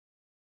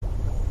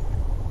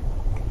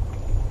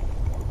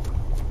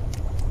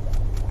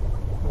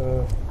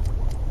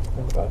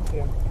about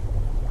him.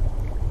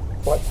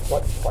 What?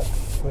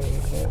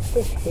 Cleaning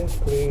dishes,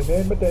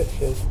 cleaning my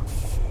dishes.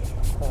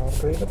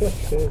 Clean my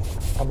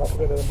dishes. I'm not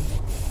rid of them.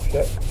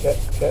 Shit.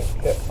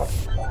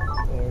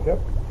 Oh, there we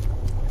go.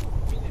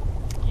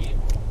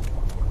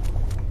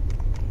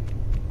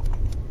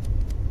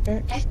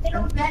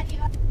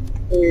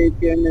 Hey,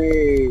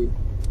 Kenny.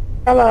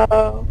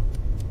 Hello.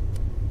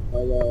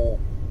 Hello.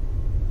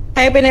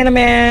 Hey, Banana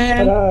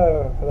Man.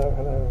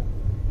 Hello.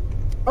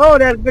 Oh,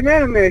 that's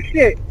Banana Man.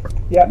 Shit.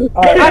 Yeah,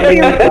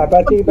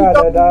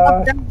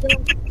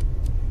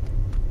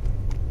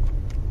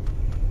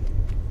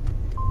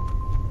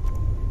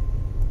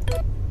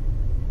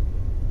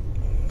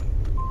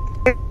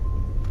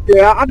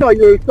 Yeah, I thought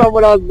you were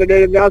someone else,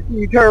 Banana Man. I see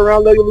you turn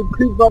around, look at me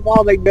creep up. I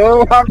was like,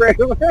 no, I'm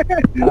ready.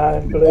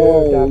 I'm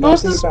blue.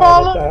 Who's this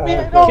following me?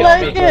 I don't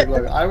like it.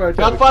 Look, I wrote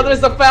Godfather is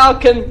the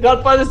Falcon!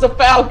 Godfather is the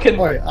Falcon!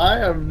 Wait, I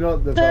am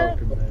not the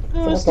Falcon, man.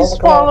 Who's this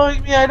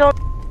following me? I don't.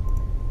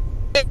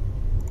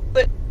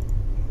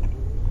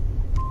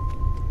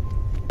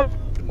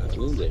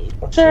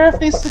 Sheriff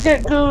needs to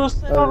get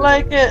goose. I don't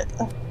like it.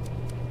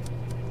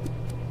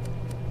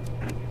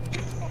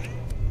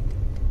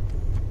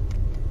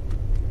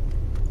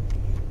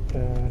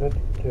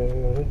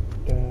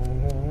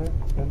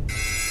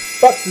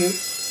 Fuck you.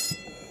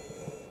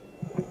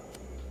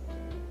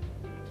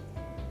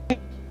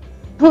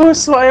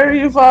 Goose, why are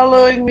you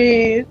following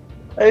me?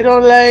 I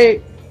don't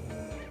like.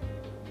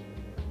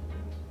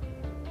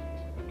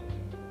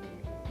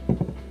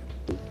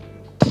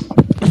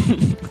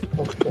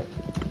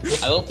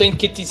 I don't think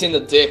Kitty's in the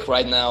dick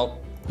right now.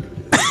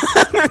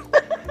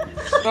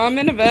 I'm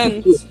in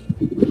events.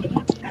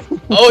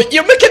 Oh,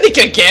 you're mechanic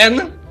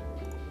again?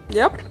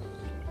 Yep.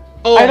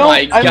 Oh I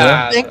my god.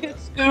 don't think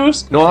it's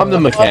Goose. No, I'm the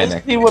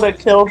mechanic. He would have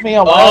killed me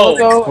a while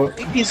ago. I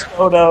think he's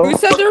Dodo. Who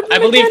said they're the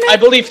I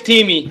believe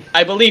Timmy.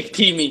 I believe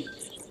Timmy.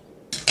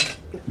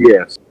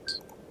 Yes.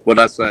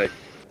 What'd I say?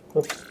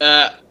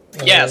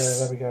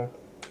 Yes. There we go.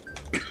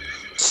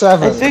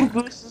 7. I think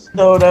Goose is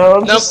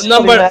Dodo.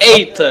 Number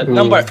 8.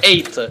 Number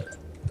 8.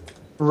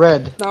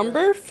 Red.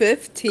 Number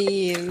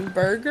 15.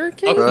 Burger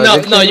King?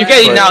 Okay, no, you're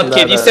getting out,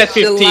 kid. You said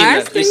 15. The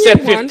last thing You said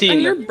you want 15. on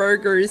your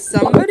burger is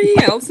somebody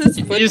else's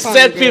foot You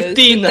said fungus.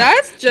 15.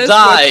 That's just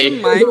Die. what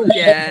you might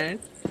get.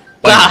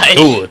 1,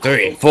 2,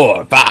 3,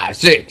 4, 5,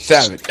 6,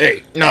 7,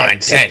 8, 9,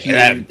 10,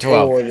 11,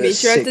 12.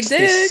 Meet you at the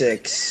dick.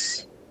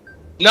 66.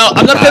 No,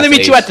 I'm not gonna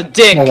meet you at the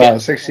dick. Hold on,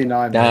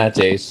 69. Nah, it's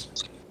Ace.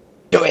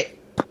 Do it.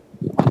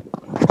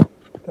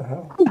 The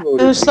hell?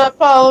 Goose, stop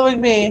following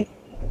me.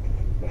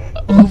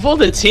 Who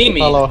voted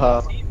Timmy?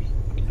 Aloha.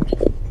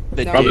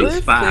 Number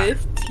Spy.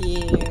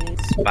 15.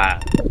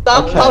 Spy.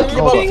 Stop Okay, talking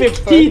hold about on.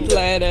 15. Foot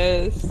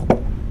lettuce.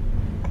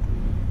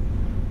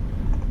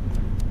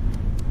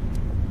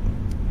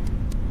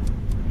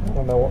 I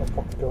don't know what the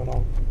fuck's going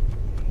on.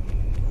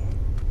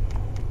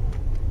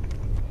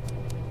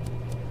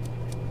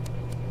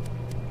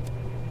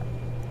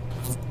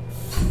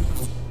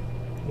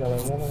 Yellow,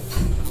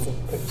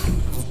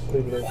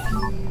 pink, blue.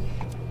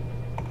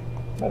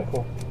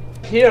 Medical.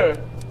 Here.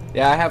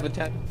 Yeah, I have a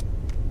 10.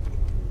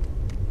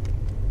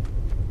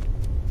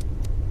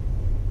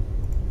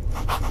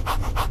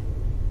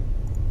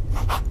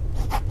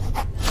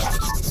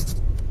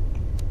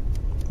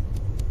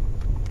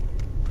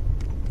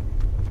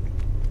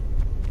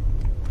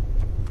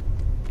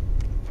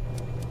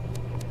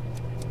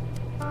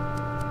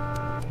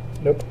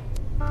 Nope.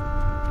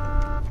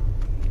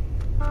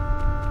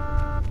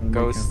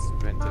 Ghost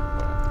rented.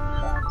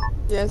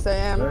 Yes, I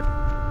am.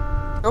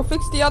 Go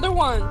fix the other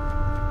one.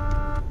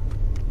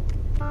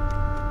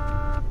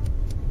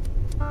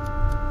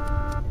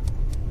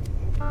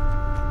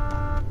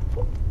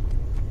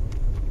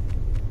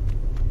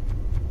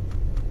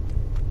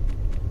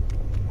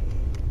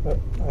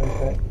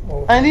 Okay.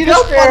 Well, I need a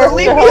Godfather, sheriff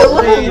leave to me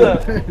help me.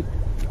 alone!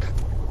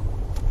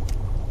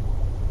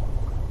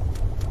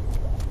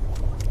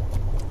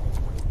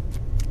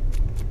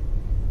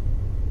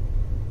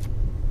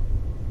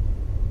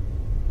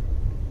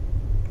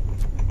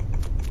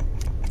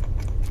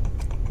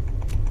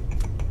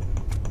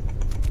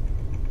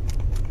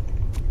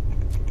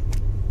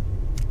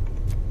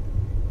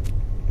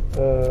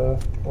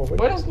 well, wait.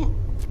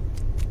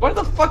 Where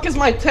the fuck is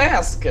my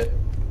task?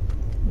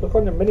 Look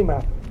on your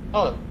minimap.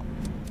 Oh.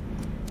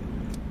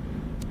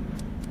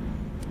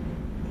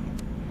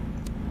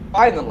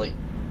 Finally.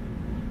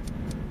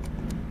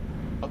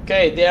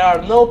 Okay, there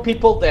are no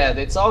people dead.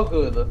 It's all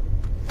good.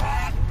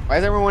 Why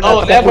is everyone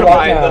Oh, at never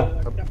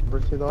mind. Number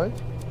 2 died?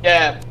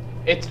 Yeah,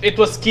 it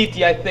was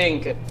Kitty, I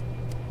think.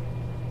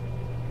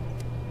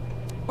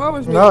 What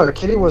was me? No,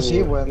 Kitty was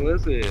here when. What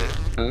is it?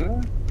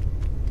 Huh?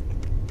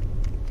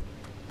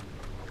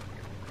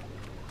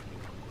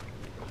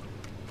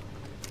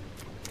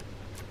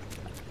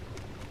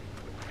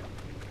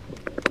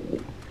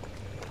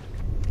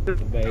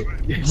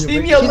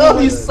 Leave me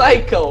alone, you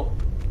psycho!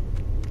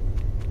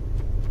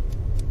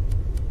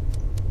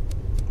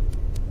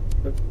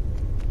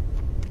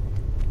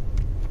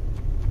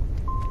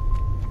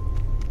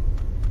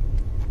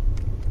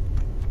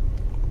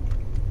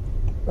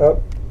 Oh,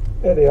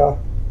 here they are.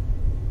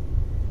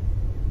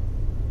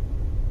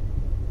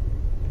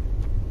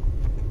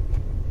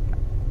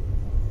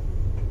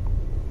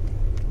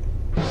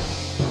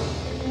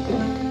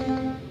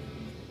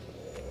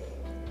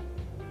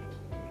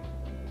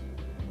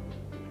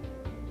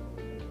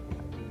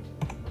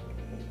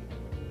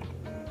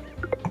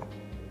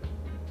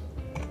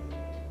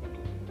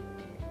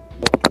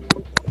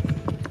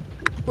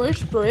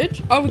 Where's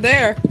Bridge? Oh,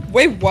 there.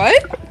 Wait,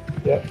 what?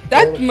 Yeah.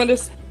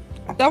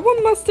 That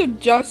one must have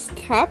just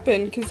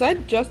happened, because I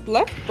just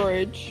left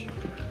Bridge.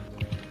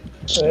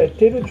 It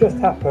didn't just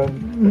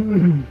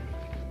happen.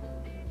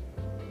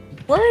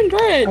 We're in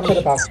Bridge. I'm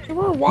gonna back.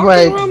 We're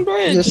walking around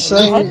Bridge. You're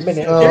saying?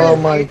 Oh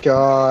my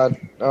god.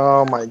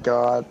 Oh my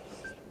god.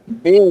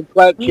 Me and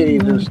Black Kitty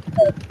are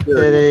stuck.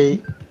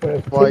 Kitty.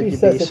 When Why'd Timmy you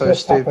says be it so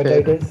just happened,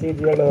 they stupid? didn't see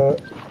the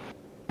alert.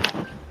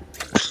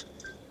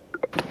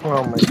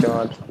 Oh my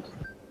god.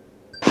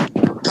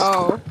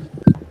 Oh.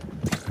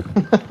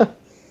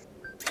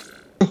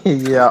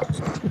 Yeah.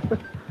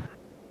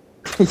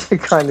 You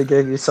kind of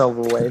gave yourself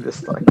away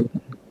this time.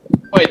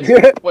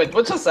 Wait,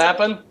 what just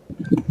happened?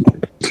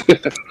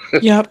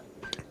 Yep.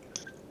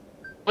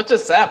 What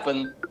just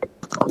happened?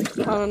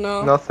 I don't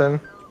know. Nothing.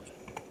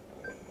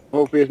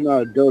 Hopefully it's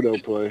not a dodo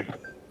play.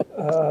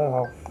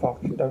 Oh, fuck.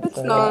 Don't It's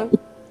say not.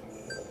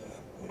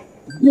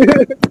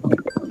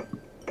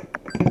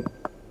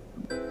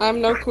 I have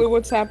no clue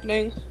what's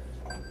happening.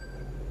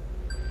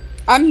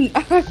 I'm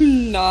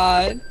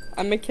not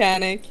a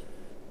mechanic.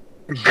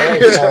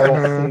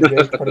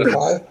 that.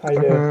 25. How you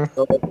doing?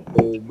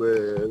 Oh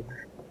man.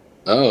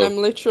 Oh. I'm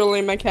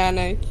literally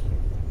mechanic.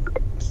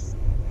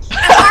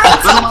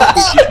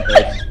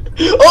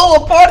 Oh,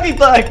 a party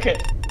duck!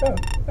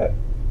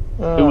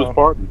 Who was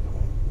partying?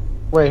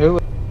 Wait, who?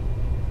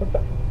 What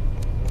the?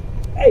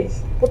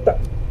 Ace, what the?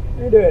 What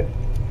are you doing?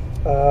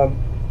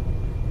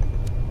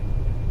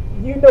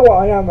 You know what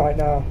I am right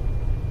now.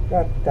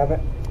 God damn it.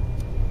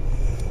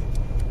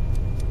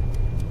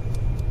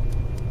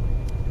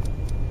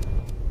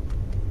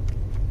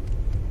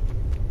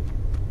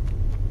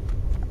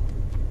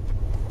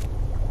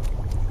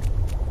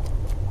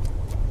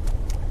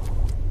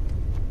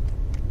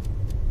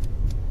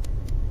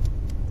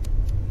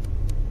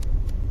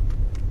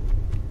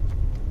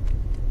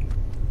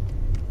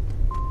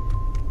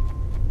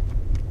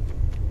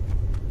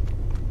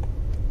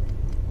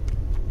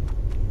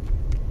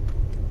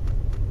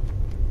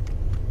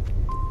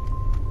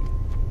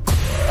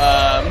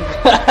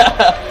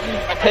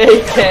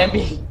 Hey,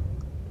 Tammy.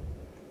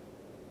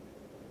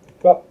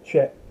 Well,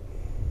 shit.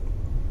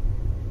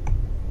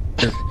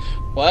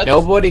 What?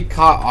 Nobody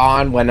caught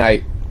on when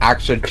I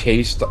actually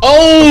chased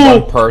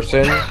Oh! one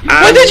person.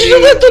 Why did you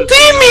do that to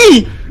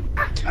Timmy?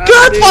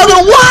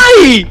 Godfather,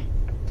 why?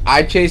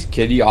 I chased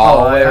Kitty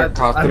all the way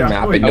across the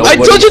map, and I nobody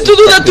told you to do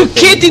that to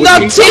suspected Kitty, me.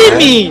 not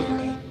Timmy.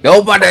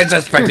 Nobody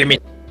suspected me.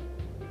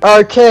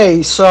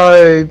 Okay,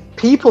 so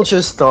people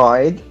just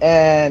died,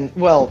 and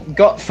well,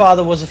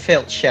 Godfather was a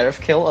failed sheriff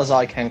kill, as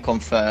I can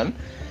confirm.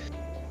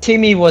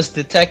 Timmy was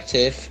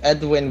detective,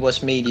 Edwin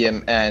was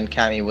medium, and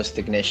Cammy was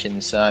technician.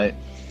 So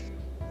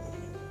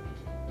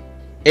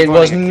it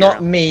was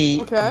not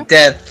me, Okay.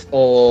 Death,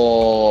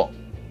 or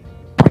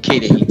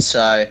Kitty.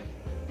 So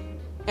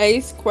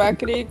Ace,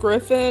 Quackity,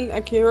 Griffin,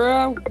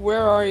 Akira,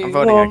 where are you? I'm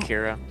voting Well,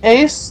 Akira.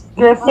 Ace,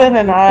 Griffin,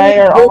 and I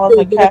are all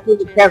in the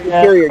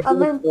cafeteria.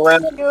 I'm in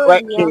Black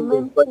Kitty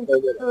was right there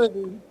with us.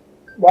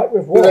 Right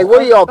with He's what? like,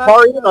 what are y'all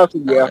partying? I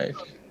said, yeah.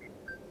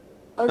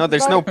 okay. No,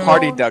 there's no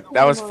party duck.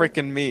 That was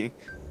freaking me.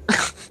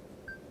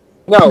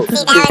 No, See,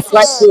 it's that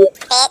Black was me, Kitty.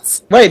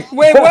 bitch. Wait.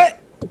 Wait, what?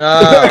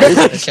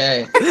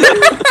 Okay.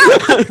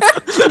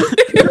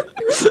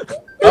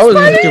 I was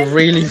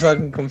really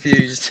fucking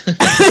confused.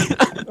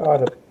 Oh,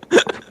 the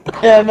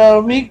Yeah,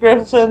 no, me,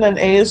 Griffin, and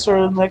Ace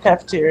were in the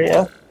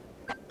cafeteria.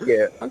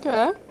 Yeah.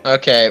 Okay.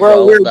 Okay,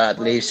 Well, well, that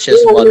leaves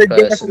just We're one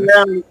dancing person.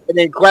 around, and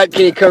then Black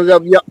Kitty comes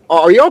up.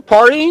 Are y'all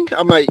partying?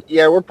 I'm like,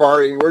 yeah, we're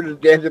partying. We're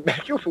just dancing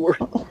back and forth.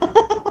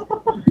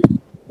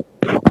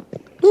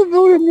 Who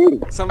voted me?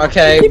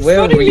 Okay, Keep we're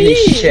voting really me.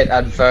 shit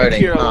at voting.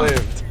 Akira Huh?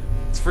 lived.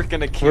 It's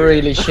freaking Akira. We're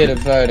really shit at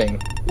voting.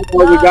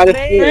 Well, we got it.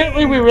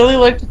 Apparently, we really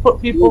like to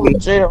put people in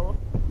jail.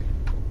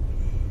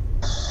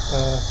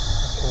 okay.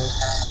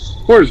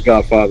 Where's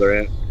Godfather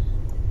at?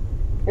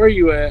 Where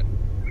you at?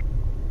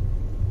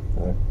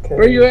 Okay.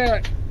 Where you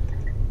at?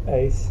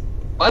 Ace.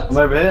 What? I'm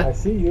over I here.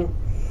 see you.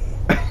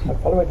 I'm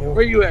following you.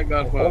 Where you at, I'm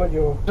Godfather? following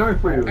you. Sorry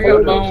for you. I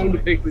got a bone to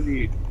pick with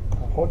you.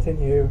 I'm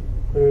haunting you.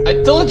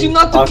 I told you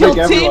not to I'll kill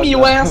take everyone Timmy, you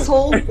down.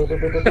 asshole.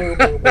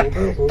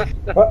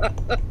 What?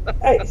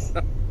 Ace,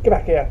 get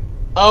back here.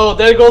 Oh,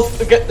 there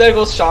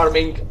goes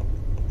Charming.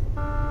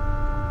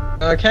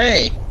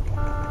 Okay.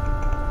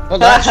 Well,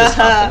 that just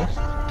happened.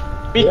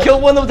 We Yeah.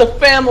 killed one of the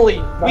family.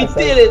 We Nice,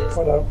 did Ace. it.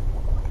 Well done.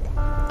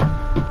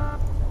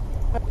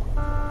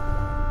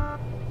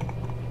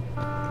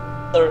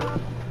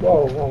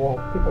 Whoa, whoa,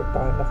 whoa. People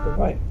dying left and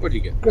right. Where'd you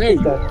get? There Griffin's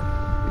you dead. are.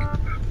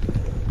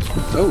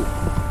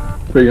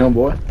 Oh, Pretty young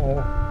boy.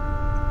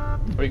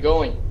 Where you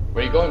going?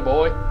 Where you going,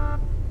 boy?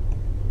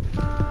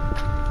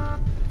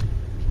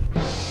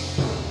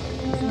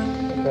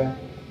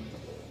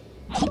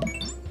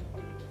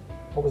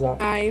 What was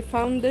that? I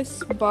found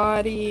this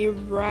body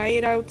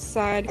right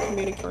outside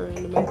communicator in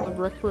the middle of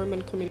rec room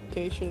and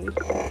communications.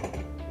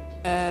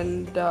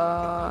 And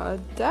Thank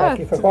you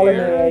Dad, for following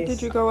me, where Ace.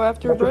 did you go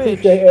after Much Bridge?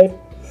 appreciated.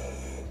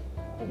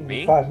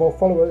 Me? 5 more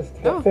followers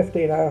to get Oh.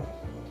 50 now.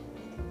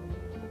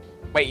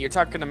 Wait, you're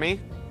talking to me?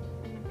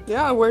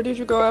 Yeah, where did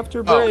you go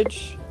after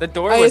Bridge? The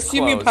door I was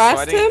assume you closed, so I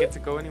passed didn't him? get to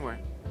go anywhere.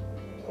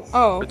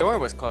 Oh, The door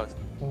was closed.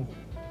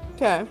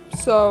 okay.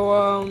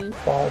 So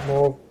 5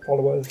 more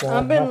followers now.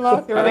 I've been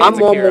locked. I think I'm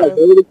it's a on my carrot.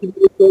 way to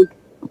communications.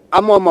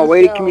 I'm on my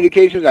way to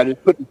communications. I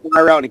just put the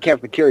fire out in the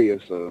cafeteria,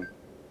 so.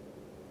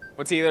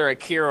 It's either a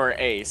Kira or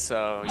A,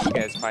 so you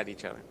guys fight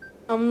each other.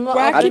 well,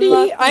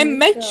 actually, I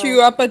met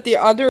you up at the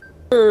other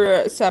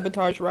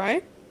sabotage,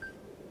 right?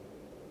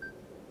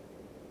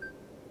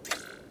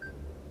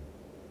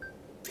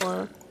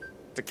 Or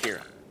It's a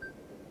Kira.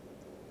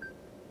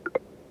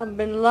 I've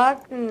been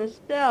locked in the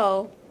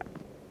cell.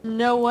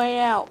 No way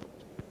out.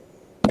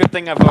 Good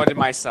thing I voted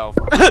myself.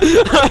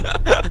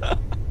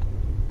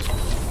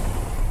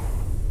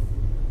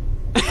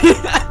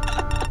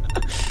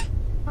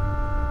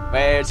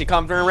 Where's he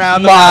coming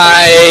around?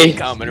 My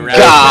coming around.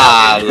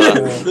 God!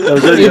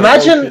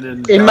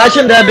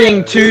 Imagine there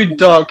being 2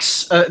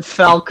 dogs,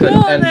 Falcon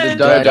and the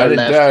Dodo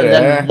left, and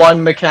then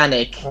 1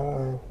 mechanic.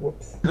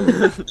 Whoops.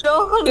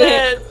 Darn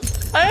it!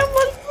 I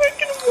almost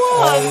freaking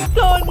won!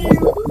 Darn you!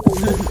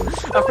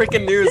 I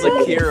freaking knew it was a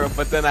Kira,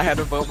 but then I had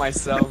to vote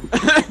myself.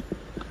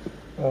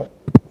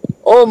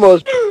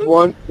 Almost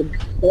one. The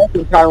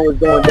second time was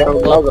going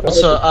down.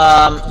 So,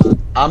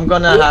 I'm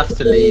gonna have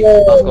to leave.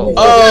 I've got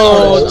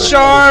Oh,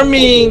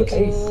 charming!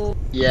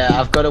 Yeah,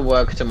 I've got to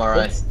work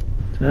tomorrow.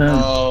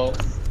 Oh,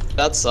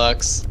 that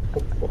sucks.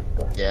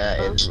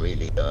 Yeah, it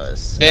really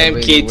does. Damn, I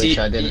really Kitty, wish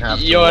I didn't have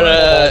to your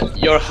work.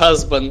 your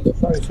husband.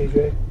 Sorry,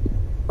 CJ.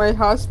 my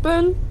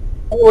husband?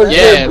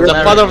 Yeah,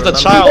 the father of the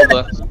child.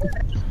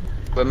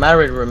 We're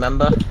married,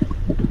 remember?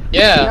 We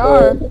Yeah.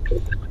 are.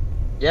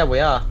 Yeah, we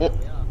are. Wait,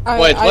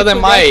 what am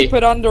forgot I? to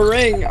put on the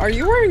ring. Are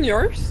you wearing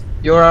yours?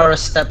 You're our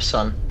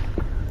stepson.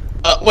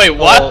 Wait,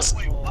 what?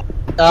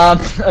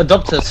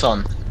 Adopted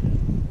son.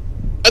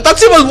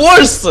 That's even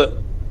worse.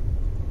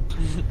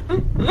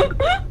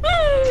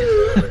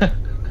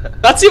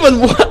 That's even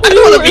worse. I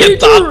don't want to be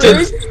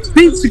adopted.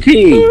 Pizza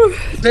King.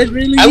 That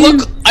really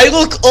I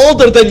look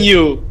older than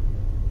you.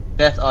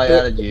 Death, I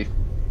added you.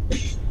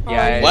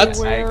 Yeah, What?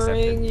 Are you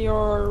wearing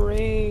your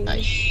ring?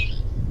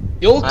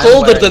 You look I'm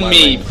older wearing than my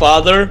me, ring.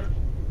 father.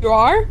 You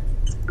are?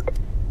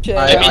 Shit.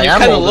 I mean, you am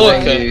kinda older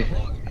than look, you.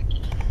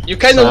 You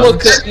kind of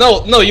Son.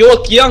 look. No, you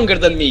look younger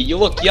than me. You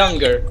look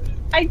younger.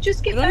 I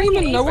just I get don't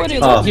even know what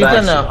it Oh, looks You like.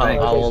 don't know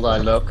how old I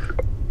look.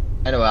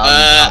 Anyway,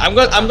 I'm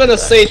gonna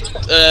say.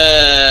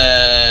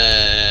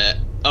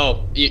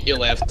 Oh, you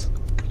left.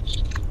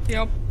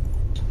 Yep.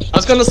 I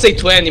was gonna say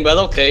 20, but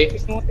okay.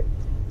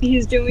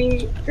 He's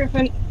doing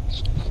Griffin.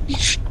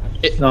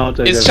 No,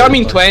 Is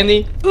Charming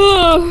 20?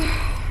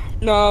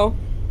 No.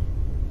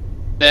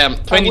 Damn,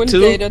 I wouldn't 22?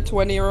 date a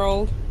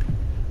 20-year-old.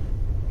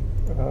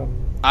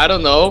 I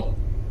don't know.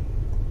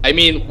 I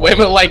mean,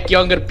 women like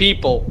younger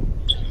people.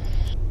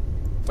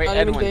 Wait, I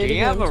didn't Edwin, do date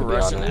you have him, a to be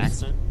Russian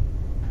honest. accent?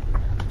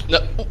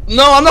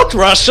 No, I'm not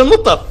Russian.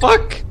 What the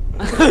fuck?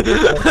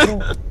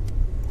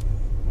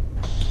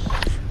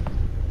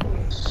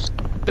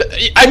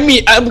 I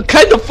mean, I'm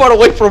kind of far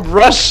away from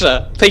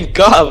Russia. Thank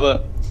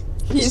God.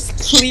 He's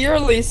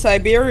clearly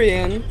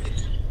Siberian.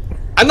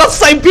 I'm not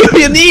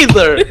Siberian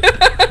either.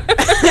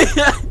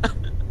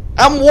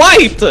 I'm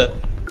white.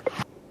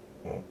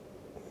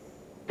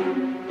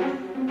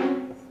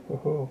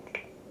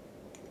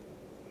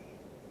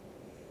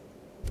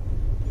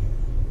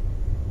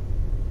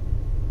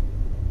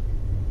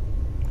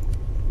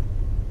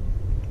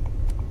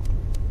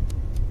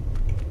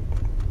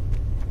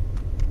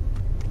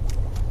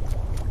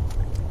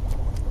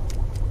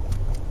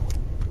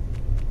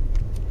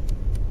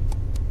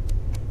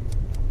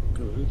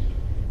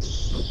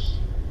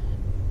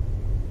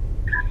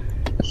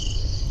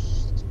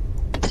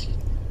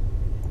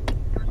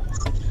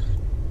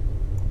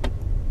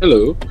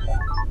 Hello.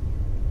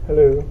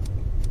 Hello.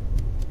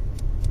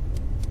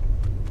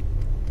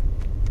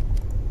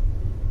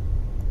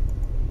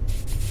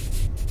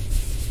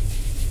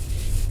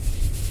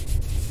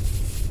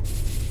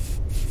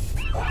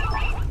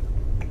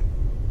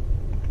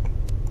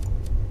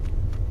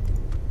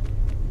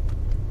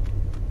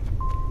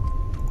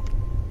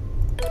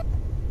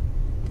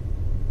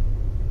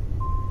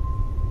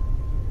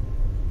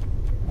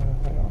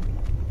 Hang on.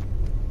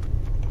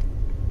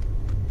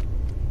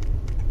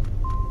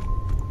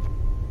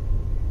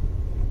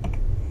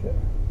 Shit.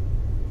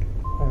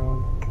 Hang on.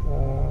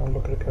 I'll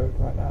look at the code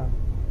right now.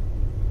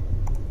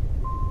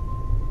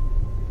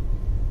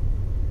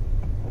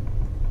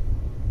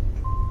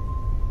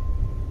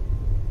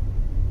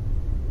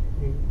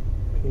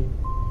 UP.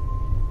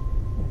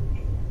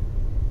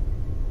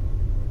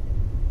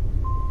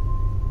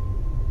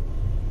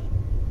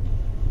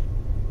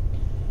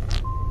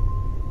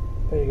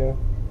 There you go.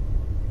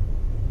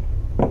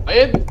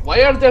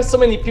 Why are there so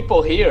many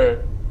people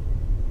here?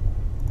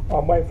 Oh,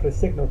 I'm waiting for the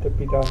signal to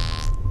be done.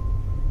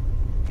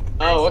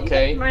 Oh,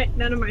 okay.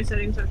 None of my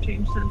settings have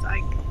changed since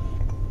I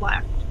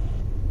left.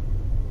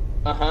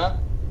 Uh-huh.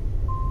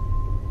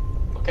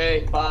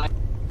 Okay, bye.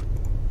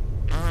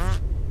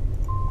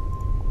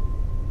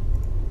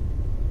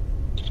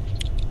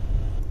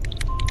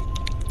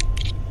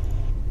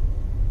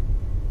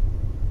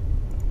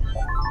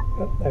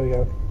 Oh, there we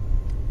go.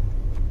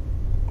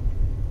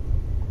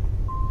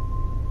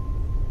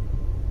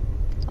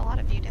 There's a lot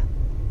of you down.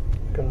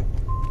 Gonna,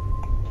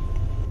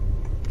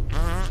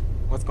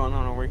 What's going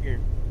on over here?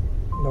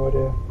 no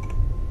idea.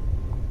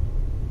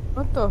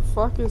 What the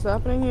fuck is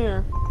happening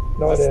here?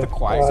 No That's idea. the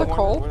quiet It's a one?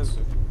 cult? What is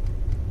it?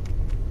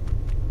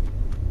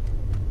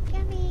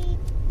 Yummy.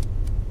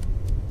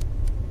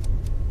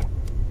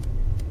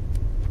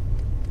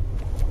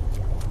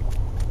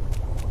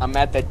 I'm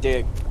at that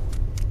dick.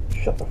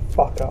 Shut the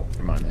fuck up.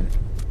 Come on then.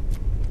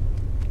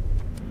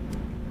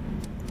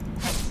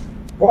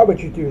 Why would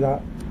you do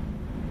that?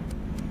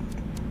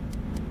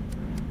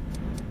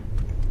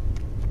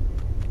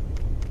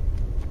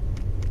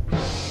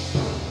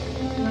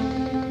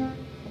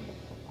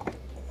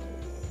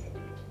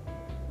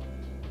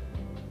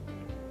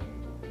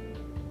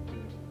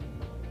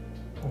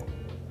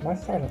 Am I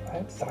silent? I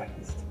am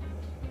silenced.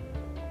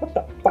 What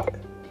the fuck?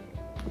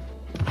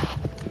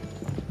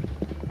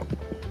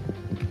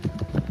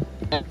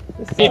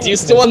 Do you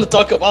still want to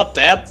talk about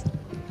that?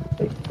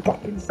 They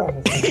fucking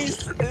silence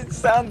me. It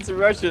sounds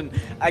Russian.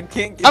 I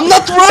can't get I'm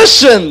not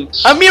Russian!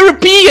 I'm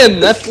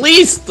European, at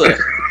least!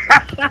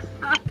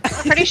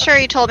 Pretty sure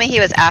you told me he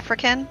was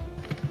African.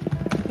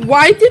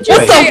 Why did you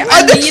What the- say I'm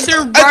I-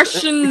 neither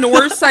Russian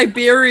nor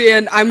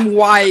Siberian? I'm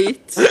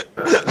white.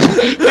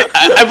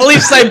 I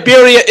believe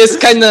Siberia is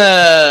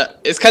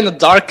kinda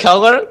dark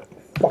color.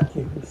 Fuck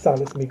you, you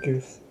silenced me,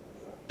 goose.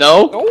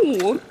 No?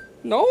 No.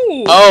 No.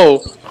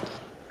 Oh.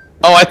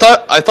 Oh, I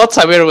thought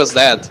Siberia was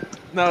dead.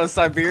 No,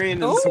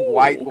 Siberian is Oh.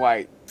 white.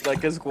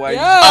 Like it's white.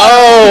 Yeah.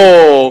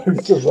 Oh!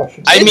 Who's the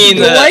Russian? I mean,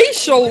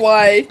 glacial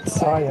white.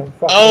 I am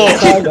fucking oh,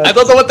 silent. I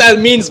don't know what that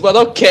means, but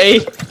okay.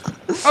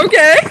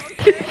 Okay.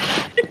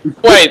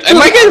 Wait,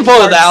 am I getting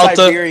voted out?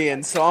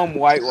 Siberian, so I'm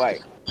white.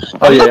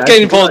 I'm not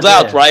getting voted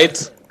out, right?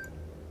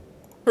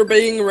 For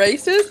being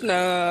racist?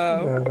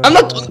 No. I'm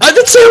not. I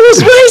didn't say I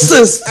was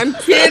racist. I'm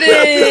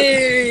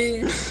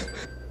kidding.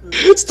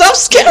 Stop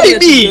scaring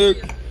me.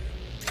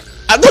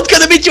 I'm not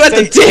gonna meet you at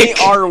the dick.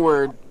 The R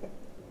word.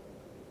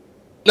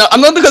 No,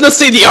 I'm not gonna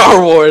say the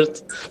R word.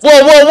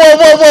 Whoa!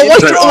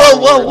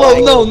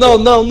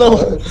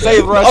 No! Say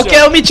Russia. Okay,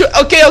 I'll meet you.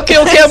 Okay,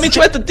 I'll meet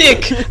you at the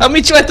dick. I'll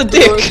meet you at the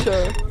dick.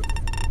 Russia.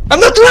 I'm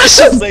not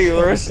Russian. Say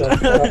Russia.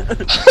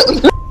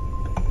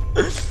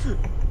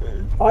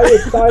 I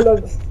was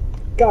silenced.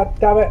 God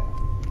damn it.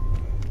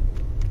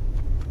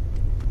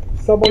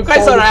 Someone You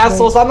guys are silenced me.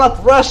 assholes. I'm not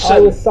I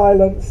Russian. was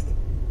silenced.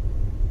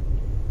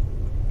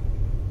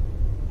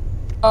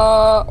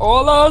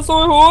 Hola,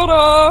 soy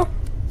Hora.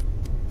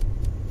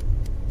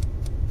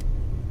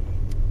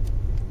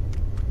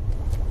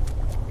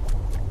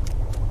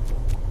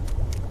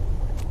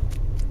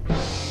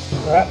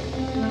 Right.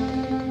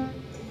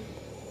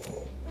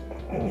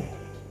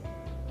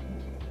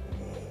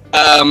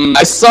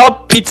 I saw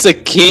Pizza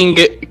King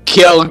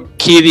kill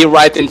Kitty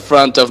right in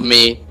front of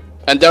me,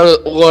 and there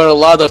were a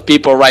lot of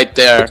people right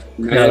there.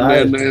 No,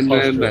 I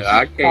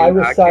I can't.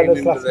 was I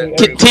silenced can't last into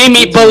meeting. that.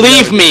 Timmy,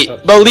 believe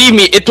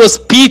me, it was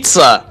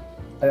pizza.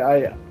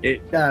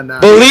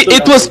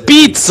 It was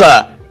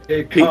pizza.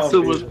 Pizza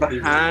was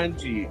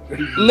behind you.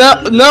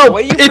 No,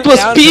 What you it was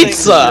pronouncing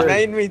pizza.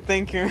 Made me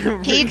think you're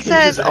Pizza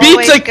is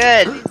always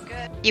good.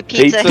 You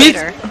pizza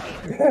hater.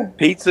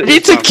 Pizza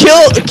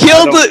killed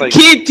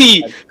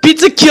Kitty.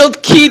 Pizza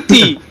killed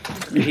Kitty.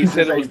 He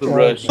said it was the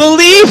Russian.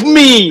 Believe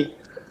me.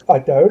 I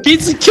don't.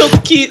 Pizza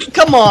killed Kitty.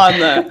 Come on,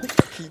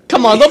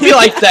 don't be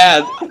like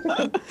that.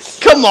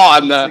 Come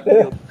on,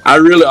 I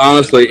really,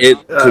 honestly,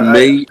 to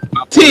me,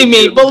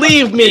 Timmy,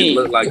 believe it me.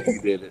 looked like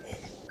you did it.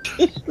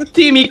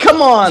 Timmy,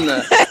 come on. You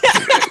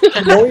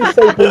always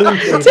say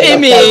believe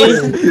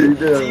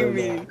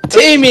me.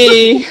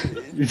 Timmy,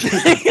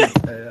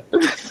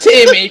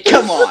 Timmy,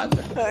 come on.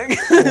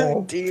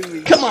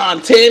 Come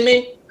on,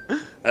 Timmy.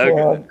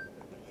 Okay.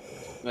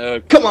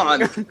 Come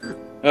on.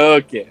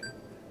 Okay.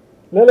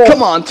 Lilith,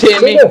 Come on,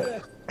 Timmy.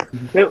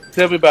 Lilith.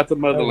 Tell me about the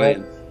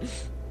motherland.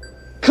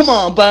 Come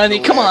on, Bunny.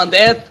 Come on,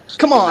 Dad.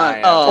 Come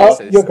on. Oh,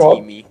 you're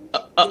gone.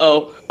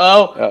 Uh-oh.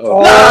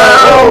 Uh-oh.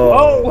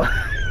 No!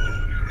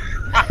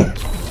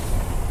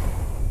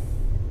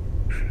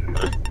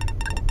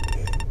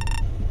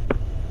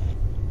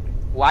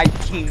 white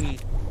king.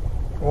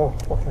 Oh,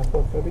 fucking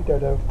hell, it's gonna be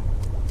Dodo.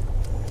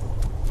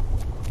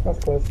 That's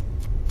close.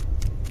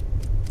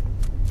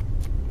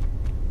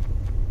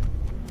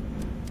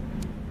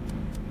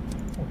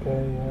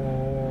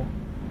 Okay,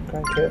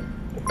 crank it.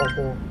 If I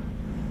will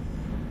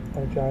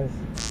apologize.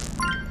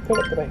 Fill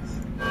up the base.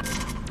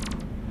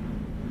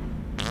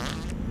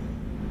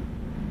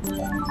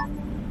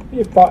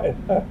 You farted,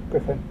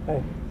 Griffin.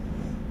 Hey.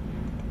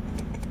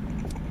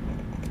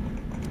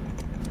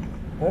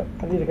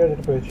 I need to go to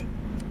the bridge.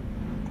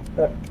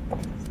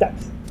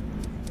 Steps.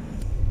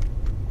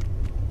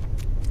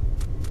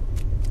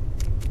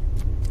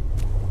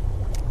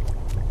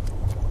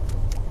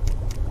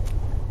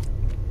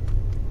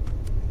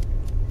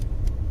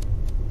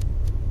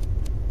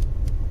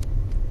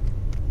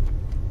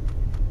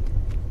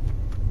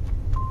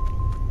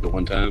 The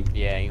one time.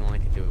 Yeah, you only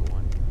can do it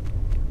once.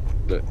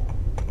 Look.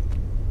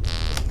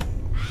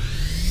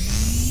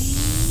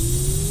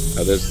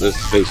 Oh, this is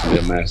basically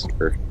a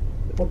massacre.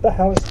 What the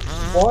hell?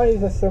 Why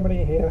is there so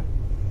many here?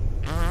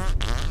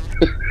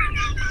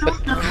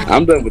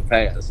 I'm done with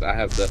tasks. I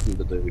have nothing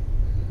to do.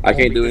 I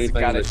can't do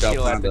anything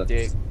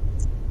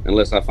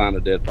unless I find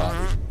a dead body.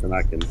 Then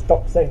I can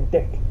stop saying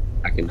dick.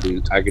 I can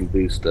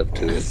do stuff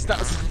to it.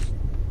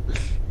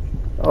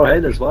 Oh hey,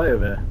 there's way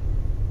over here.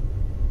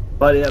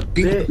 Buddy, a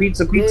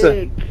pizza.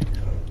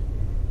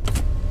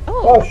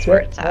 Oh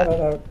shit!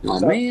 No. Oh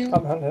man!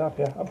 I'm hiding up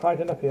here. I'm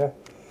hiding up here.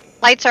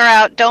 Lights are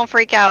out. Don't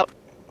freak out.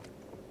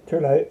 Too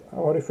late. I'm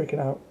already freaking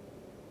out.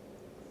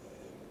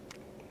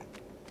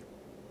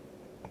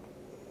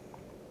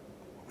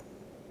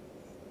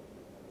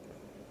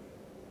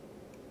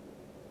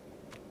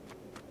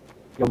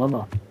 Your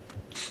mama.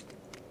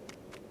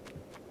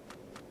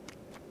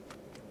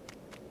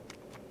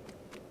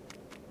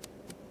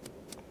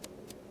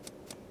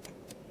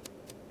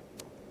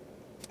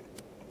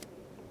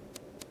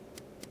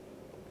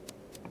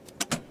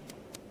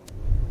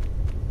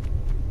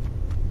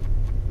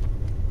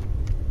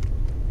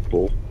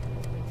 Cool.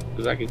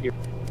 Because I can hear.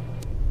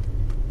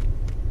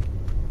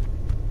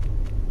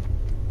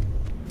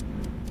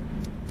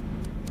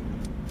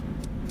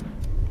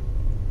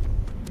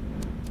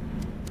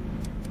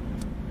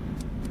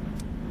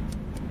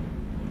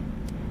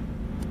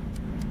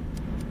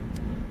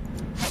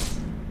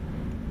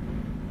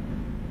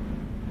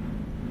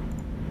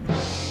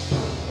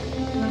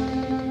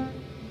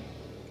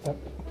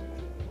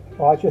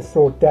 I just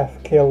saw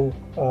Death kill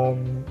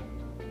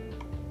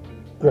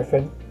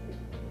Griffin,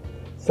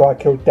 so I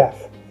killed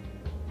Death.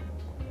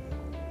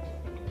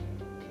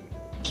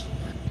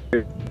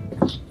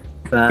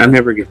 I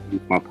never get to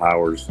use my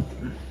powers.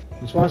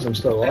 As long as I'm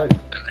still alive.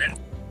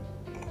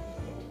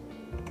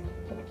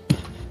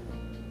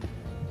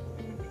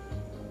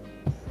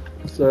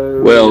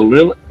 So. Well,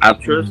 Lilith, I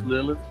trust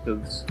Lilith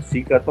because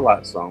she got the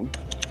lights on.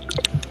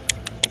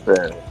 So,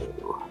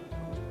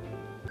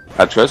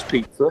 I trust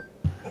Pizza.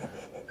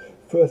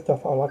 First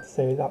off, I'd like to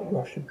say that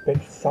Russian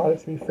bitch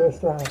silenced me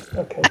first round.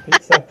 Okay,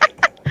 Pizza.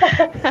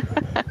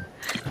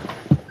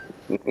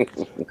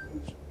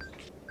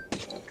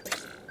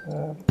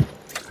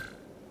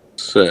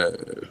 So,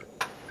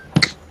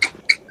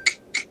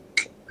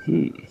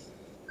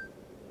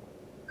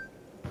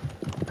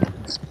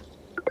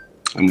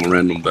 I'm a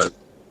random vote.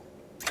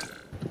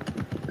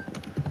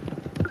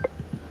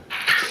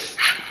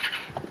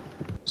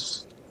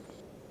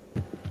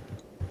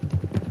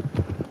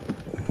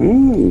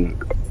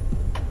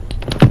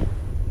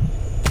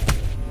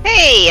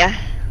 Hey!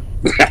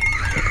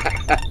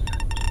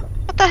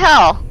 What the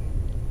hell?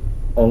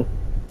 Oh.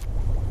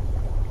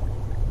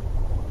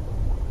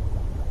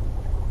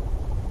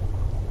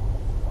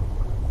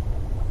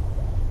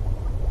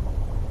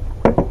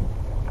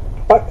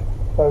 Fuck.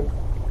 So.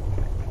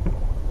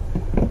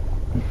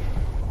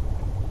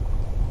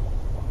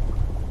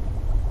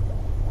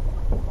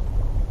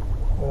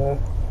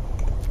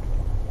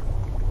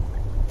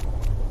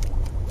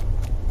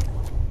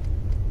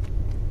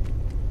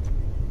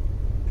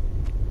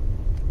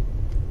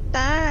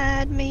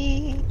 Side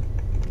me.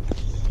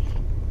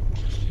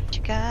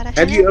 You gotta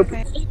Have you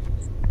opened?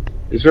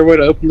 Is there a way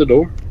to open the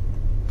door?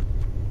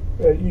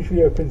 It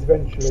usually opens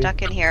eventually.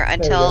 Stuck in here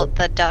until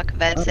the duck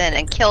vents in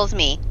and kills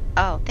me.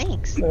 Oh,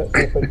 thanks.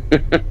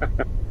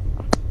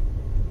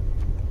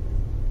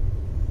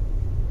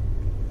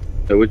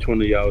 So which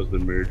one of y'all has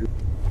been murdered?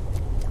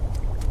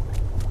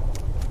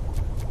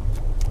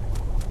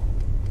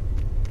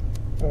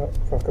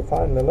 If I can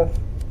find Lilith.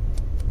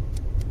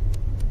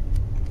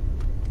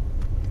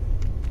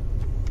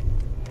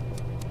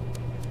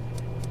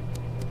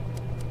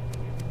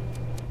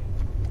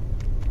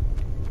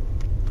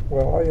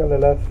 Where are you,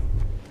 Lilith?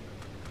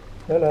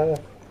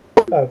 Lilith.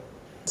 Oh.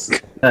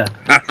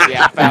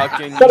 Yeah,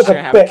 Falcon, you Son of a should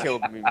have bitch.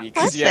 killed me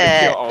because What's you had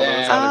to it? kill all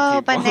those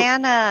other people.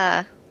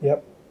 Banana.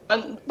 Yep.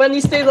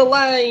 Bunny stayed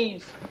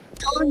alive.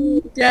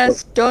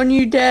 Don't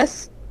you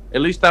death.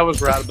 At least I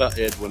was right about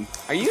Edwin.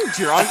 Are you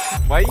drunk?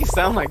 Why do you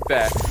sound like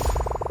that?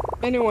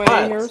 Anyway,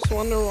 What? here's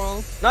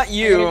Wonderwall. Not I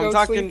you, gotta I'm go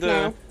talking sleep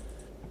to...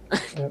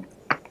 now.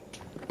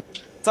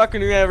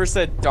 Talking to whoever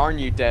said, darn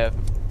you, Dev.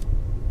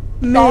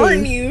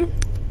 Darn you.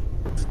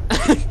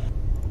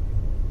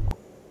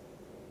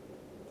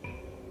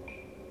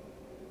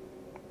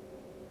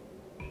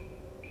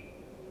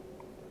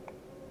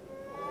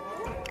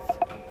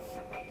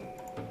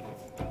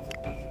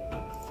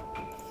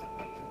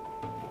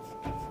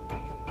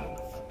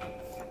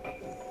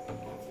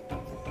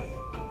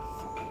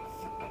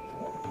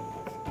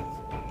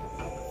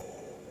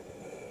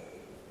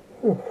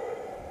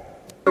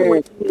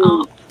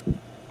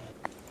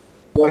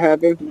 What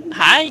happened?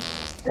 Hi.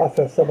 I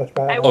feel so much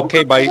better.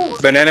 Okay, by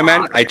Banana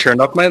Man, I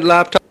turned off my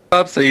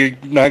laptop, so you're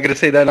not gonna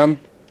say that I'm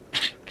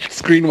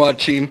screen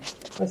watching.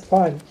 That's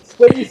fine.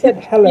 When you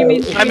said hello,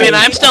 I mean,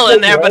 I'm still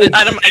in there, but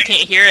I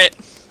can't hear it.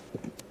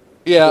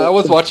 Yeah, I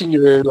was watching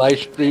your live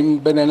stream,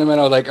 Banana Man.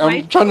 I was like,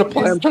 I'm trying to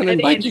play. I'm trying to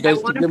invite you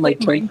guys to get my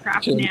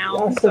attention. I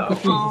was so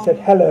confused. You said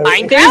hello.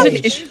 There's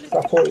an issue. So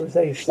I thought it was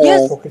Ace.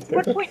 Yes. Talking to.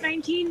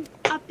 1.19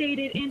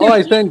 updated. And Oh,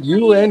 I sent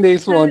you and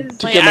Ace one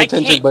to get my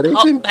attention, but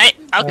Ace didn't.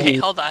 Okay,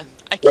 hold on.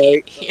 I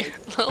can't hear.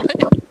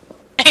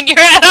 And you're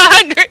at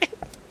 100.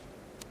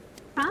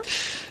 Huh?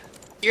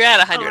 You're at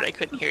 100. I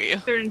couldn't hear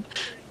you.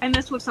 I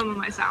messed with some of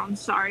my sounds.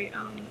 Sorry.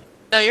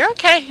 No, you're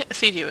okay.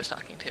 CG was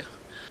talking too.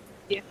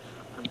 Yeah.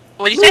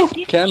 What did you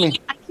say? Cammy.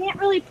 I can't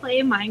really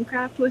play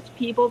Minecraft with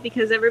people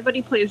because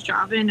everybody plays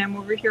Java and I'm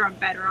over here on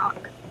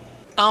Bedrock.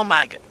 Oh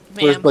my god.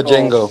 Where's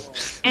Bajango?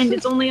 And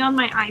it's only on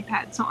my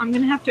iPad, so I'm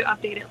gonna have to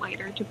update it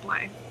later to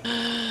play.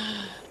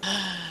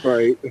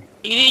 Right.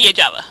 You need your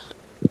Java.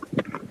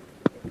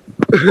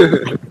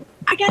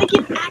 I gotta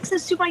give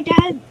access to my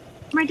dad.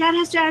 My dad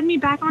has to add me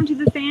back onto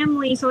the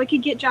family so I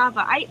could get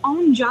Java. I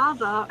own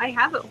Java. I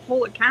have a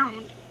whole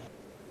account.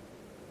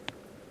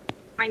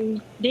 My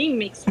name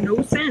makes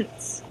no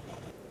sense.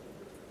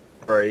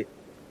 Right.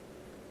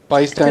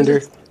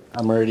 Bystander,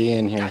 I'm already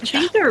in here. I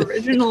think the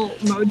original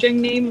Mojang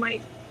name,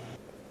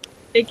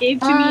 it gave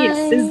to me a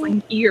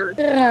sizzling ear.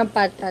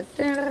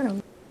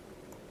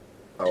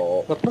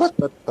 Oh.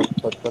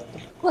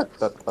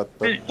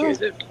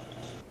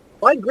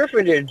 Why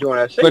Griffin didn't join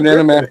us?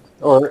 Banana Man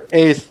or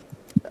Ace.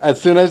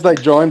 As soon as I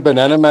joined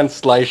Banana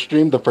Man's live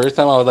stream the first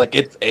time, I was like,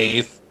 it's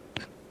Ace.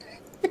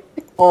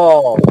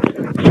 Oh.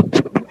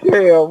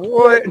 Yeah,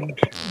 what?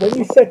 When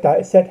you said that,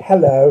 it said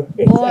hello,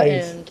 it's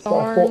Ace. So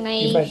I thought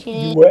you meant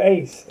you were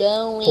Ace.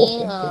 No,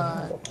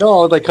 I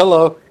was like,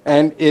 hello,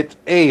 and it's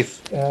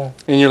Ace. Yeah.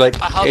 And you're like,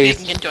 I hope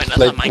Ace. you can join us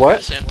like, on Minecraft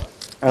what? soon.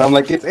 And I'm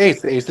like, it's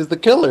Ace. Ace is the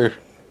killer.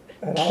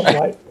 And I was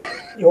like,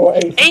 you're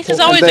Ace. Ace is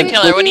always the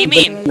killer. What do you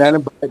mean? When Banana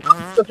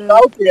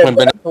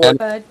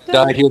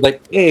died, he was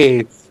like,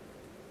 Ace.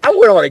 I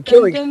went on a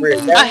killing spree.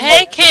 Oh,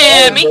 hey,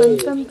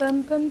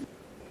 Kimmy.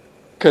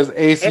 Because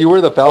Ace, you were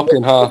the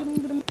Falcon, huh?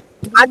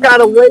 I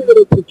got away with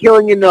it for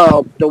killing in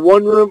the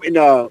one room in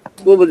what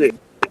was it,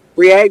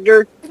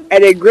 reactor,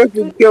 and then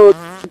Griffin killed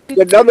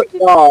another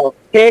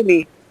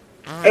Tammy,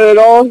 and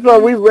also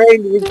we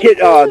ran to get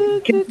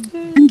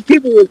two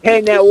people was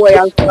heading that way.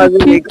 I'm sorry,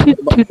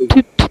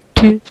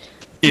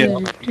 Yeah.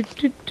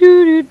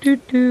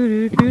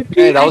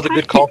 Hey, that was a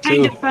good call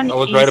too. I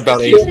was right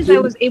about Ace. As soon as I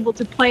Ace. was able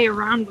to play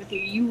around with you,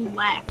 you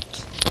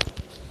left.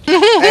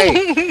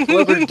 Hey,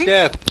 whoever's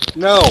death.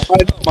 No,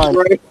 mine.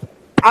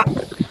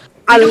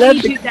 I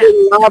left the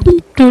create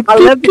lobby. I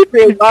left the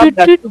create lobby.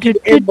 I took the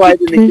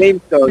invite in the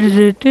game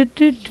started.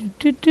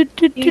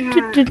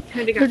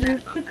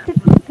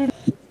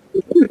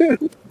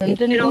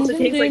 It also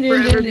takes like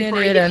forever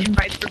before you get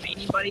invites from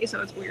anybody,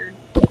 so it's weird.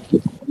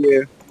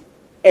 Yeah.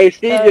 Hey,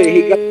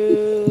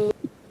 CJ,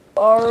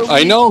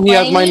 I know he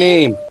has my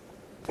name.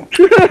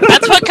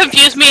 That's what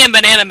confused me in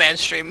Banana Man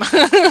stream.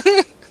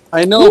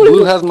 I know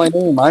Blue has my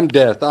name. I'm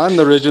Death. I'm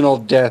the original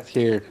Death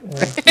here.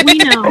 We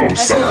know.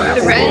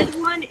 The red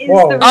one is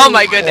Whoa. the red Oh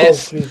my one.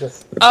 goodness. Oh,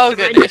 Jesus. Oh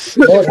goodness.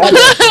 Lord have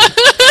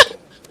mercy.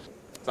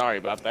 Sorry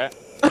about that.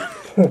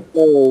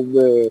 Oh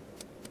man.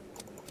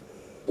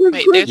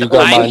 Wait, there's You a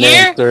got my pine name,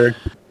 here? sir.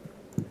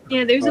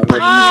 Yeah, there's a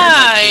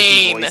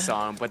Pine. Voice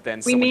on, but then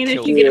We someone managed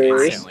killed to me get a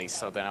pine. instantly,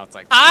 so then I was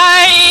like,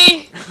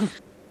 Hi.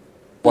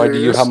 Why do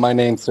you have my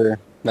name, sir?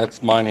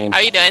 That's my name. How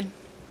you doing?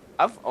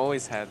 I've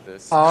always had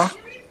this. How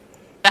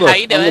Look,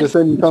 you I'm gonna doing?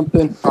 send you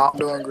something, I'm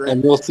doing great.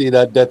 and you'll see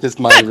that Death is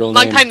my real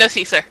Long name. time no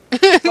see, sir.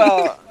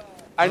 Well,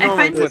 I normally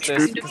find put it this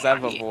kind because of I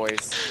have a funny.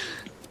 voice.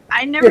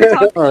 I never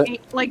talked Alright.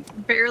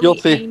 like barely You'll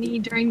see. any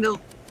during the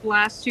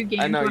last two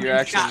games I know when your I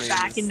actual got name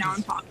back is- and now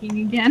I'm talking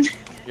again.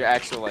 Your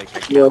actual like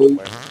Yeah. account.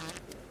 but-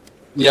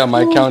 Yeah,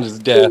 my account is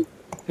Death,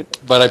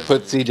 but I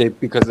put CJ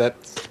because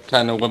that's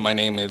kind of what my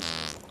name is,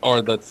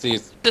 or the C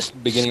is Just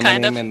beginning of my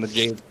kind name of. and the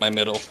J is my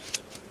middle.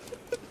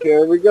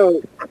 Here we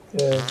go.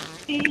 Yeah.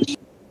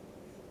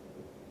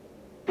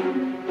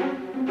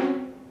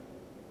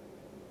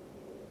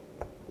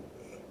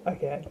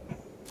 Okay.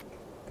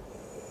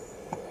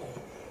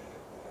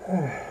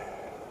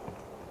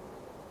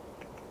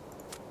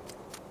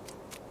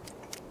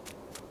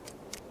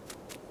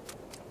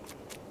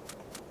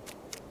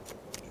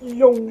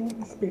 Yo,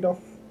 speed off.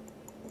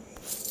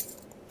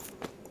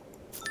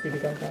 Speedy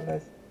down,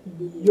 guys.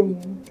 Yo.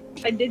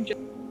 I did just.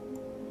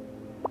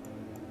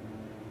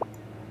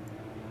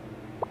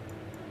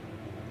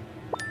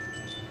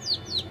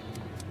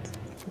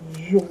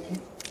 Yo.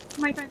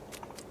 My God.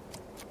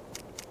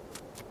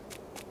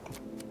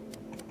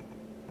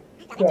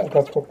 Yeah, I've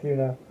got to talk to you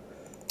now.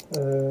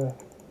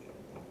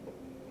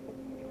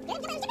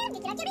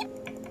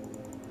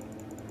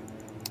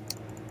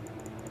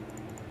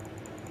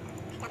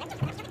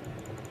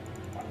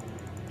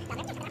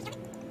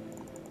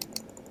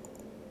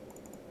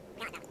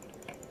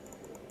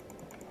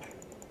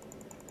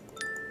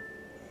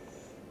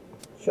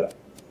 Shut up.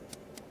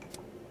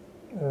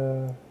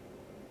 Boom.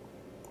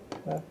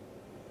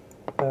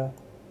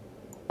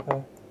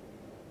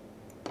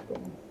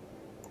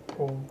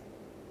 Boom.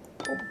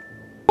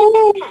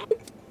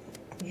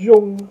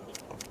 Young.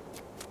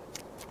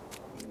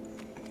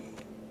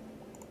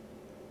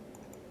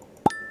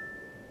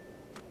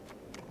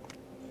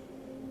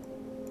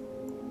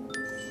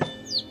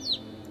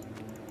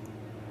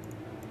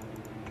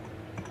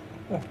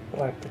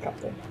 Right, the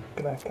captain.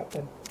 Come here,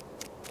 captain.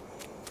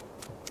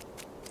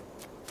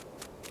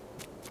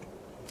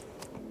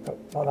 Oh,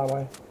 not that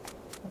way.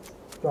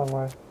 Wrong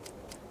way.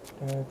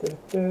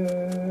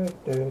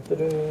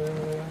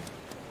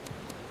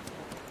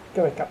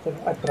 Go ahead, captain.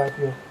 I bribe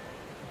you.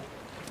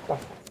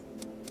 Bastard.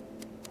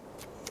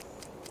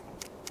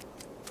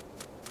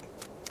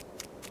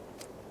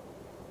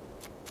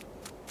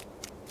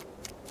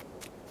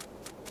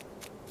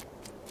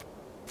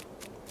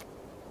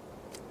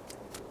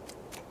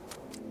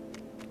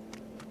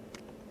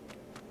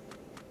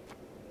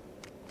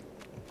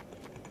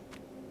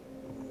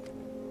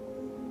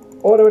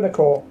 Order in the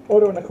court.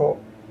 Order in the court.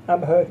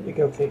 Amber Heard, you're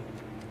guilty.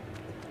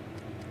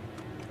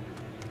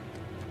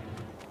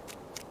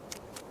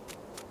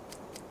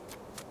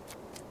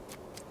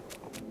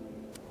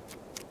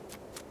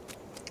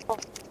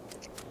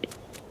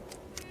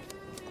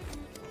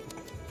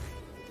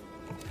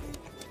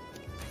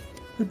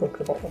 Who broke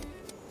the bottle?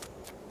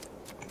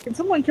 Can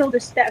someone kill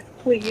this Steph,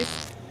 please?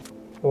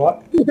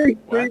 What? We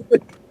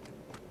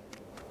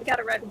got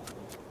it ready.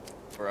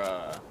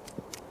 Bruh.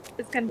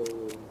 It's gonna.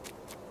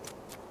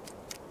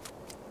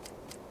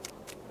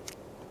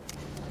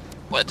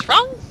 What's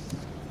wrong?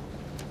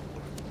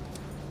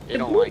 You The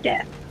don't blue like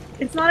death.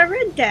 It's not a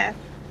red death.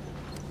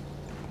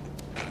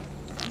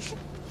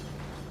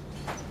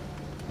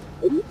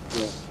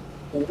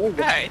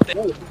 Alright.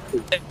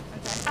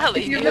 I'll If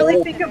leave you you.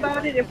 really think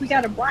about it, if we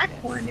got a black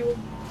one, it would.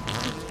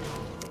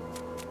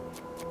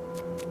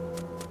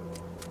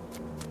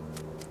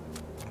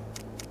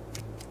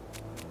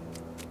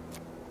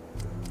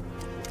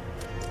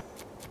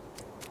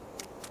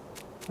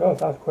 Oh,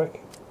 that was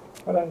quick.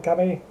 Well done,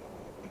 Cammy.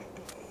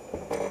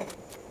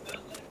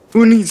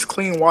 Who needs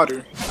clean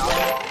water?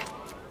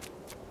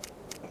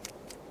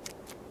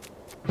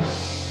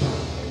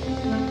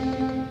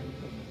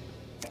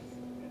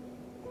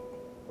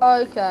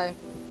 Okay.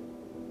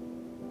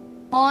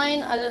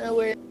 Mine, I don't know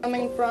where you're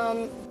coming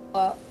from,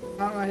 but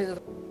I don't know who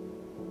the.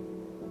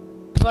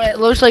 But it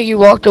looks like you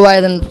walked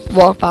away, then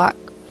walked back.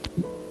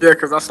 Yeah,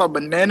 because I saw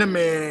Banana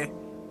Man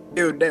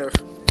kill Death.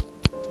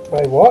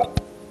 Wait, what?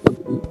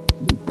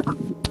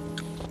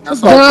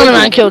 Banana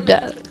Man killed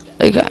Death.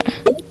 Okay.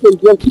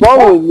 Just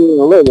following me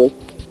a little.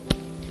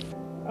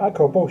 I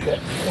call bullshit.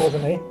 It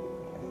wasn't me.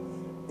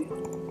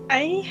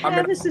 I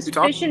have a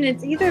suspicion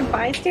it's either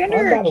bystander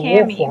I'm or down a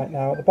Cammy. wolf right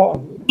now at the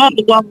bottom.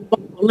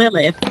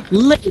 Lilith.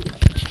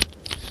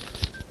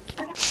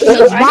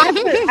 So I have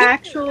the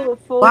actual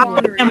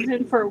full-on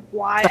reason for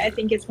why I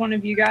think it's one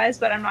of you guys,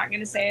 but I'm not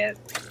gonna say it.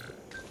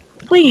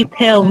 Please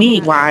tell me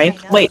why.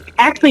 Wait,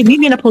 actually, meet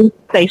me in a police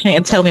station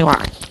and tell me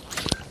why.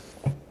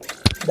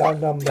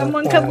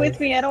 Someone come with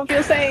me. I don't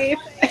feel safe.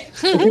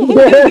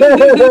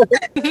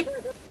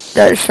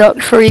 That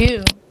sucks for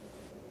you.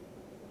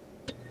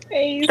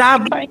 Hey,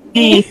 stop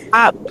me.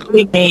 Stop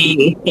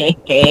me.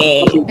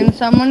 Can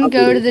someone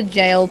go to the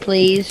jail,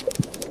 please?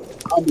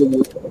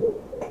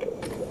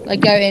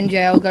 Like, go in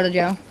jail, go to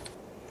jail.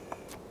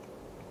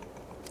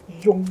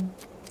 Young.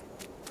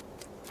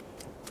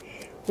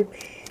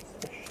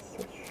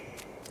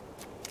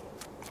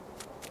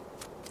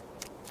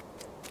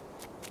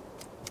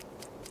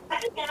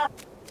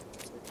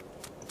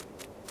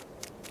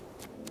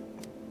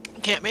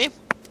 Can't me?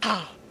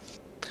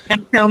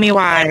 And tell me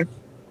why.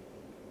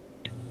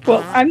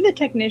 Well, I'm the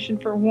technician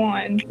for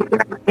one.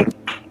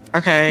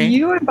 Okay.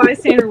 You and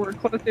bystander were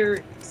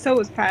closer. So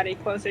was Patty,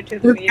 closer to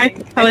the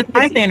meeting. So it's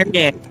bystander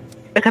again.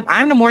 Because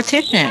I'm the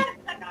mortician.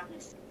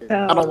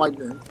 So, I don't like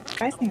that.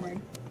 bystander.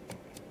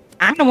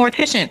 I'm the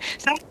mortician.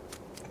 So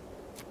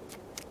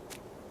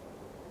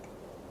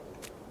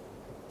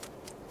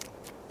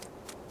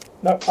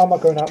No, I'm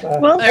not going out there.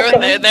 Well, there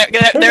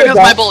goes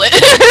my bullet.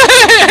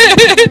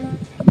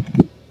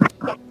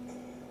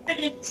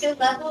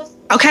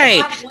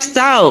 okay,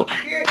 so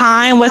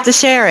Pine was the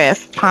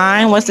sheriff.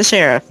 Pine was the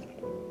sheriff.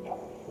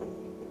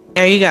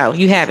 There you go.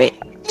 You have it.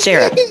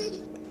 Sheriff.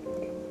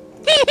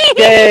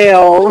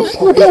 Damn.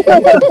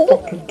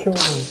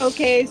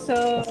 Okay,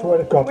 so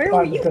where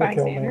were you,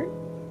 bystander?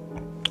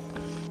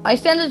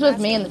 Bystander's with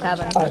me in the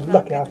tavern. I'm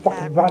lucky I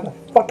fucking ran the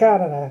fuck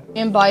out of there. Me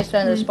and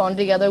bystander spawned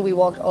together, we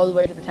walked all the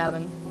way to the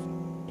tavern.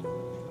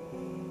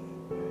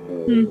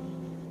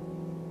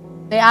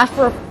 They asked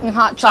for a fucking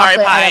hot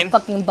chocolate at a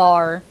fucking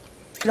bar.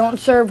 You don't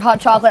serve hot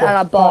chocolate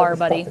at a bar,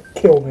 buddy.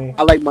 Kill me.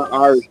 I like my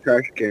Irish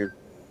trash can.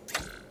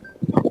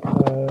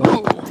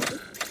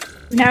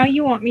 Now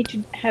you want me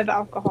to have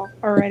alcohol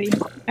already.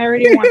 I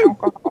already want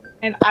alcohol.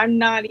 And I'm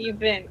not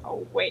even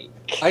awake.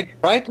 I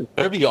tried to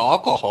serve you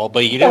alcohol,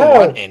 but you didn't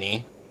want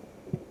any.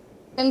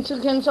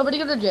 Can somebody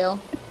go to jail?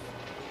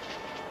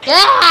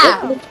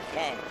 Yeah!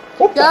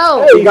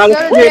 Go! Hey, Go to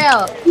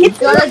jail!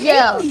 Go to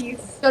jail!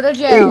 Go to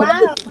jail!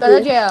 Wow. Go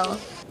to jail!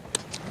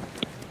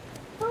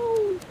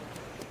 Oh,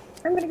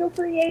 I'm gonna go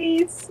for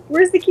Ace.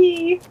 Where's the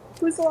key?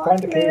 Who's the Find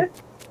the key.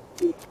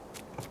 locksmith?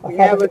 I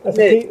found it. There's a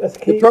key. There's a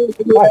key.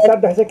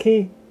 Bystander has a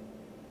key.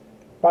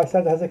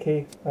 Bystander has a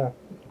key. Oh.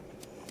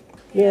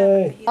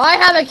 Yay. I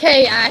have a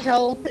key,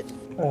 asshole.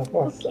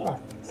 Well,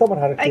 someone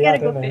had a key. I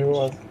don't know who it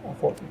was. I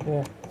thought,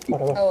 yeah,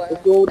 whatever.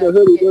 Let's go with the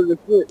hoodie. Where's the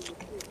foot?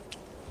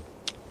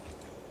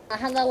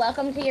 Hello,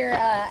 welcome to your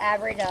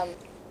average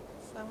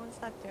Someone's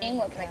not doing doing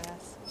what What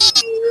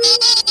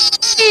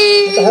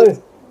the hell is?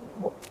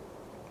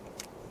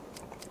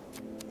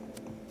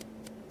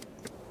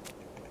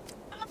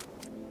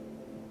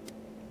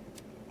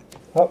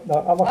 Oh no,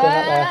 I'm not going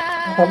out there.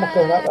 I'm not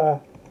going out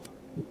there.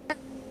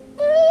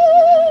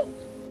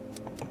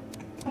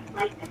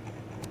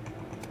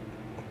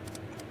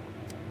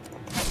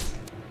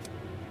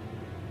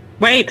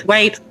 Wait,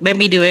 let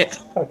me do it.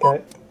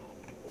 Okay.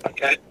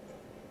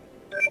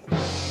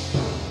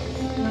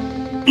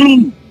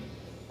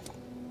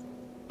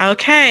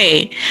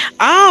 Okay.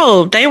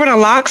 Oh, they were the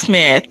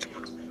locksmith.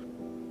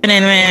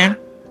 Banana Man,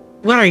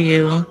 what are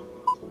you?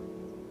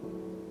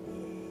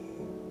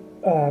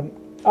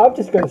 I'm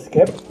just going to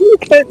skip. You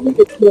can't make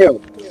it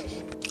kill.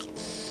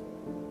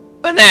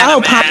 Banana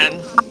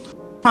Man.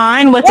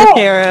 Pine with the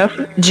sheriff,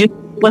 Juice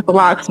with the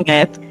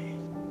locksmith.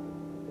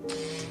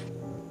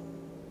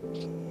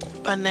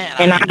 Banana.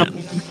 And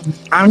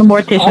I'm the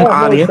mortician,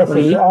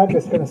 obviously. I'm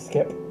just going to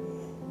skip.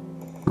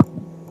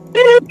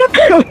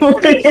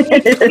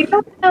 You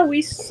know how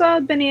we saw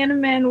Banana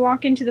Man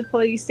walk into the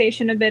police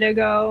station a bit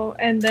ago,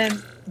 and then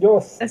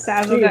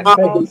Asavo got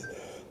called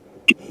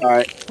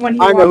Alright, when he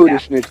I know who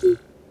walked the out. snitch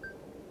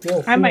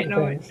is. I might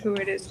know who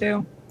it is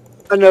too.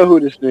 I know who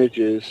the snitch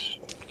is.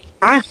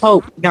 I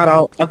hope y'all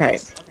don't. Okay.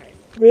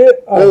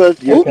 Let's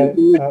get Okay.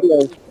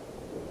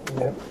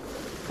 Yeah.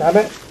 Damn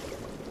it.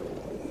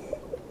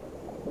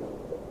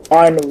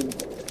 Finally.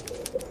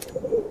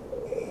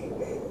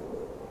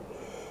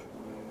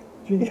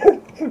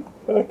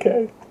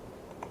 Okay.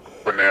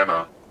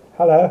 Banana,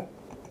 Hello.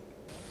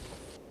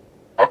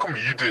 how come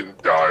you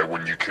didn't die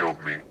when you killed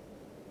me?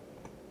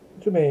 What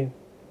do you mean?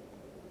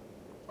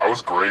 I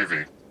was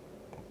gravy.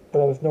 But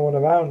there was no one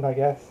around, I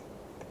guess.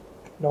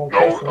 No one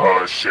close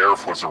enough. No,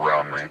 sheriff was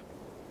around me.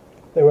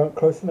 They weren't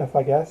close enough,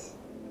 I guess.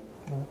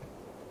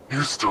 He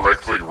was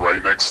directly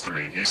right next to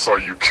me. He saw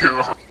you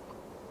kill him.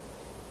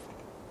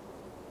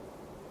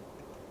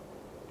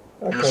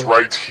 He was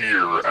right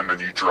here, and then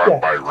you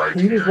dropped by right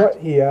he was here. right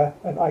here,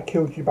 and I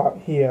killed you about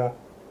here.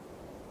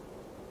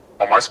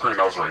 On my screen,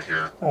 I was right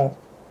here. Oh,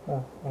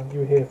 well,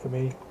 you were here for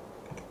me.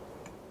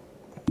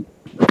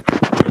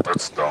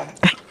 That's dumb.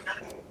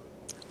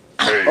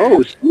 Hey.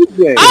 Oh,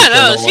 CJ. I don't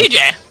know,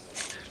 CJ.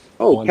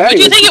 Oh, Who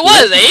do you think it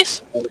was,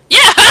 Ace? Yeah,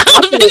 I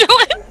was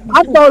vigilant.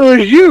 I thought it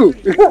was you.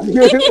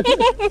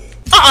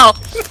 Uh-oh.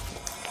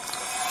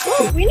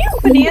 Well, we knew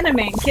Banana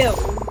Man killed.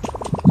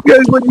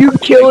 Because when you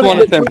killed want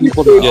to send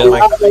people to jail.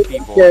 I was like,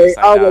 okay,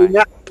 I was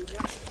like,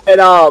 and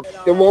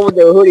the one with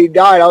the hoodie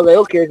died. I was like,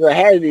 okay, so it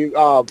had to be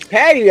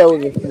Patty that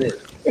was a snitch.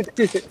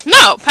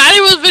 No,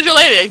 Patty was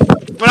vigilating.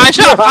 When I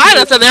shot Pine,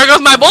 I said, there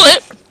goes my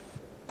bullet.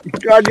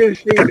 I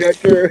just see that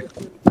there.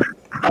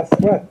 I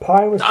swear,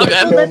 Pine was going to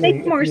Well, kill that me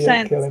makes if more you didn't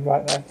sense. kill him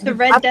right now. The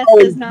Red Death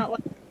does not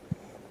like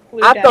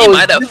Blue I Death.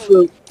 thought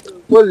it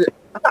was it?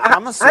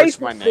 I'm gonna search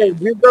my name.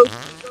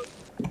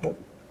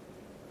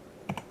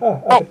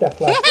 Oh, the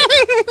death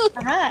left.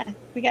 Aha,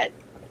 we got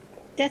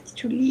Death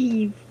to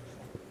leave.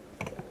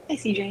 Hi,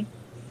 CJ.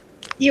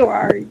 You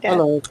are Death.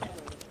 Hello.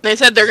 They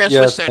said they're gonna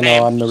Yes, switch I their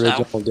know, name. I'm the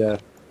so. original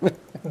death.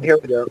 Here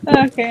we go.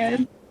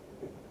 Okay.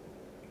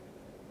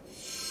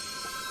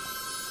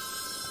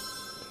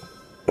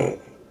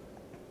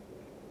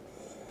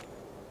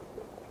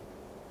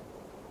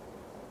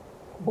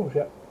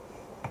 Bullshit.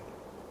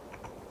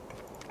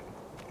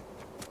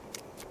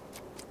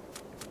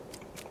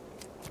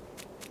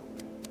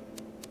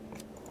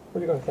 What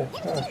are you going to say?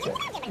 Oh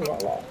shit, you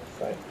got a lot to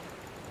say.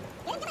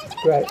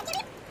 Great.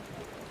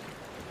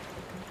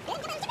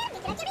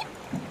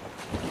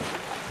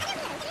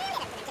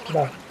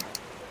 No.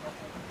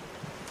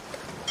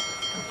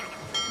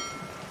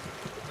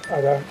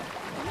 I don't.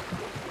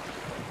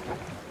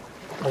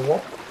 Oh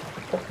what?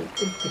 What's the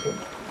incident?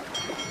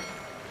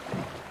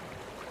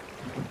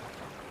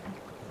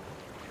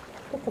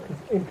 What the fuck is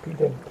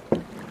impudent?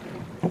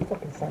 That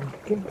fucking sounds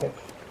gimpish.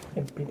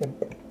 Impudent.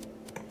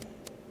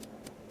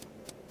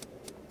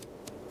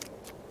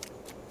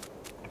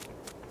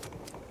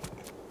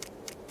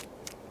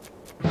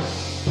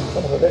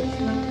 Son of a bitch.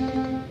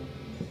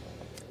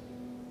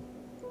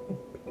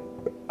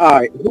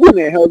 Alright, who in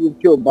the hell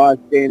just killed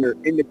bystander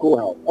in the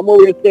courthouse? I'm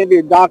over here standing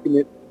here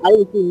document. I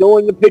didn't see no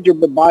one in the picture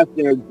but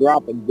bystander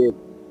dropping dead.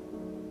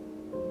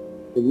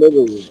 The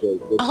liver was dead.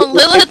 Oh,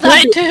 Lilith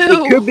died too.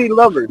 It could be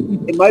lovers.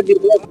 It might be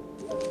lovers.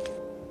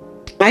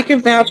 I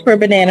can vouch for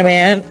Banana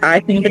Man. I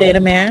think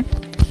Banana Man.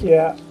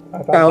 Yeah,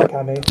 I found the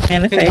Cammy.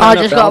 And the I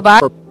just got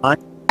back.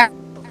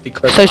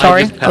 Because So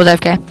sorry, just I was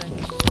AFK.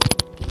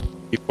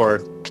 before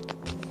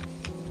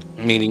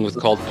meeting was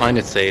called Find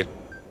It Safe.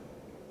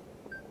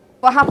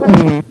 What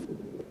happened?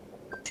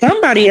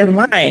 Somebody is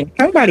lying.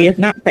 Somebody is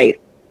not safe.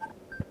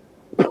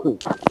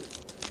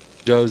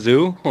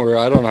 Jozu, or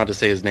I don't know how to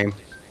say his name.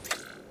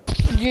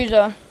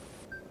 User.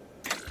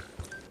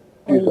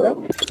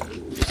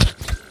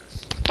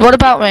 What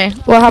about me?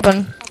 What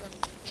happened?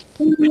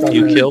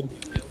 You killed?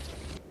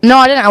 No,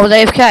 I didn't. I was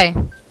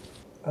AFK.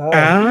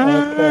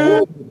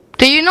 Okay.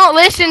 Do you not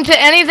listen to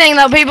anything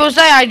that people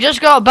say? I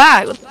just got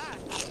back.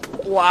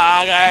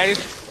 Wow, guys.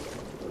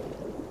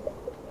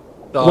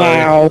 Sorry.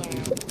 Wow.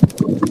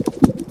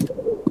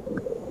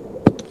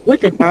 What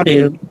did I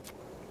do?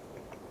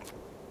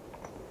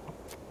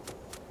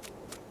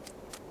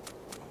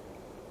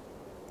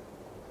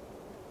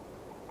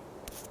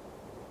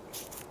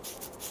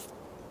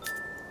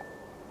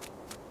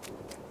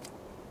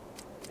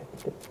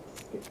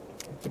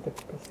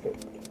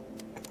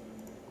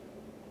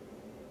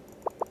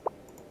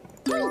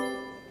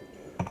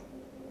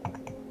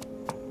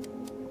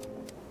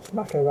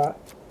 Smack a rat.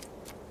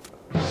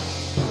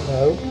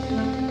 No.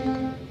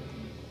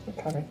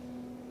 Okay.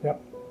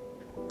 Yep.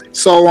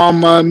 So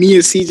me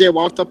and CJ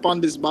walked up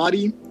on this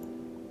body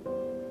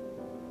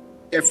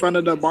in front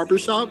of the barber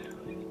shop.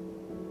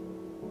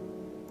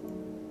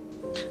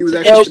 He was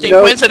actually Interesting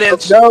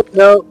coincidence. No.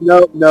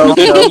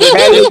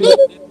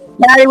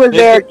 Patty was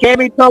there.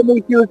 Cammy told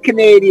me she was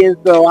Canadian,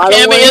 so I don't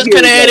Cammy want is to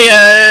hear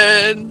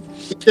Canadian.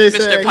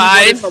 Mr.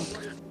 Pine.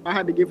 I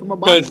had to give him a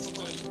body.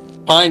 Because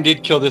Pine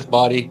did kill this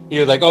body. He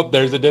was like, oh,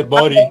 there's a dead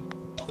body.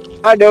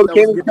 I know,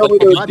 Cammy told me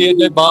If you see a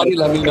dead body,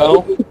 let me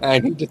know.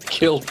 And he just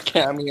killed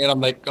Cammy, and I'm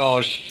like,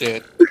 oh,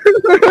 shit.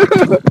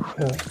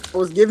 I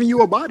was giving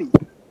you a body.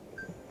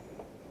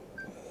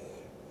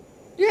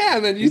 Yeah,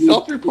 and then you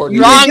self-reported.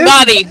 Wrong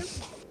body.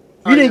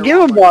 You didn't give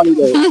him body,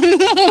 though.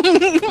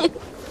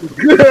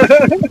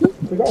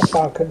 We got a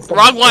falcon.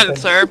 Wrong one,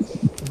 sir.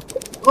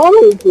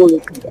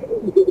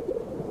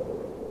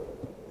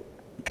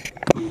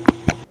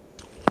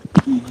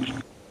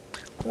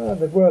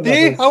 They were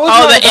See?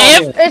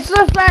 lovers. It's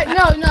the fact.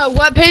 No.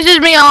 What pisses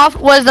me off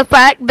was the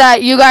fact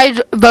that you guys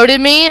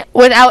voted me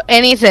without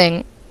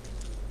anything.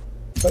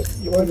 But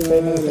you weren't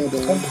saying anything.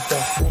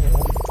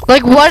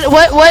 Like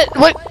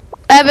what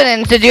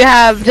evidence did you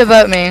have to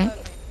vote me?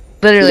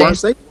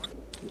 Literally.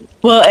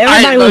 Well,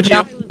 everybody was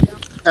down.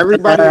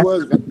 Everybody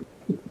was.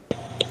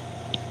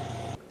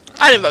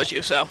 I didn't vote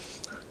you, so.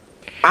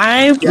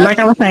 Like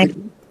I was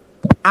saying,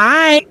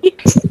 I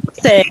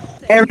said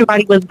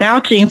everybody was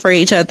vouching for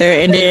each other,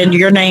 and then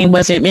your name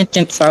wasn't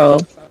mentioned, so.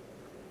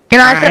 You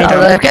know, I said, I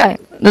was okay.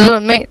 This is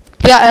what me.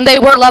 Yeah, and they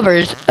were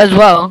lovers as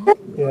well.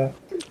 Yeah.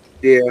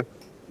 Yeah.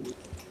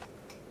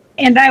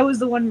 And I was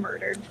the one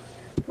murdered.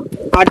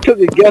 I took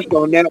a guess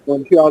on that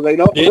one too. I was like,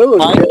 no, Did it was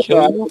Pine a guess, kill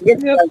so I you?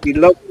 guess it would be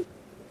low.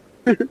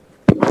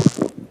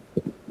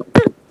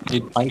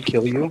 Did Pine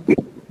kill you?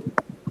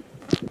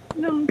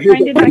 No,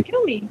 Pine did not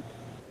kill me.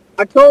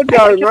 I told you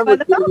I I got killed by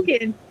remember. the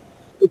Falcon.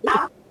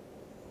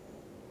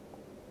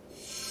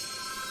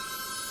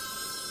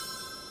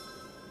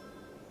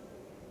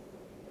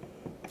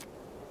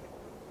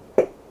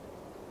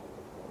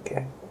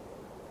 Okay.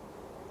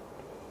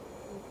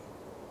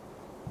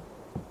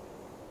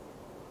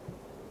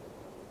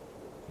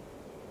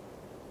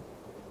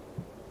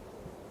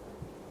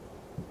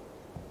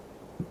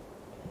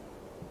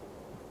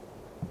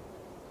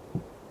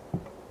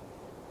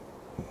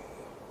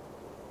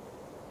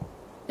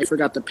 They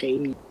forgot to pay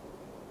me.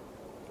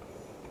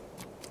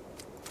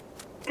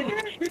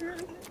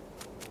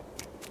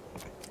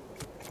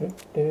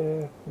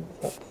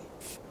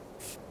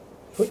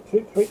 Sweet.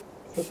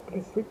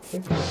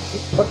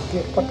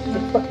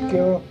 Fuck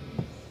you.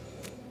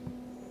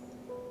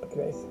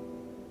 Okay.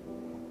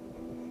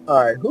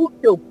 Alright, who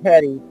killed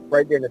Patty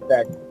right there in the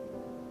factory?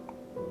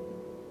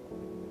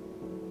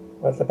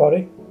 Where's the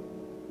body?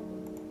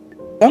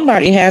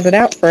 Somebody has it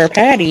out for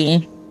Patty.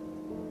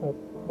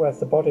 Where's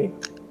the body?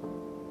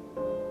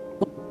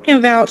 I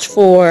can vouch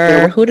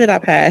for who did I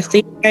pass?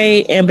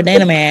 CJ and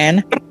Banana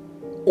Man.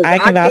 I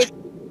can vouch.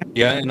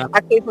 Yeah, and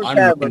I came from I'm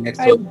Tavern. looking next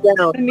I to was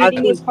down. The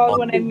meeting was called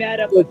when I met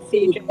up with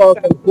CJ. I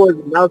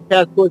was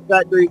past Toy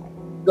Factory,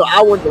 so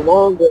I went the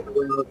long way. I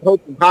was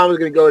hoping Pine was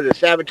going to go to the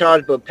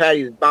sabotage, but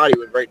Patty's body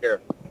was right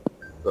there.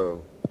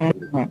 So.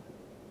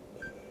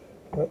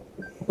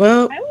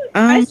 Well,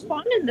 I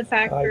spawned in the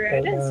factory.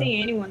 I didn't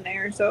see anyone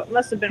there, so it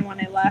must have been when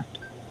I left.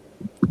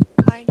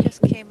 I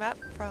just came up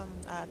from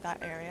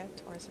that area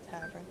towards the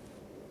tavern.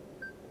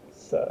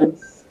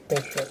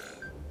 Suspicious.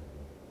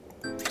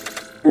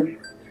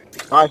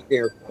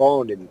 Bystander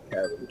spawned in the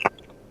tavern.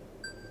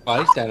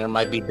 Bystander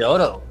might be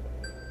Dodo.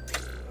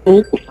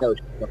 No,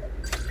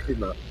 she's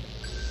not.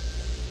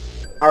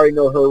 I already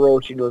know her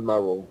role. She knows my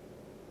role.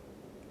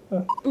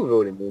 Who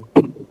voted me?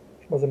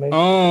 Was it me?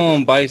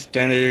 Oh,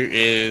 Bystander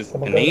is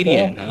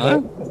Canadian, huh?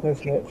 No, there's no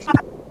snitch.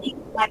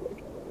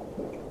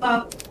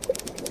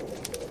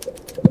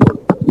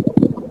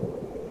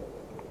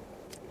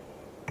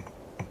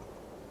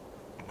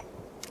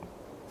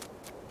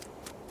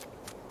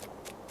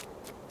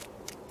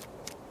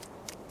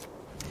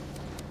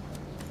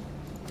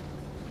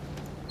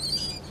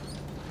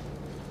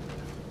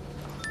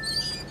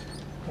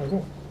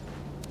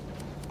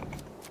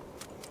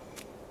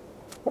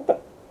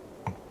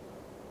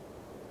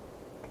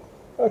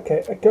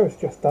 Okay, a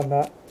ghost just done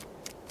that.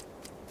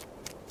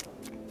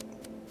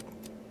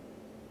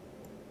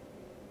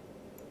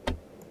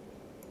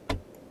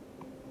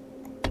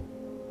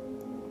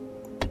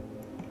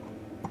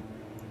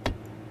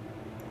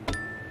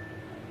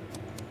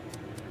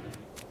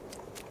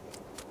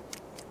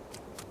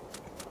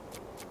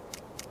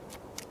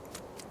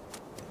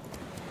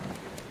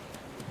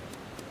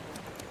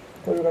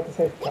 What have you got to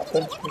say,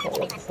 Captain? You got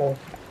what to say?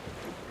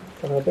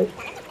 Son of a bitch.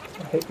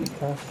 I hate these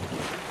tasks.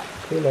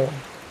 See you later.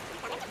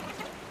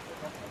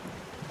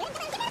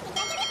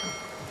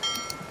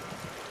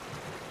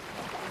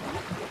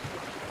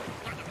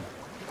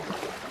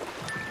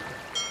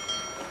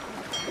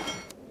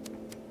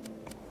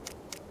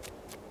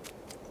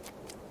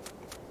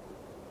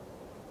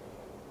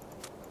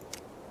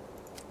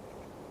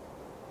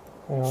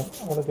 Hang on,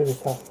 I want to do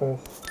this task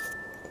first.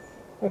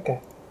 Okay.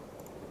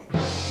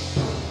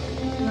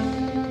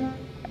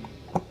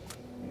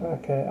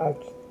 Okay, I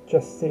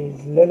just see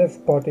Lilith's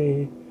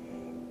body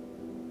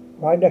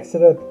right next to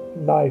the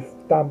knife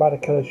down by the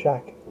killer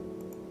shack.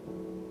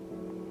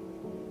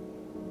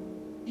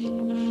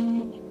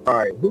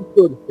 Alright, who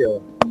killed the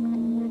killer?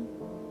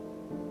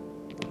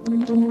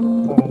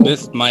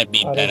 This might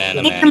be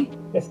Banana Man.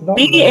 It's not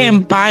Me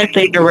and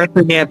Bystander were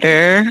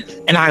together,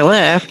 and I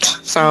left.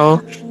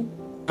 So,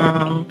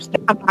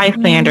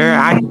 Bystander,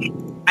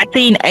 I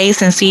seen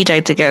Ace and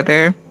CJ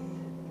together.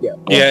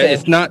 Yeah,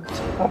 it's not.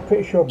 I'm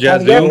pretty sure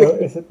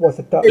Yazoo. was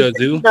a duck.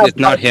 Yazoo. It's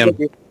not him.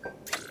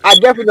 I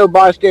definitely know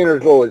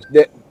Bystander's role.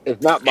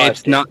 It's not Bystander.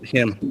 It's not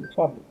him.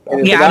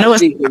 Yeah, I know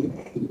it's.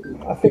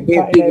 I think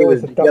Patty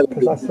was a duck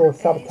because I saw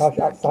sabotage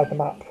outside the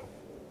map.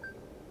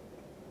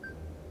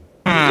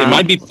 It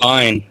might be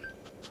Pine.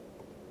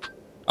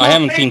 I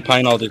haven't seen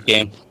Pine all this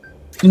game.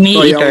 Me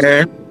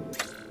either.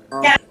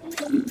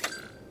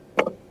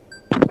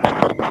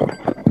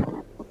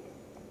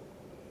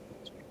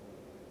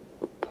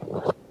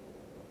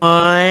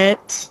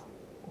 What?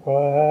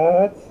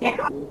 What?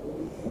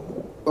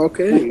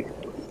 Okay.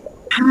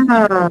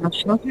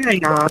 Okay,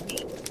 y'all.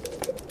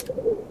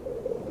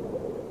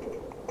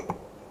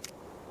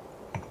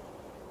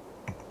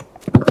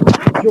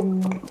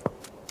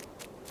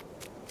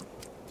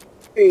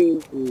 Hey.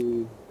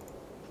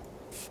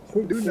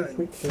 Sweet.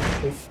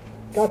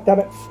 God damn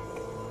it.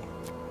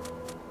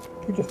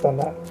 Who just done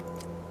that?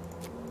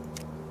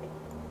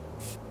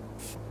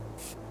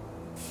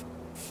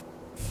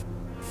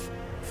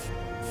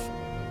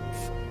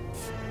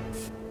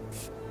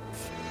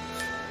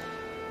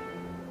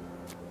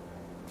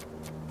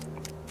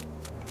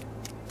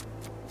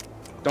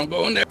 Don't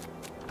go in there.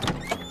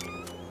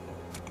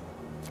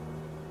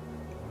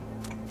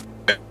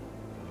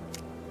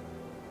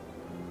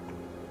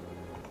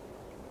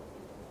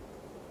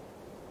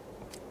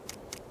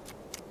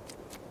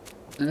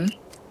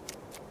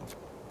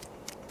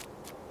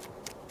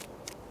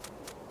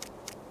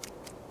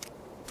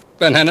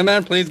 Banana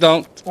Man, please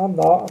don't. I'm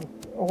not. I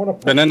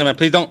want to. Banana Man,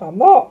 please don't. I'm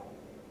not.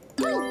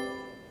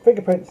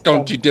 Fingerprints.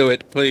 Don't you do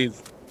it,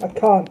 please. I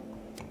can't.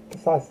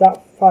 Besides,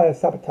 that fire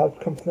sabotage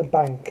comes from the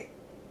bank.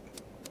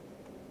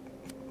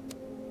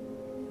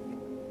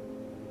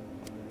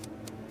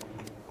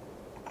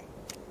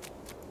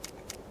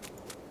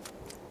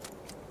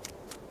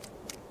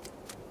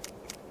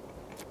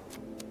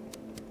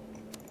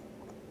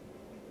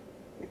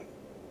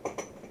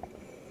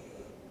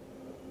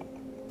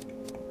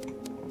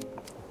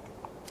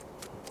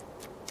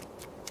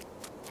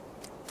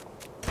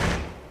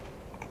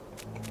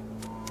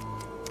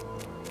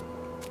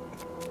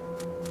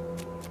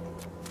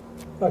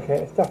 Okay,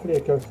 it's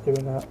definitely a ghost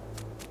doing that.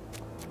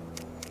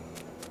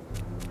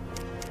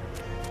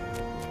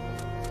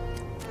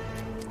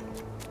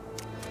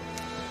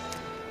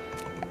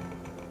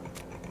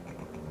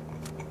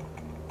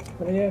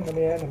 Let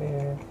me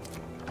in.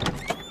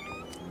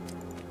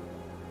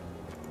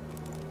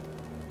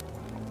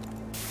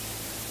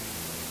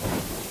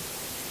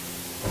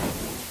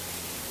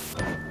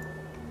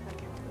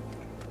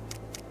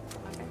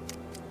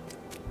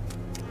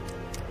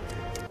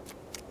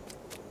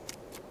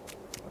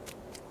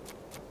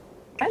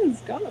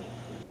 Ben's gone.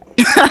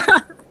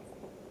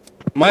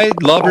 My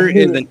lover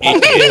is an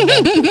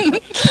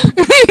idiot.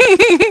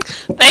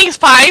 Thanks,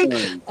 Pine.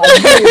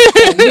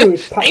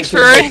 Thanks for.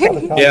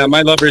 Yeah,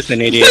 my lover is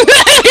an idiot.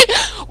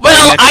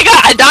 Well,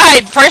 I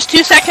died first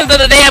 2 seconds of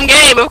the damn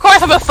game. Of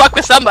course, I'm gonna fuck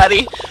with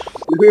somebody.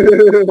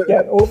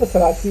 Yeah, all of a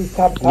sudden I see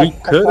sabotage. We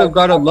could have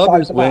got a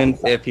lover's win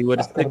if he would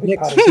have stick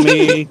next to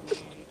me.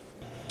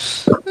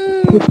 No,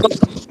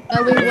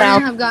 we wouldn't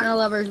have gotten a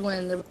lover's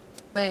win. The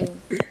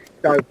win.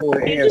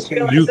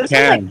 You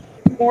can.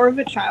 More of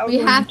a child. We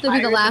have to be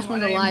the last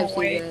one alive,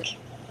 CJ.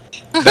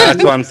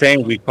 That's what I'm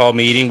saying. We call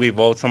meeting, we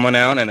vote someone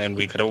out, and then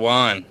we could have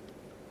won.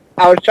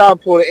 I was trying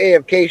to pull the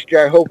AFK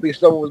strat, hoping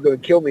someone was going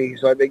to kill me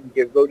so they can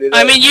get voted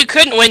I out. mean, you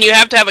couldn't win. You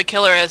have to have a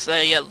killer as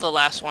the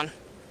last one.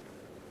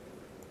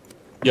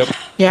 Yep.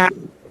 Yeah.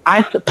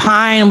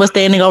 Pine was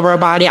standing over a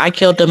body. I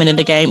killed him and then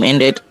the game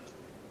ended.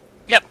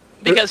 Yep,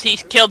 because he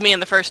killed me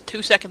in the first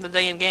 2 seconds of the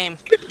damn game.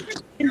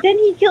 And then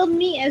he killed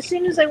me as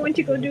soon as I went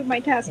to go do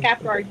my task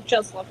after I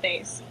just left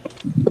Ace.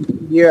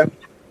 Yeah.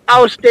 I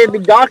was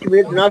stamping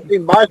documents and I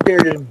seen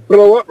bystander just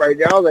blow up right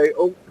now. I was like,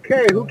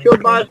 okay, who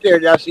killed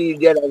bystander? I see you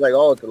dead. I was like,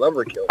 oh, it's a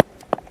lover kill.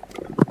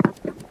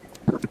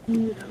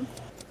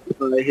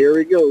 Here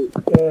we go.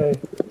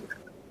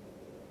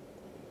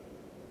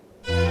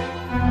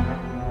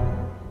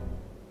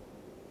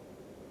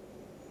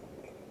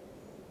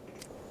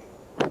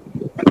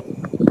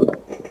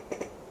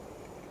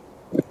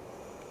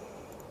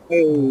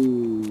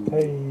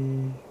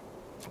 Hey.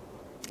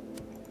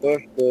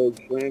 Bust bug,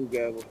 slam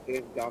gavel,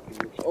 stamp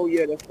documents. Oh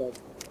yeah, that's that.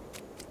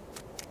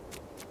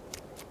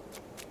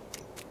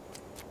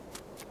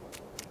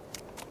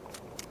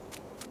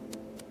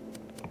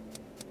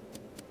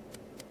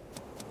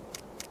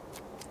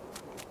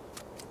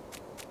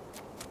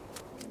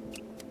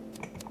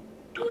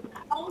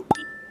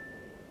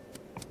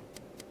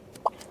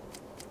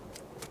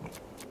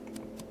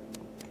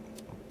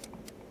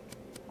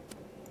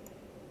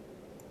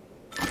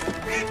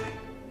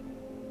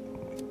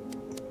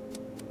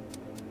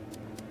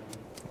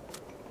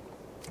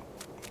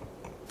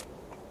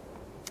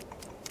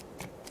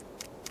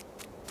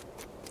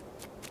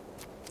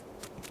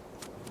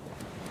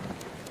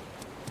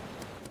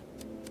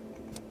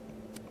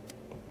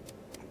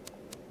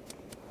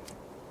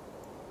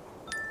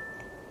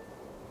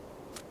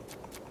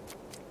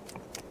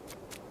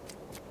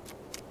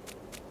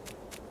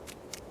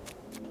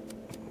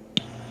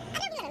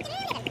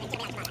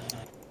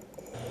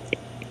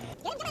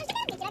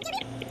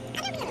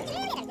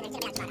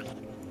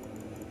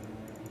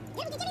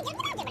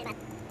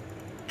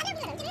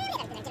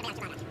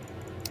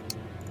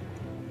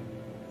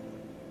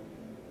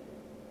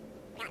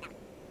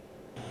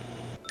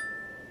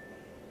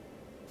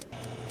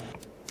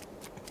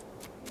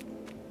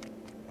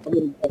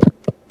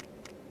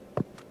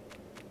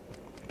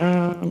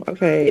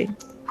 Okay.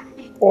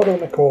 Order in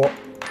the court.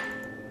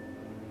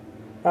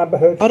 Amber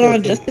Heard. Hold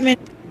on just a minute.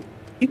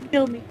 You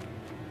killed me.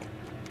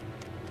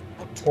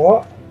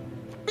 What?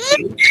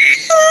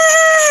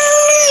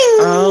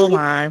 Oh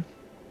my.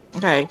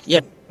 Okay,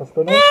 yep. What's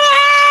going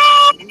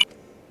on?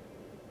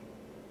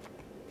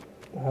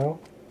 The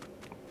hell?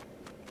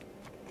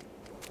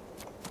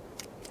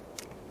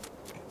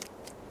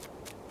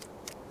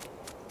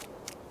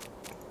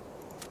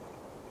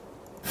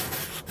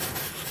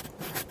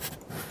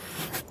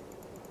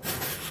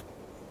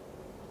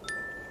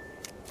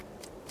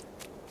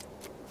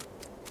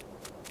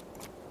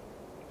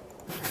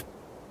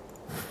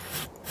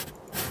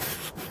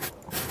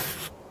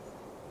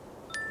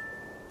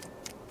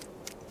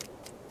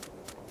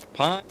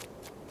 Pine.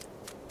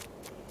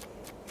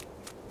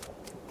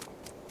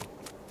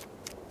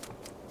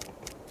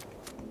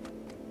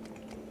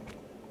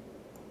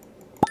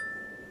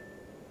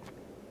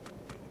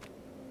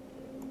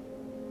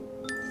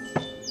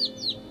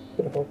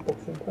 Bit of a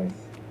box in place.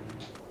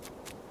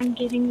 I'm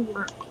getting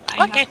work.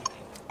 Okay.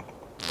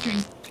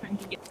 Trying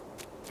to get.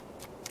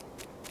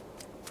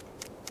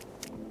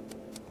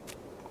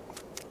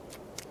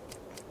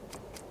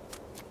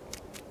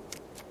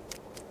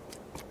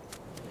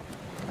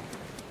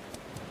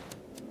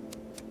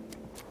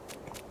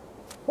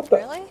 What the?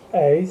 Really?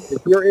 Ace.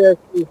 If your ass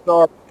is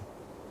off.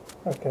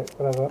 Okay,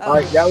 whatever.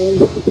 Alright, that one.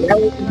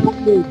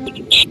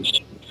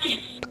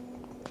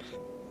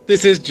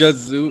 This is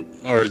Jazu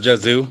or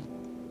Jazu.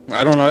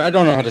 I don't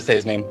know how to say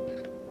his name.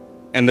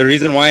 And the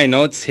reason why I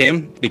know it's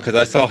him because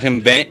I saw him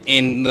bent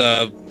in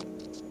the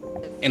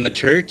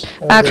church.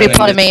 Actually,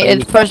 pardon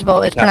me. First of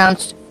all, it's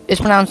pronounced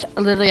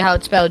literally how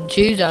it's spelled,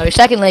 Juzo.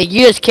 Secondly,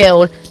 you just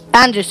killed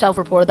and just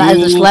self-reported. That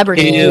is a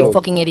celebrity, you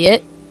fucking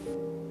idiot.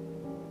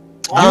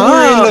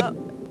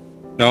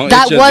 No,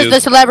 that it's was Jazu.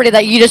 the celebrity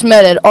that you just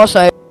murdered.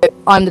 Also,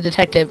 I'm the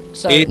detective,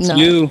 so It's no.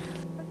 you.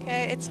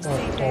 Okay, it's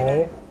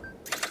Okay.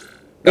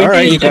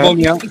 Alright, you can vote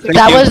me out. Thank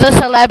That you. was the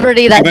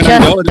celebrity that You're gonna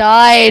just know.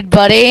 died,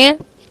 buddy.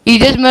 You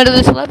just murdered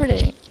the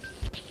celebrity.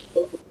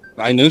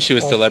 I knew she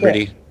was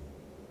celebrity.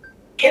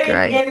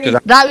 Right. 'Cause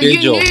That I'm you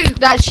Vigil. knew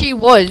that she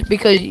was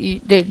because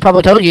they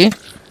probably told you.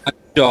 I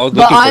was But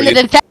looking I'm for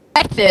the you.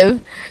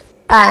 detective,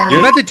 and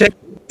You're not detective.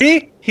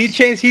 He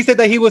changed. He said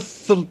that he was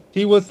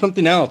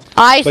something else.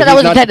 I But said I he's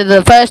was not- detective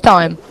the first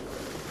time.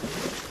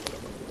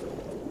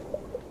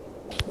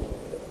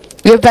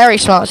 You're very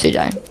smart,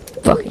 CJ.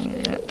 Fucking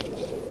idiot.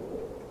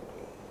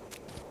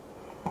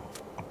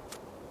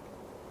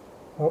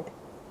 Oh.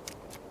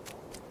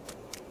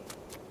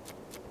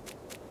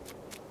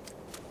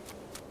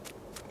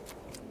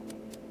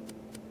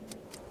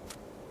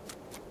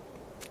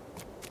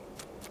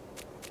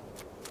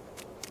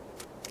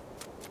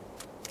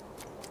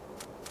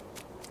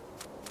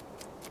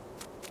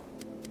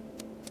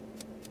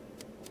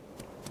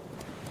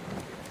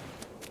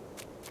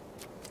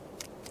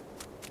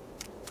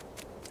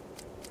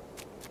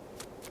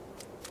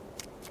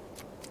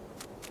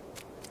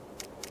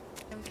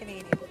 I'm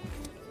Canadian.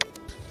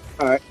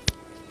 Alright.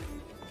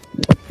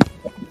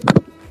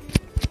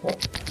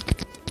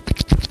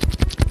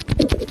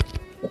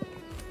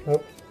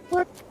 Nope.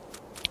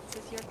 Is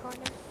this your corner?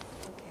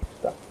 Okay.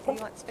 Do you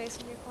want space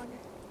in your corner?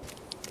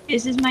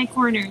 This is my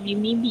corner. Leave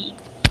me be.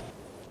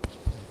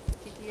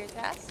 Did you do your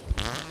task?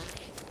 Are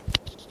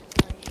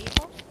you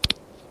evil?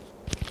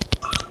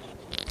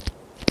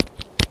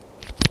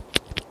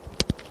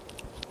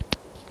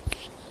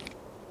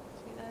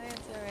 See that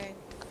answer right.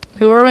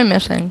 Who are we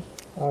missing?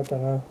 I don't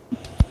know.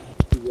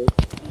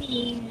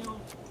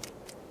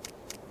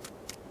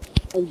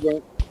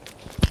 Okay.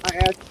 I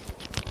asked.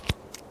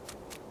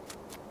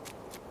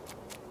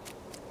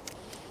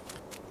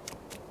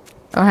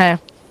 Okay.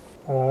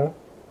 Hello?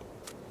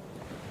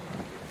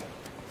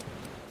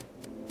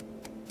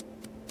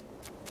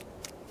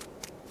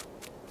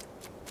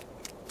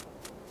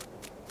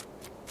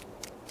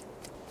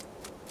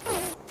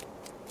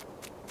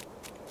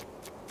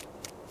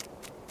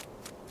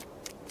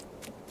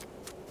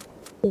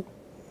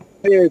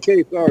 Hey,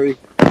 okay, sorry.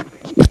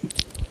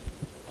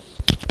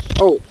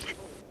 Oh.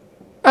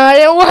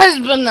 It was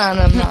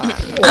Banana Man.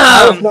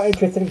 I was not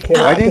interested in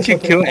killing. Why didn't you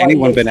kill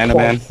anyone, Banana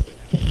Man?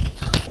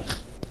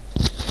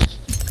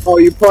 Oh,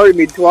 you pardoned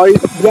me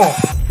twice?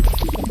 Yes.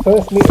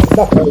 First meeting,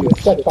 nothing was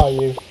said by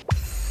you.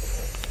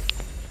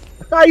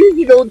 I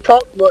usually don't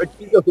talk much,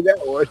 you know that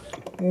one.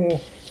 Yeah.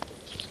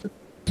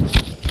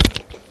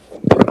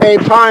 Hey,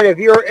 Pine, if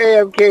you're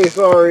AFK,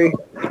 sorry.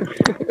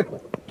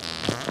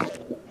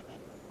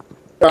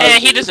 Yeah,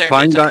 he deserves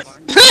Fine, it.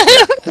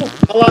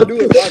 All I do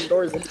is lock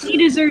doors. He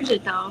deserves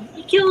it though.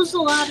 He kills a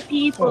lot of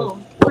people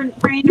for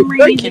random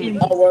reasons.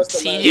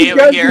 CJ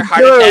over here,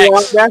 heart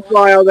attacks. That's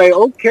why I was like,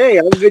 okay,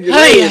 I'm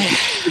vigilante.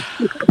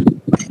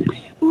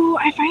 Ooh,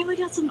 I finally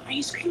got some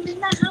ice cream in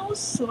the house,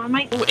 so I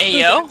might. Ooh,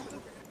 Ayo.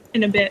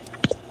 In a bit.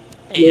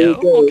 Ayo.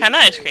 What kind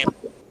of ice cream?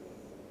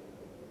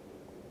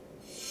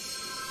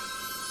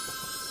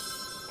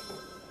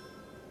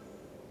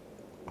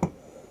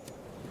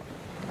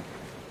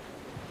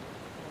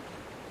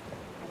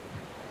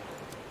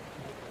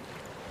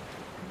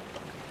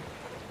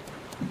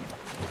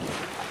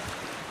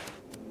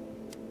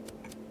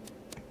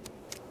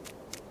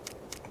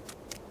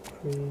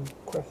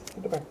 Request to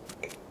the bank.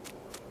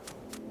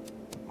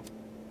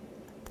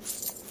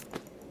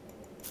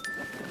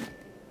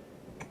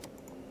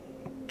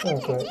 Oh,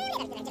 great.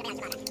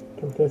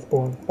 Come to this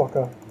spawn,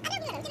 fucker.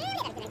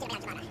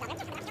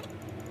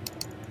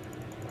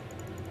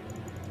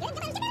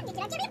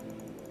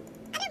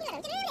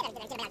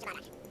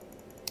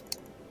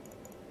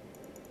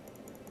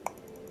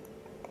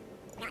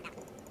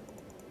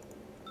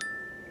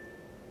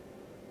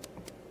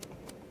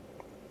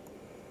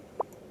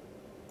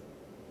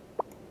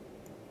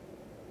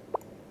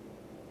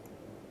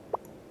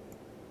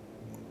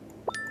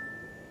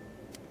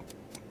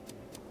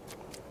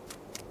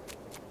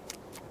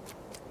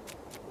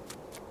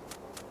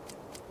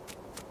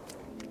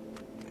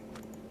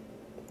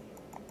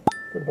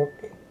 Put the book.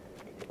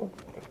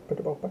 Put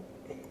the book back.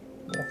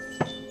 Yes.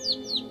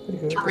 Pretty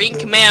good.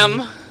 Drink,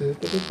 ma'am.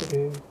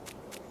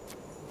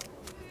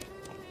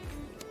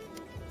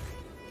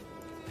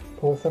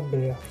 Pour some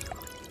beer.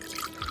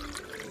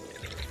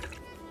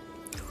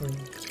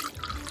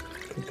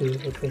 Could do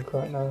a drink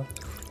right now.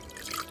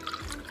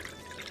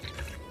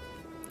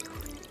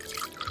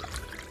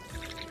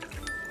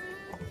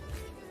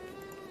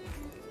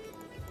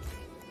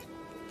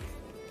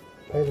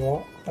 Pay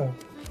what? Oh.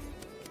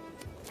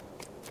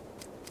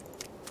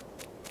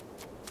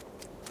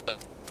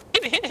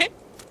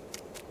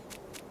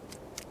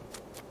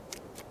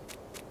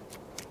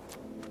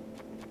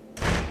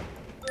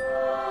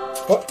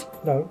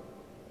 What? No.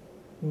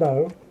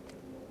 No.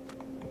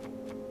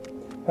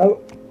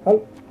 Help!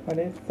 Help! I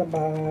need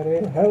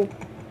somebody. Help!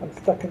 I'm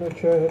stuck in a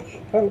church.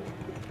 Help!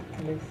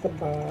 I need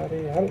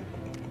somebody. Help!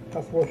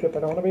 That's worship. I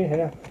don't want to be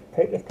here.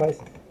 Hate this place.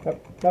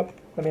 Nope. Nope.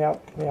 Let me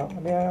out. Let me out.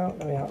 Let me out.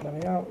 Let me out. Let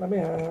me out. Let me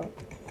out.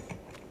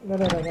 No,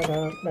 no, no, no,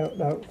 no, no,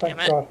 no. Thank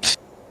God.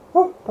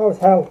 Oh, that was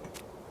hell.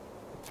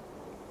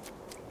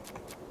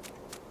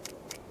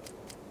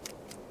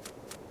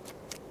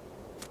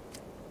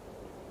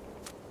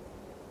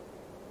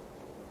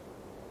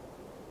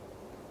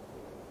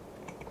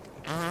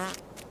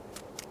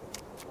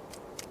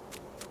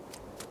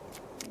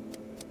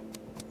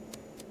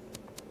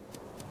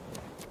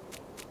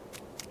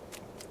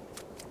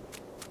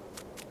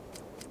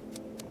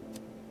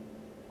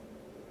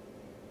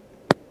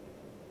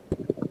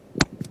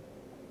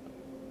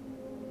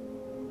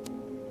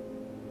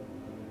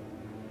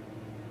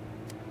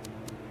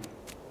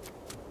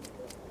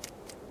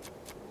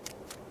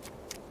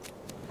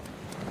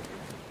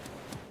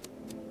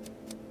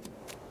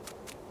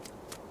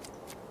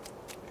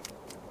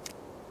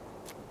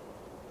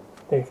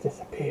 They've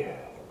disappeared.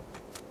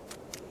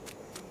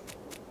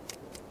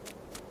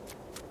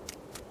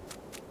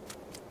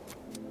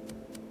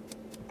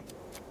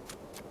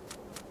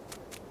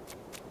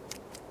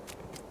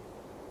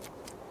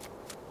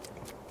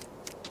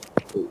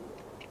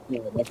 Yeah,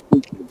 that's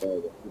thinking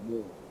about it.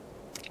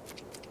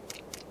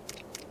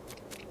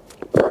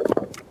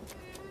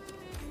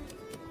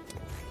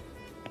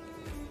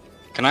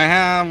 Can I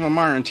have a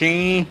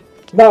martini?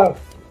 No.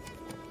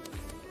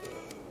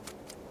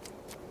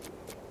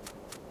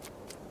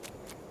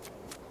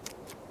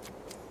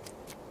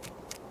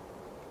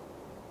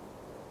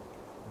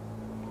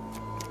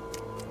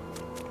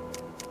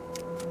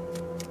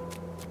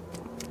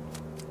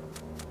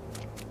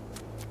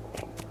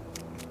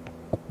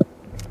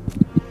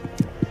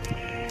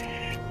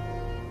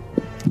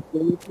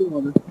 No.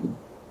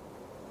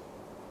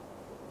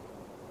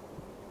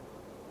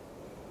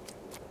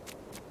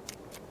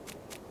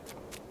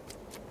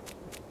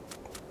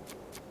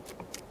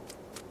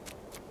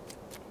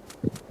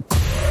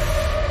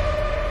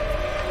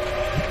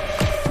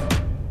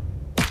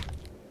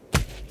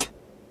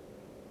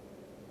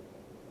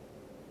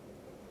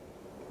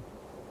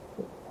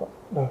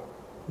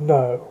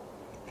 No.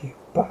 You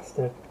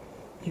bastard.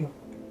 You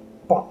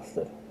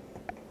bastard.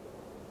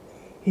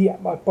 He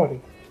ate my body.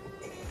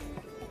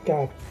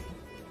 God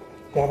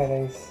damn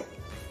it, Ace.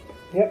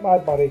 He ate my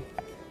body.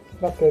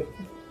 Not good.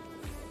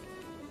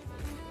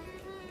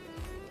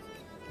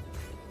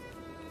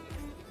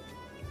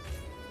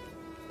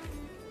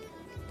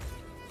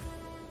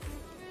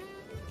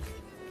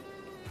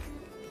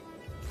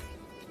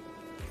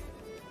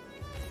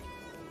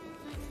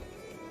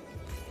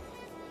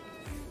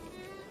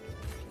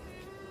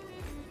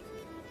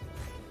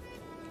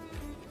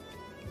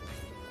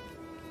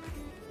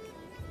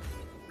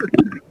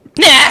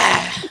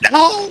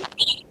 No!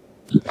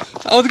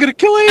 I was gonna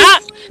kill him!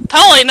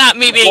 Totally not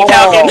me being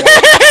token.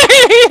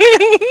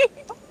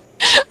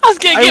 I was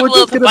gonna give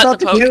Lilith a butt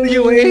to poke. Kill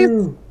you,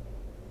 Ace.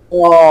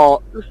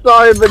 Oh,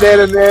 sorry,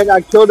 Banana Man. I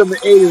killed him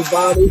and ate his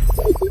body.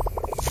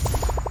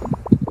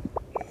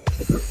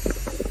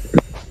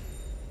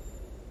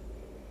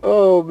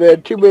 Oh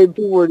man, too many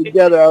people were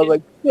together. I was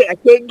like, shit, I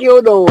can't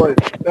kill no one.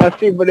 And I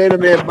see Banana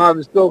Man by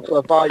himself, so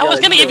I thought I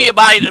was gonna give you a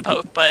body to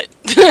poke, but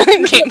Well,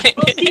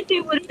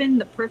 CJ would have been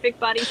the perfect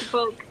body to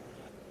poke.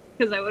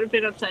 Because I would have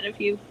been upset if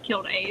you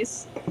killed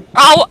Ace.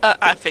 Oh,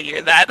 I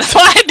figured that. That's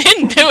why I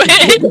didn't do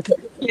it.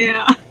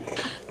 Yeah.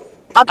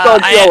 I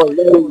thought you were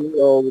lazy,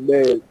 old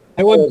man.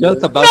 I was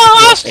just about No,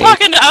 I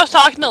was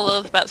talking to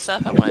Lilith about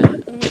stuff. I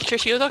wanted to make sure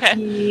she was okay.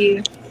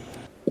 Yeah.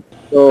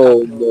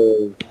 Oh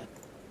no.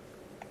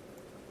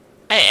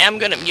 I am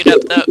gonna mute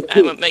up though.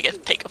 I'm gonna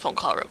take a phone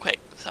call real quick.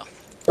 So.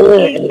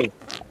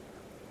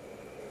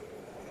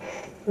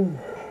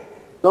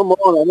 Come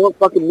on, I want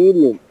fucking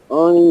medium. I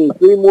only need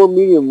 3 more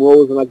medium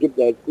rolls and I get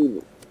that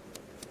achievement.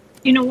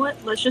 You know what?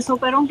 Let's just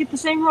hope I don't get the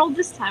same roll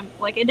this time,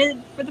 like I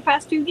did for the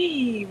past 2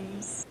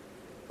 games.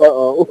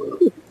 Uh-oh.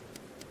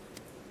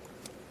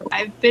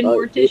 I've been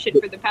Mortician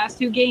for the past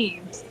 2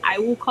 games. I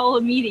will call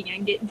a meeting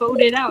and get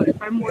voted out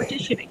if I'm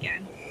Mortician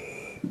again.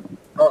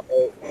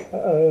 Uh-oh.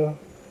 Uh-oh.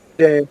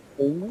 Okay.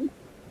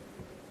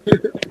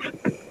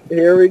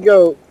 Here we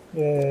go.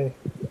 Yay.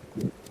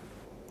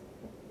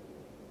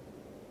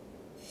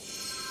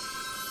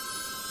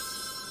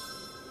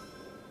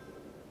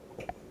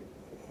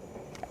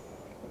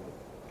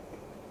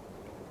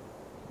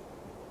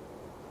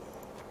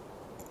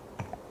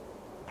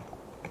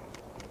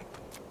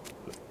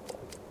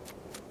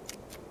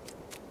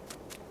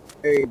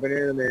 Hey,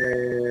 Banana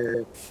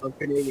Man. I'm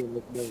Canadian,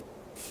 let's go.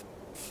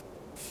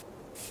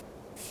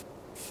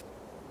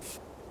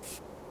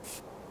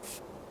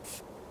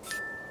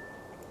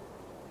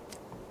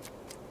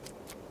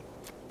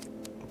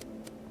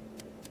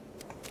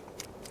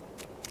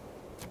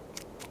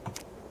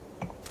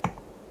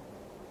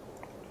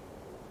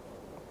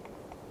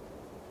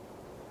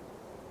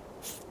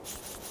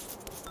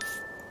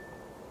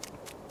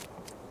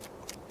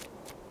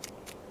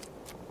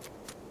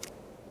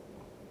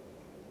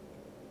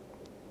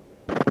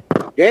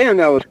 Damn,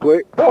 that was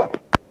quick.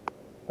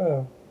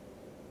 Oh.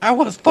 I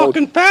was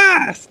fucking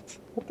fast!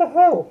 What the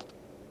hell?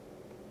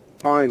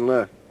 Fine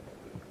left.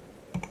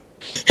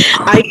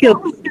 I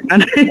killed.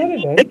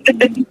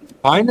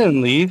 Fine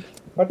and leave.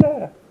 What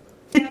the?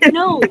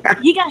 No,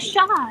 he got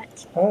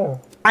shot.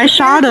 Oh. I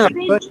shot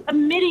him.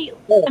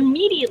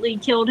 Immediately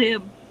killed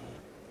him.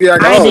 Yeah,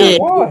 I did.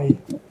 Why?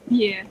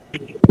 Yeah.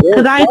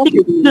 Because I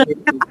think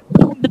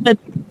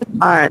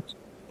alright.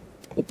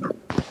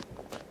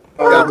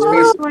 I'm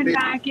going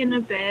back in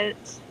a bit.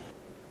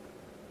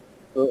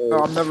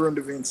 No, I'm never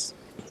into Vince.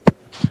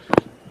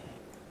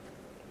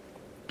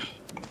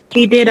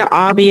 He did an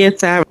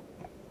obvious Oh,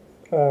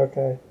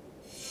 okay.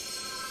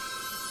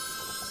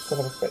 Son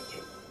of a bitch.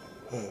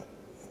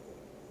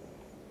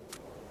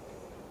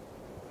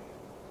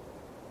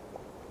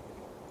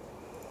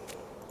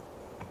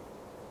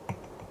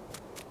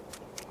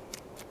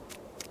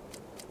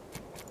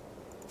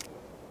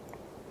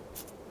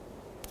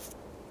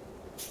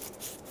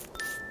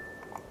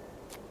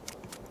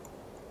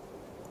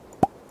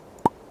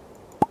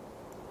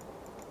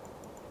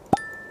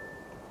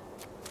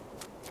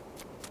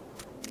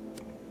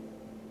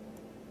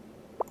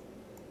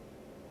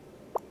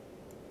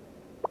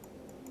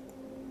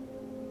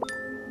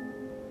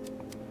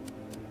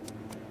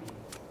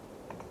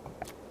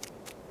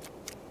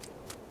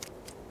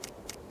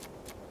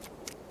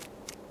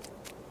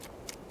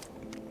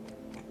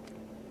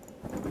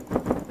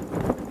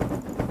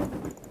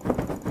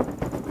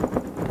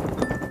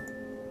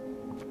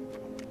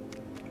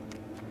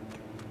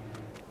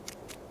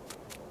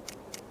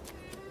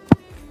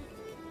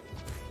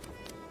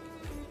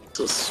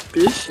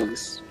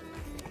 Suspicious.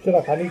 Shut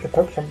up, I need to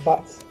poke some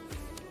butts.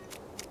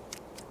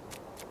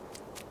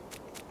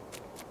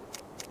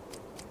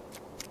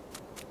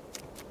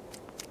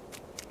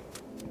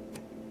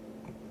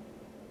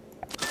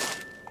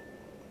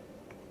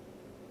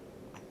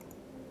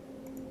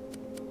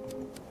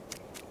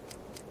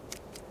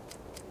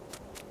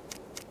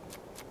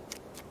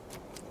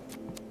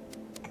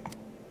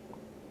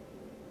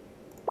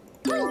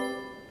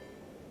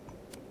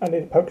 I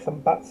need to poke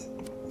some bats.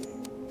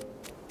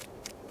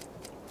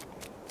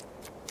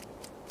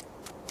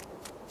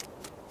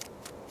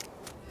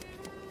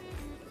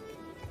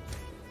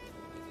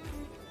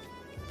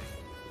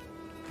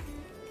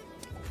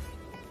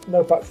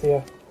 No bats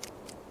here.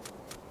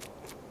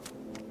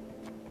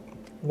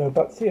 No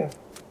bats here.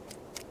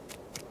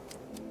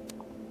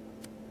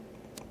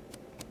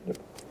 Nope.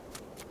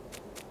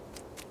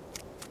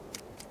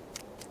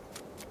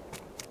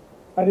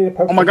 I need to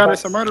poke Oh my some god, bats.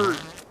 it's a murderer.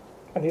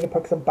 I need to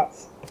poke some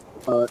bats.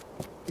 Oh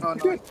no. I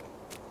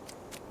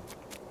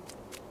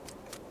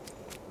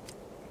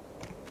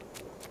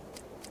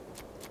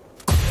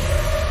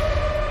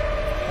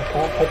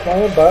can't poke my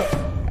own butt.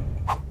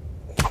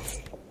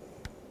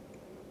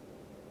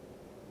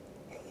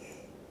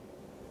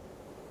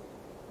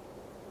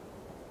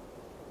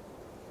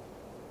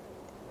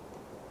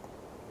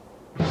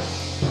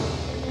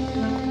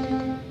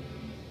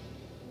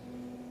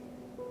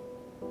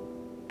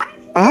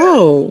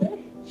 Oh,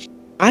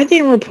 I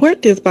didn't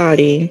report this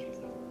body.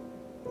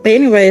 But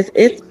anyways,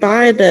 it's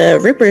by the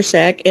Ripper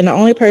Shack, and the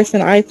only person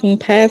I seen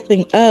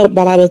passing up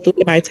while I was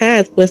doing my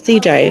task was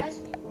CJ.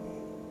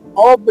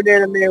 All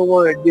Banana Man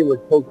wanted to do was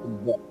poke his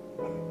butt.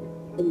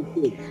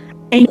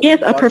 And yes,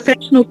 a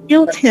professional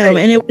killed him,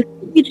 and it was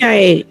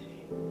CJ.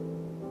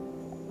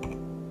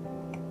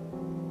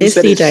 It's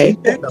CJ.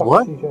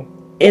 What?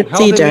 It's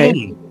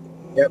CJ.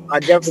 Yep, I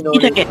definitely know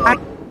what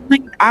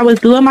CJ, I was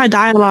doing my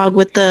dialogue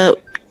with the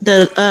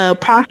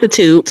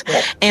prostitute,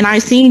 and I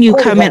seen you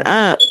coming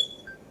up.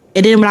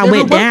 And then when I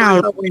went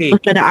down,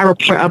 I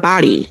report a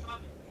body.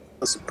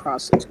 That's a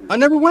prostitute. I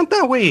never went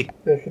that way.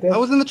 I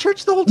was in the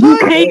church the whole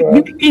time.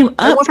 You came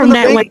up from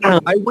that way.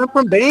 I went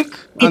from bank,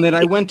 and then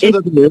I went to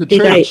the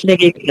church. They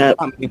get up.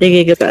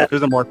 They get up.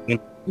 There's a morphine.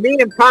 Me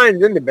and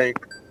Pine's in the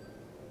bank.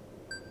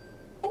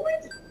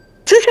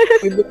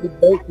 We been in the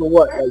bank for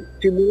what, like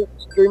 2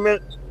 minutes, 3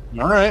 minutes?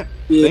 All right.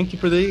 Yeah. Thank you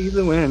for the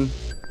win.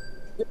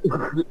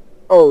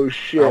 Oh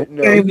shit!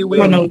 No,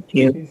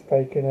 He's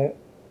faking it.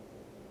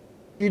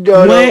 You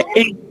don't What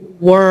in the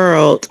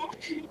world?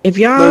 If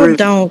y'all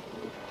don't,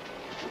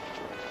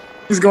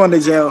 He's going to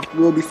jail.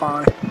 We'll be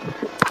fine.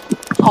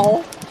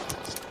 Oh.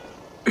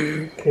 Are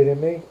you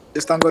kidding me?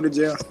 Just don't go to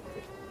jail.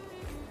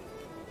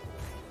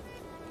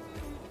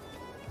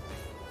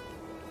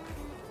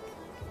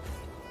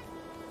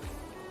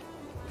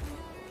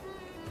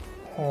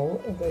 How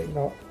are they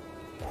not?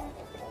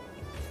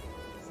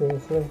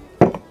 Seriously?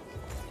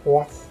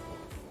 What?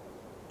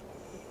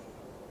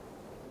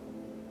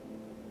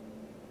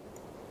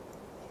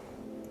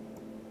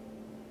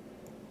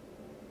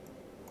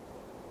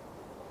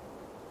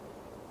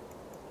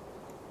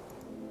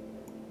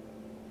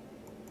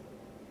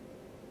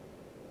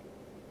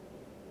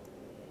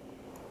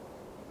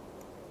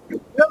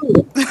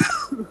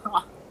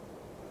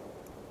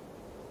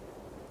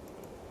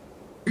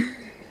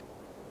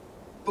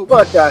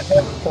 What the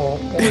heck?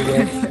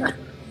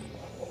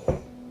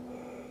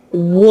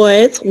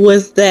 what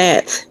was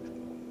that?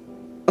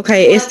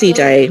 Okay, it's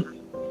CJ.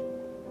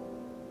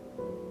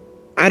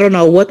 I don't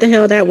know what the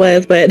hell that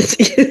was, but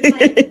He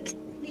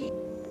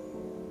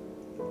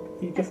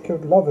just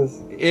killed lovers.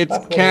 It's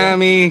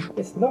Cammy.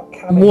 It's not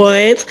Cammy.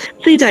 What?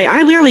 CJ,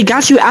 I literally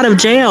got you out of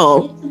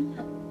jail.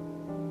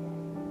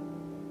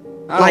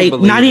 Like,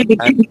 not even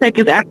 2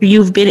 seconds after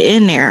you've been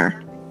in there.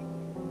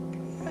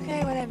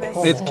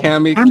 It's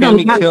Cammy. I'm the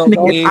Cammy killed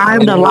me.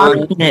 I'm the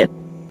locksmith.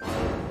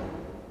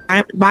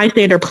 I'm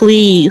bystander,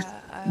 please.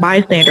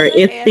 Bystander,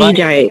 it's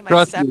CJ.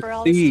 Trust me,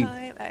 Steve.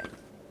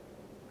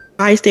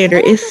 Bystander,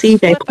 it's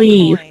CJ,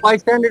 please.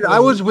 Bystander, I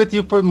was with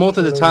you for most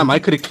of the time. I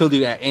could have killed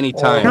you at any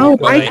time. No,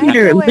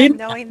 bystander, please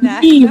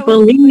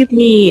believe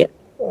me.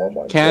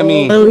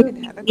 Cammy.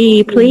 Believe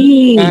me,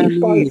 please.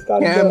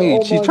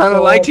 Cammy, she's trying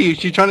to lie to you.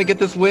 She's trying to get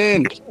this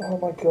win. Oh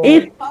my god.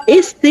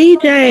 It's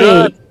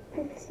CJ.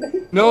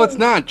 No, it's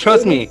not.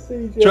 Trust me.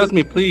 Trust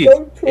me, please.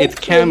 It's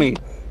Cammy.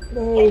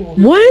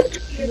 What?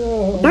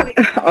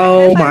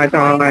 Oh my If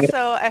I'm blind, god.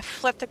 So I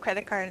flipped a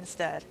credit card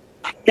instead.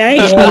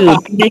 Thank you.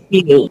 Thank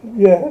you.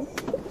 Yes.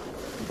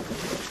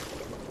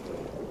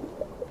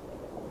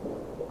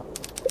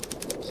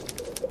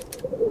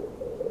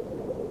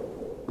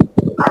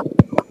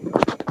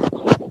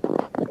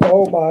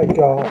 Oh my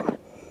god.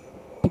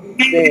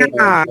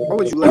 Why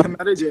would you let him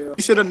out of jail?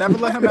 You should have never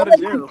let him out of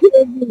jail.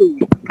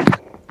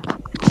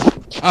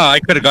 Oh, I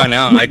could have gone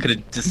out. I could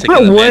have just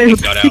taken the bed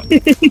and got out.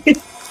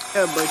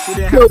 Yeah, but you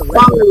didn't have to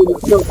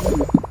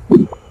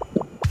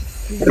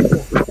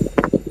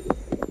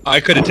I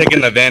could have taken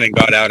the van and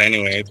got out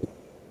anyways.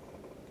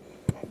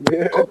 He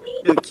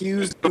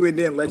accused you and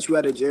then let you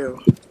out of jail.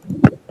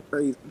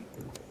 Crazy.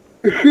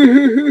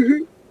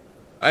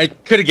 I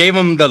could have gave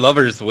him the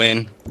lovers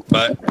win,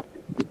 but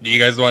do you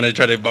guys want to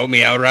try to vote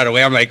me out right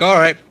away? I'm like, all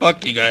right,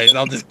 fuck you guys.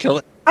 I'll just kill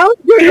it. I was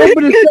going to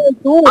open the same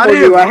door I for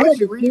didn't you. I vote had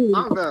you. to What are you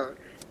talking about?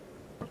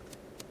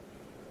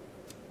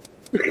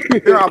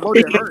 Here, I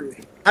voted her.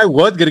 I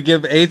was gonna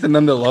give Ace and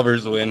then the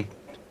lovers win.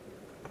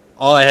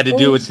 All I had to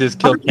do was just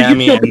kill You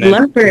Cammy killed and then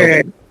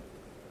Lover.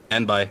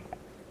 and bye.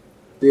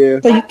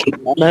 Yeah. So you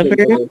killed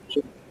Lover.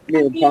 Me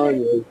and Pine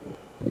was.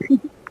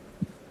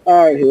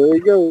 Alright, here we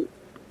go.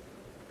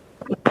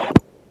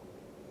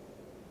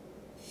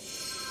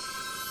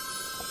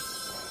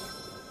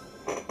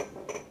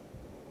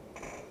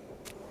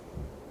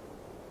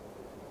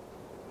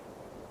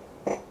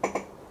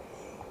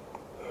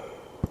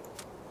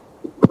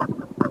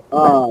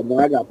 Oh, no,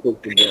 I got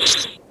poked in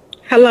the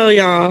Hello,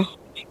 y'all.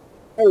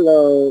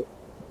 Hello.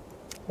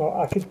 Well,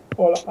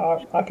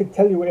 I could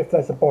tell you if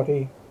there's a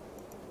body,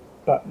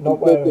 but not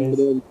where it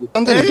is.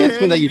 Something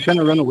against me that you're trying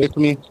to run away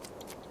from me.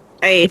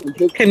 Hey,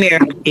 come here.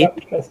 Yep,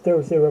 there's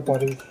still 0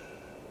 bodies.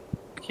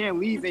 Can't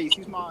leave Ace.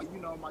 He's my,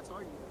 my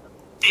target.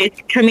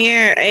 Ace, come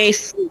here,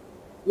 Ace.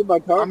 You're my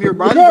target. I'm your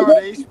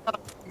bodyguard, Ace. You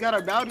got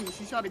a bounty.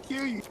 She's trying to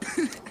kill you.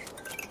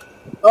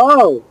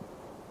 Oh.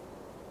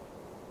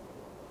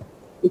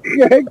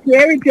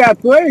 Carrie can't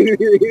play.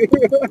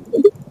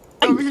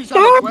 Over here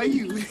trying to play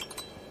you.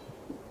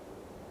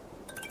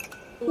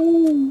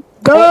 No!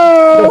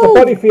 There's a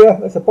body for you.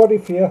 There's a body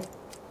for you.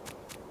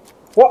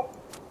 What?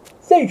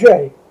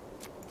 CJ!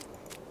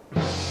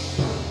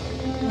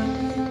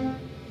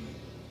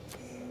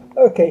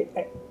 Okay.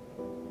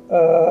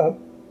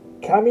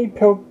 Cammy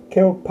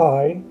killed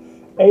Pine.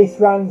 Ace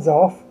runs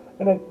off.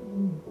 And then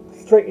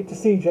straight into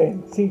CJ.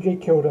 And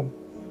CJ killed him.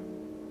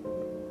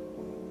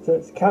 So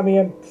it's Cammy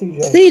and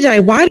CJ.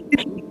 CJ, why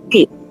did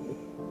you...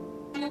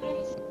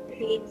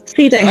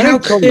 CJ, how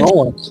could... No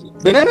one.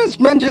 Banana's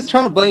man just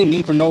trying to blame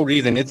me for no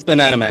reason. It's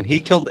Banana Man. He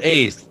killed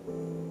Ace.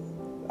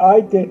 I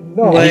did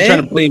not. He's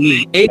trying to blame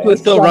me. Ace was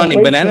still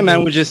running. Banana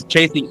Man was just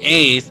chasing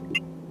Ace.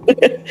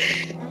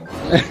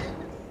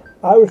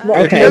 I was not.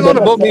 If you guys want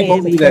to vote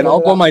me then.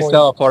 I'll vote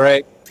myself,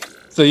 alright?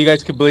 So you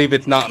guys could believe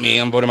it's not me.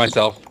 I'm voting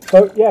myself.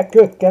 So, yeah,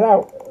 good. Get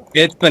out.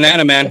 It's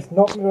Banana Man. It's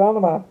not Banana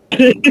Man.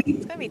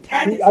 It's gonna be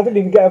I didn't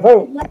even get a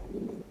vote.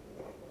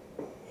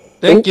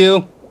 Thank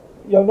you.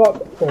 You're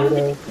not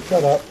Frodo.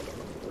 Shut up.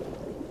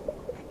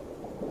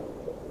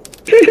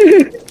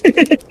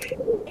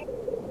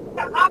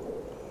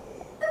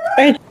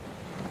 Hey.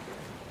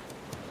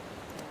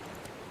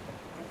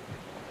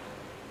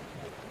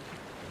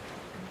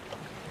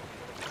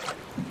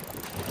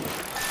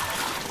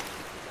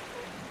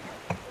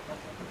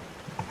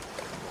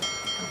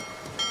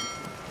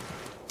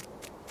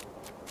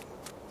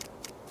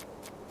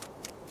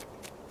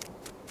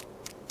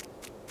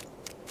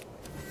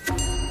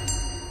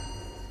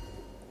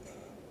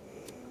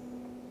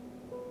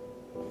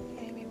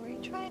 Amy, were you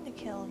trying to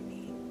kill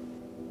me?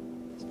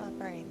 It's not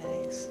very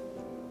nice.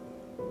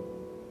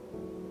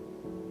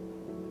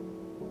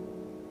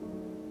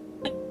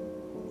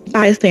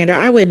 Bystander,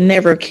 I would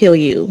never kill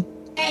you.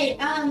 Hey,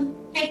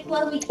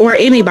 Chloe. Or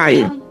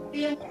anybody.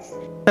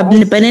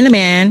 Banana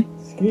Man.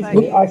 Excuse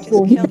me, I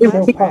saw you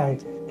kill Pine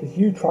because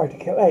you tried to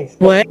kill Ace.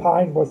 But What?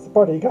 Pine was the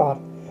bodyguard.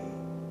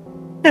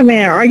 Hey,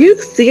 man, are you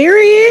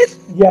serious?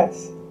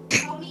 Yes.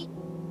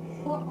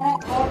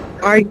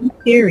 Are you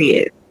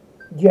serious?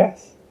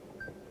 Yes.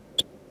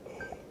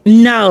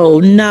 No.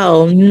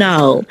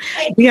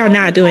 We are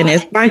not doing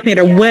this.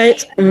 Bystander,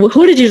 what?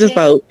 Who did you just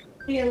vote?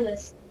 You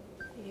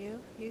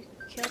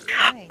killed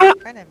Pine in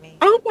front of me.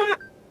 Oh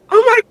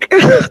my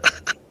god.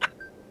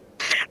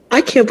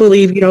 I can't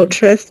believe you don't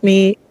trust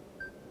me.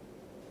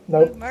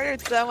 Nope. You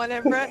murdered someone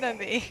in front of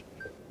me.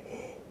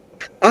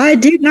 I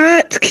did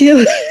not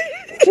kill.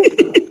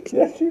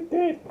 Yes, you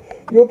did.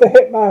 You're the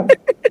hitman.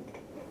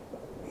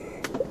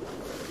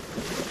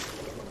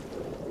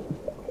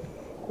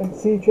 And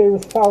CJ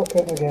was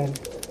Falcon again.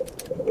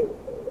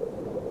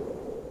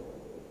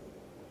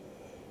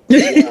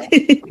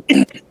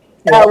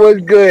 That was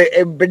good.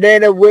 And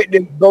Banana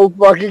witnessed both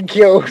fucking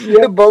kills.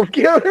 Both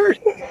killers.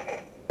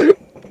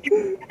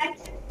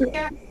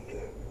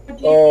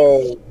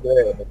 Oh,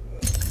 man.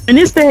 And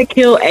it said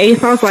kill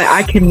Ace. I was like,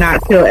 I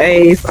cannot kill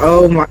Ace.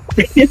 Oh my.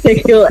 It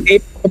said kill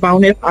Ace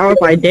bonus. I was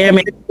like, damn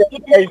it.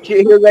 And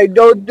he was like,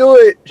 don't do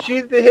it.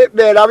 She's the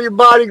hitman. I'm your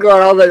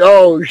bodyguard. I was like,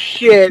 oh,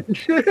 shit.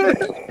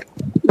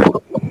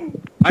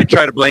 I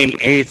try to blame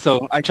Ace,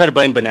 so I try to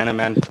blame Banana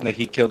Man that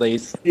he killed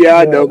Ace. Yeah,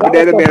 I know.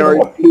 Banana Man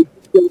already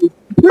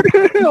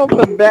on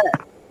the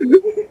back.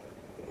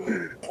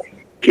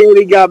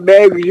 Katie got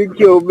mad because you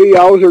killed me.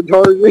 I was her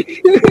target.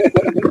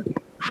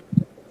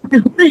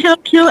 Who the hell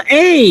killed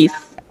Ace?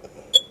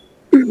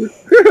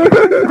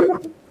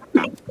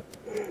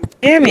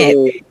 Damn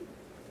it.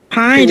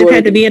 Pine just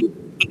had to be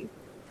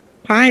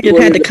Pine just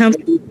had to come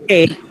to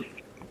Ace.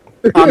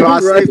 I know I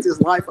saved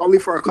his life only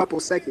for a couple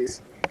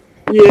seconds.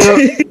 Yeah.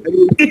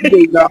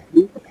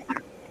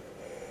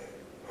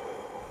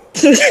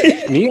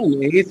 Me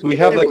and Ace, we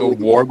have like a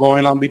war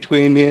going on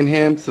between me and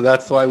him, so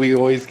that's why we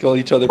always kill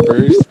each other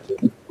first.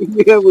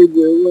 Yeah, we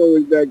do. We're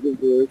always back and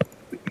forth.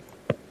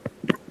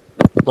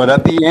 But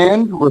at the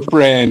end, we're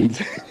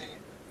friends.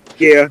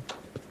 Yeah.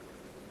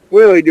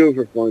 We only do it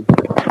for fun.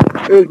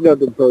 There's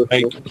nothing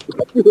personal.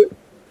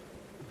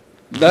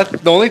 That's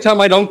the only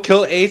time I don't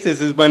kill Ace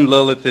is when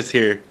Lilith is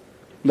here.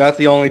 That's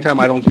the only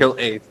time I don't kill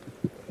Ace.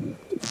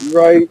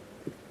 Right.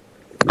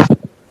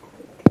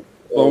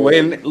 But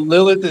when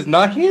Lilith is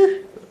not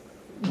here,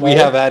 we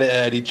have at it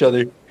at each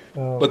other.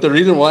 Oh. But the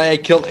reason why I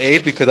killed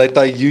Abe because I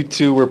thought you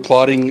two were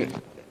plotting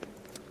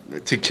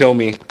to kill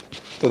me.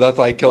 So that's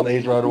why I killed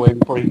Abe right away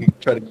before he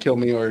could try to kill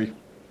me or.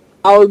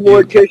 I was more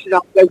attention. I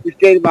was like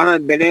standing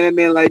behind Banana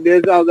Man like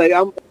this. I was like,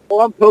 I'm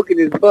poking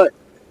his butt.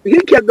 He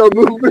kept on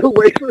moving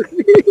away from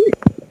me.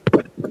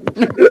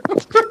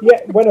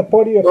 Yeah, when a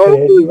body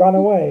appeared, you ran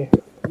away.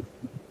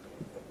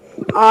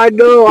 I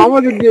know. I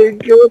wasn't getting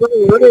killed. I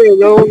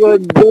was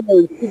like,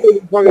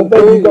 And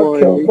then you got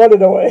killed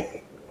running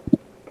away.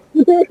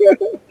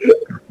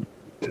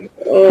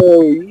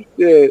 Oh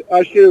shit!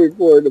 I should have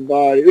reported the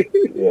body.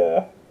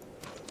 Yeah.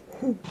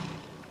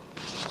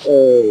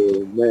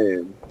 Oh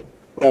man,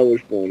 that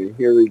was funny.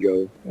 Here we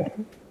go.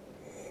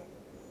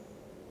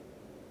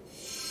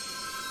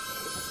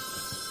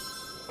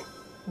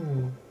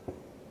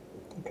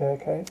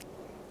 Okay.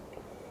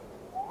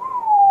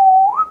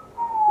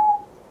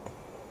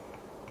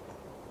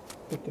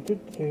 Got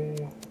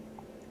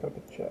a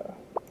picture.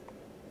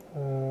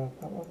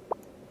 That one.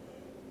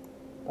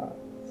 That.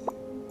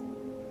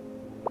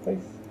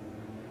 Face.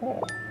 Yeah.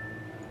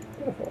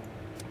 Beautiful.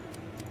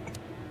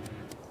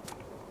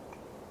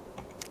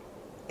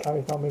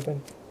 Carrie's not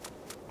moving.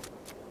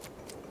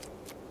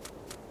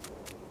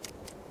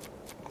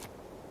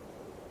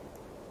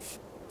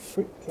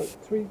 Sweet.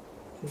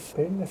 She's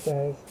spinning the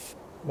stairs.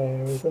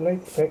 There is a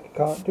lazy pick.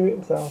 Can't do it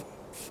himself.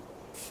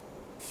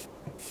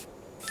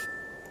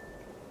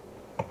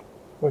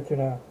 What do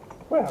you know?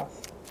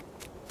 Warehouse.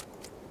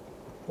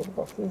 What the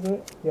box is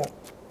it? Yeah.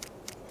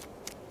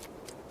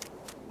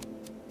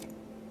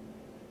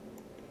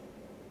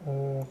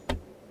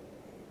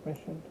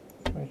 Mission.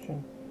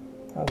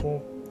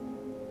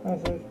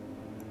 Hazard.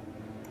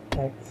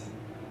 X.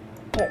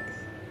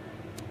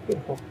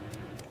 Beautiful.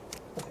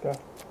 Let's go.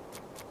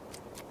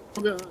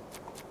 Okay.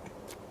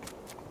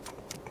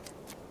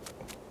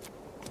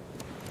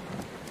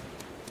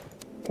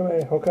 Come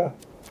here, hooker.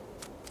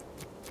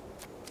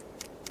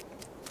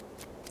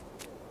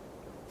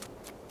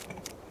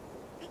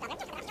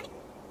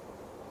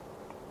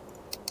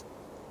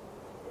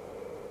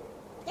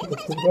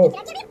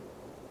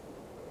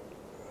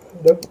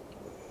 Nope.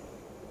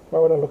 Why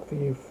would I look for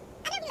you?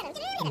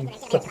 You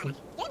sussy.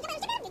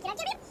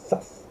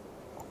 Sus.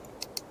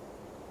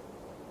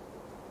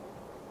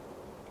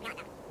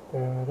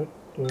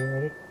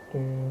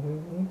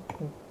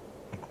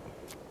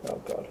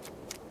 Oh god.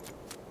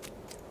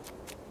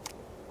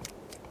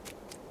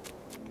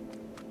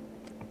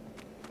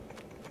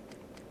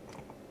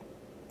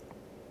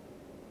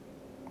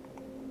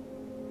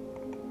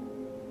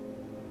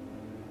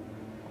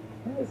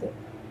 Where is it?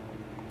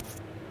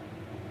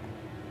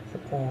 It's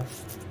up there.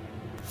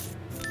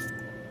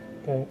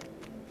 Okay.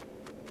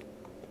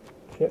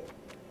 Shit.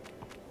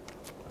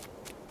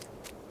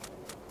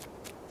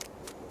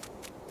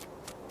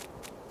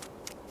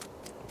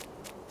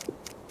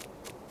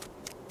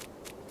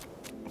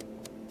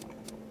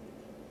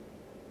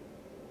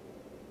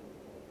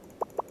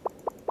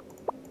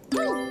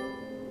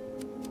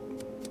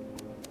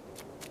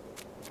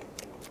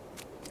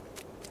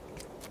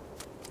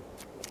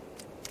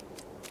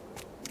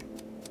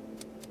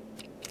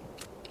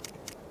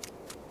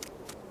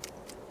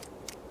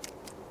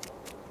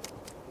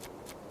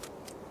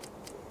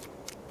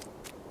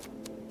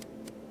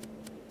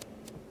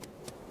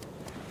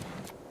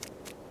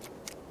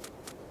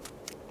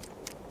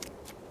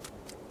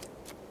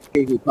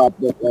 He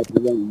popped up after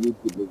one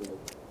YouTube video.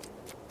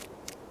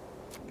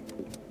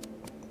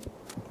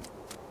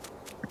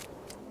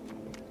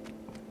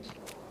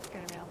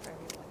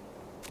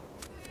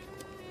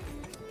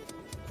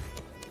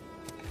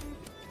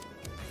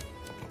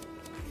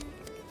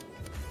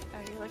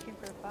 Are you looking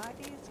for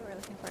bodies or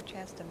looking for a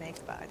chance to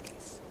make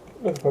bodies?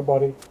 Looking for a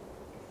body.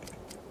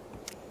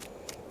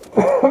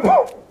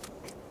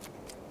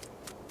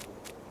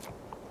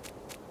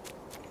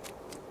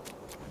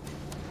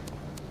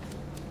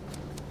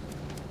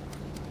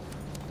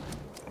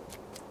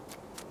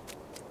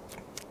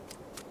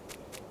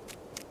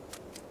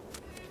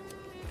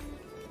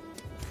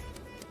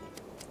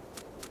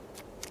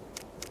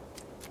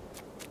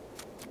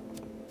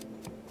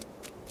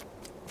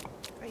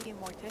 Are you a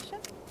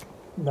mortician?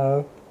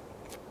 No.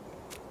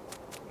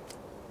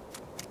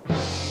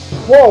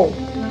 Whoa!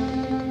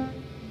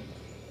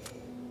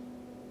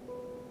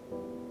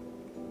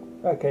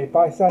 Okay,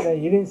 bystander,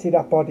 you didn't see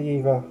that body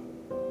either.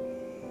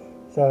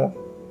 So,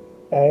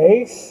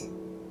 Ace?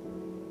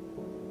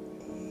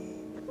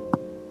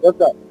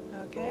 What's up?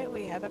 Okay,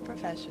 we have a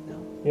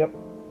professional. Yep.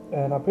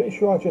 And I'm pretty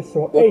sure I just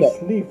saw What's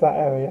Ace leave that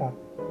area.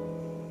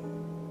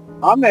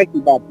 I'm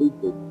actually about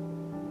pizza.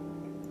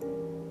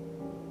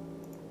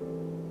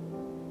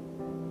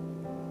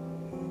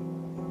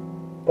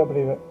 Don't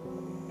believe it.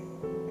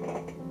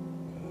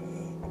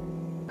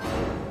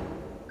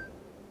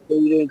 So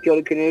you didn't kill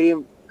the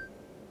Canadian?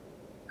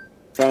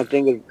 Trying to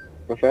think of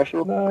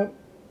professional? No.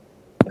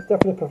 It's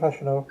definitely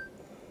professional.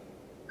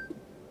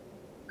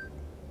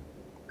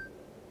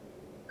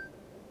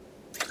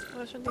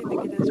 Which one do you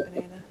think it is,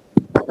 Banana?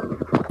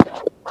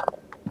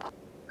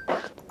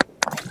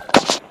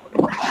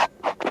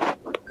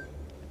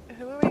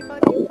 Who are we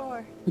voting for?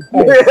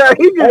 Yeah,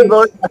 he just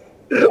voted.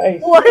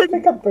 Ace. What? I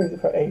think I'm voting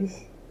for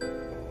Ace.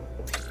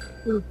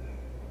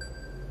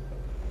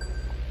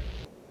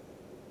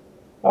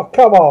 Oh,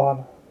 come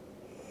on.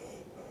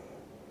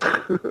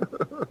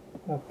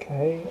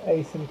 Okay,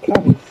 Ace and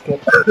Cammy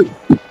skipped.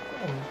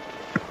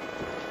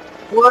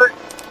 What?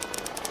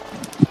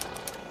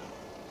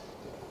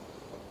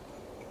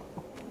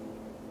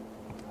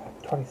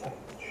 Uh, 20 seconds.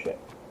 Shit.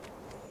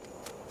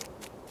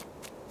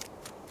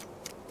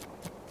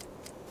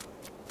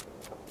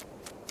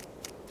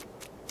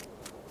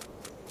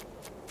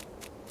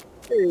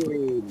 Hey.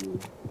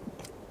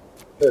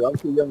 Hey, I'm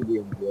too young to be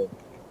in jail.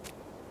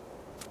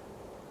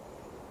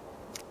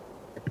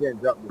 I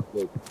can't drop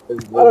this thing.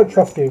 I don't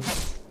trust you.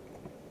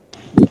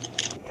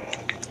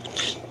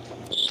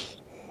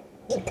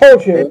 I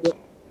told you.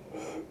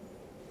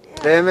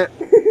 Damn it.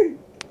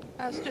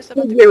 I was just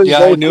about to Yeah,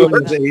 I knew it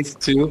was Ace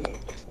too.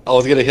 I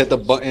was gonna hit the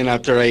button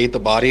after I ate the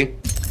body.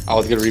 I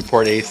was gonna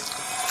report Ace.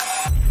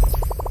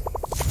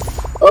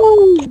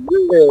 Oh,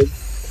 man.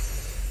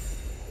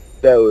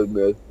 That was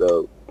messed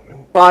up.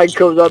 Pine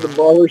comes out the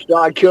barber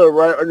shop, killed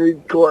right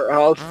underneath the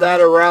courthouse, sat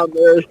around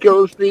there,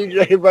 killed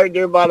CJ right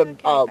there by the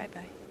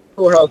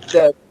courthouse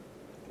steps.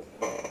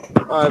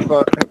 I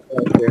thought, right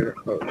there.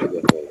 Oh,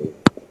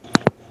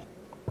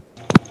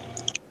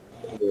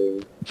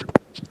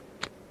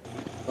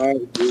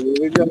 alright, here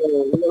we go.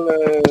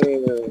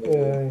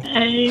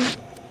 Hey.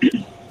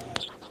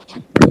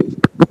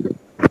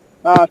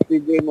 Ah,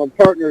 CJ, my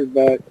partner's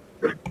back.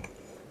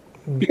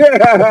 Here we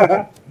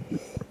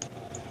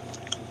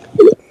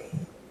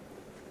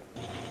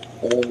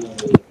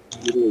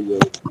go.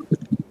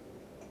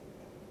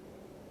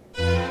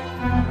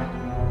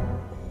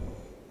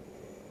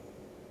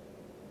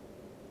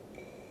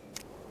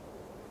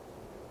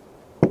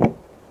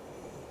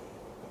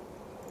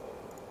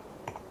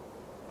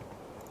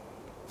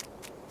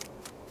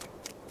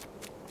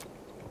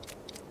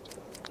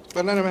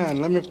 Banana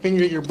Man, let me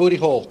finger your booty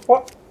hole.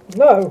 What?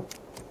 No.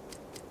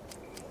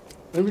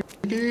 Let me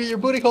finger your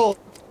booty hole.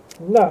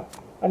 No.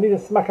 I need to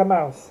smack a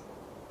mouse.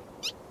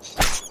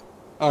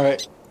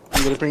 Alright,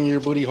 I'm gonna finger your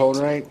booty hole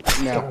right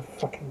now. God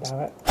fucking damn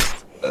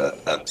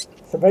it.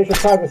 Surveillance your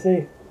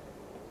privacy.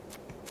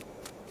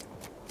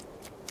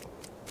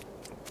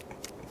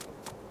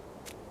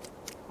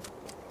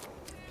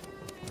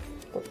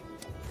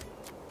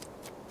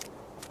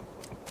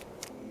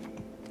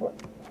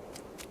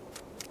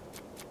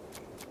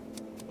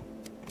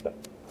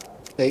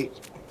 Hey,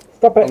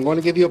 stop it. I'm going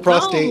to give you a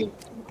prostate. No.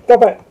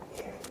 Stop it.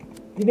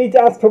 You need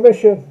to ask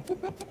permission.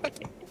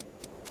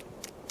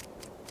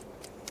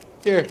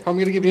 Here, I'm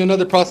going to give you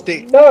another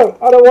prostate. No,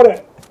 I don't want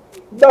it.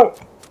 No.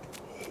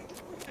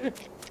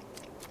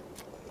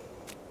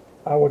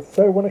 I would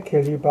so want to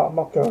kill you, but I'm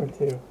not going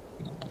to.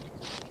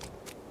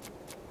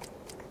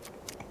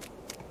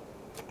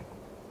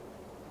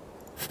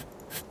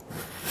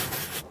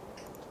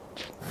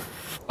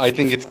 I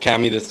think it's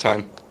Cammy this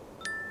time.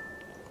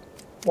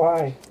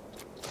 Why?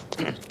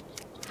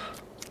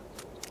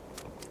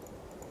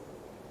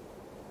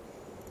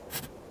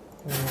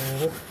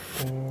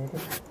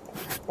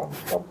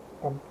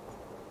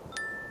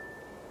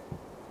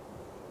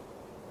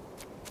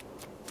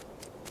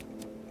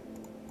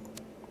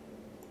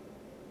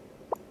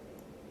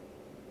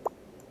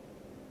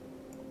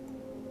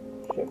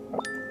 Shit, oh,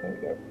 there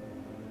we go.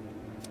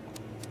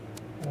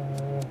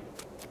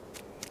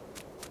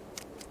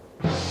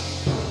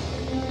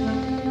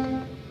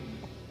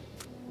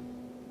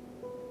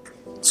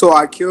 So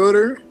I killed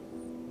her,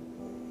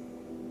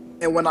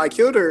 and when I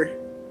killed her,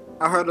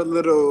 I heard a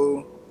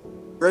little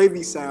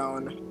gravy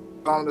sound.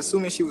 I'm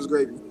assuming she was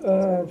gravy.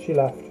 She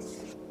left.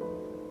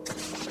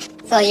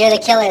 So you're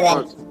the killer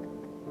then?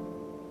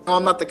 No,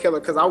 I'm not the killer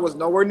because I was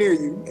nowhere near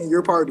you in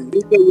your party.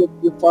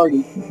 Your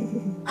party.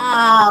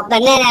 Oh,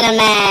 Banana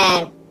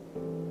Man.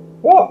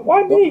 What?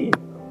 Why me?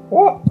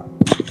 What?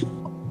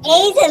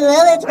 Ace and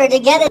Lilith were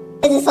together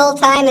this whole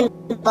time in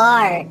the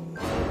bar.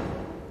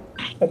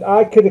 And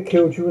I could have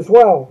killed you as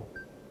well.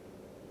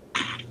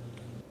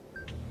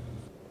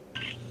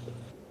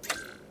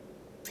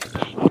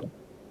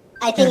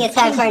 I think it's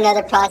time for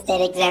another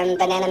prostate exam,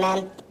 Banana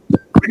Man.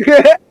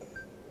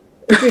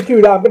 If you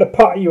do that, I'm going to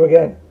pot you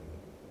again.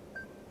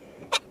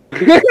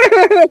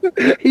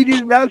 He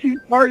just announced his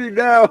party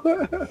now.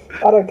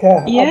 I don't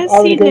care. Yes,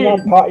 I'm he going did.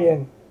 around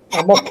partying.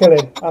 I'm not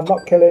killing. I'm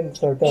not killing,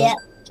 so don't. Yeah.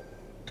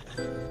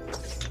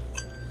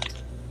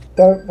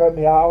 Don't vote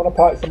me out. I want to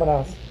party someone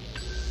else.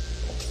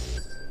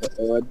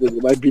 Oh, I think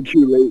it might be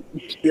too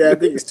late. Yeah, I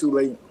think it's too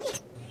late.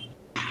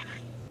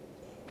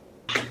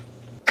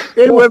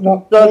 They That's went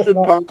not- from that's Dustin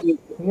not- Pumpkin.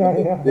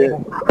 Yeah.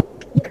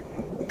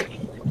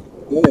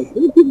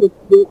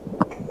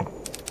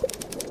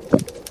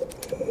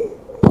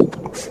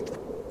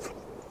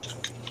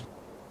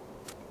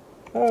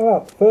 Oh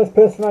well, first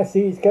person I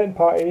see is getting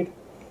partied.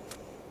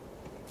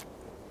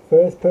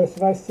 First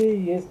person I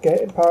see is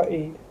getting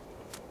partied.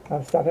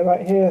 I'm standing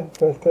right here.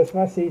 First person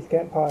I see is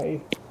getting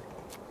partied.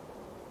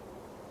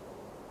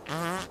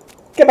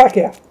 Get back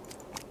here!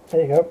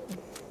 There you go.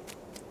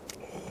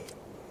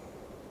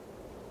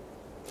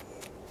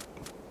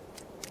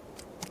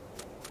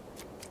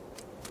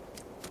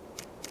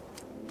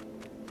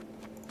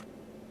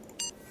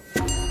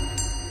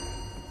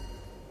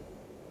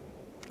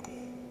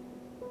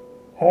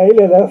 Hey,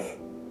 Lilith.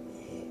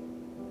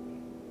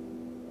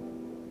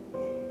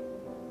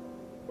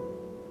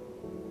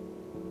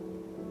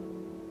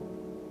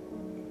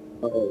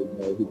 Oh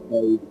no, he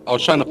played. I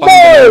was trying to find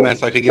the man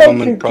so I could give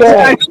him a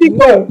prostate.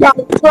 No,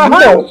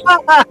 no.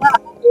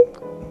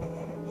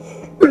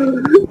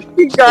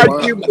 He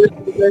got you, man.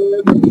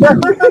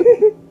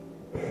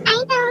 I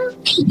know.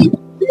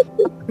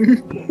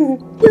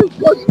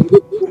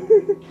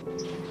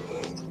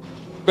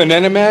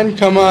 Banana Man,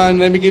 come on,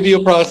 let me give you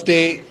a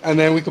prostate, and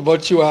then we can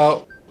vote you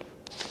out.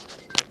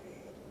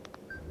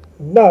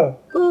 No.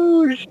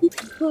 Oh shit.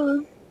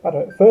 I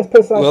don't. First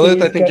person I Lilith,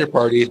 see I is think you're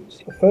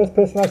partied. the first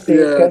person I see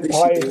is getting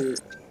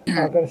partied.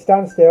 I'm going to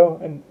stand still,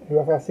 and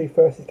whoever I see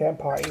first is getting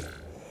partied.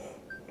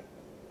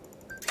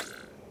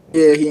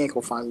 Yeah, he ain't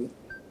gonna find me.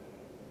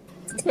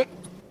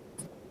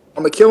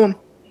 I'm gonna kill him.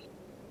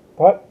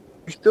 What?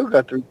 You still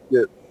got 3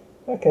 skip.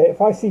 Okay,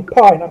 if I see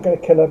Pine, I'm going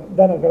to kill him.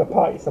 Then I'm going to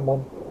party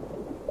someone.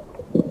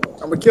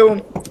 I'm gonna kill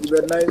him. You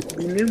better not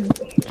be near me.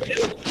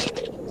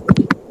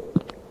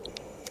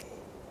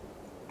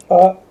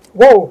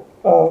 Whoa.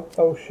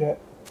 Oh shit.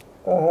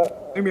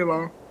 Leave me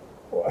alone.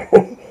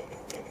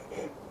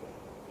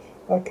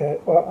 Okay,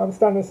 well, I'm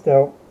standing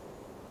still.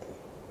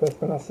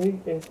 First one I see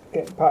is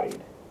getting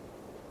partied.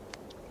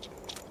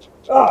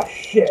 Ah,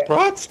 shit.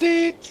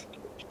 Prostate.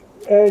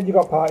 And you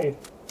got partied.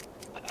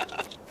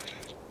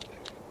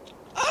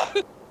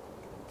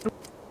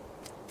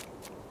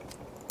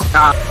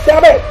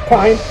 Damn it,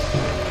 Pine.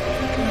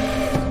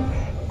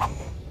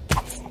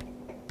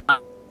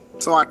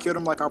 So I killed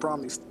him like I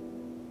promised.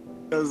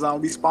 Because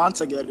we spawned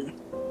together.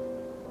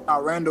 I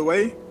ran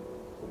away.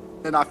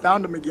 And I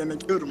found him again and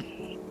killed him.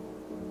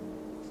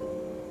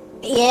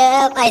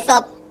 Yeah, I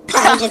saw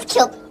Pine just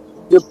killed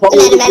You're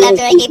Banana Man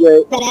after I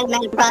gave Banana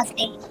Man a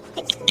prostate.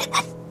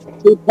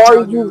 He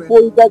partied you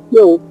before you got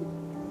killed.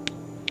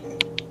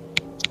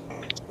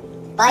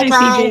 Bye, Hi,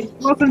 Pine.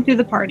 CJ. Welcome to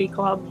the party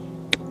club.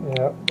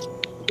 Yep.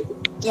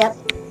 Yep.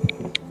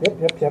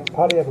 Yep.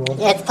 Party everyone.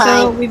 Yeah, it's So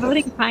Pine. we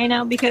voting Pine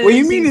out because What do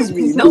you mean it's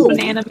me? killed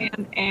Banana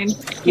Man and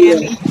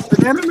Cammy.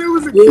 Banana Man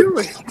was a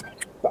killer.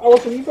 But I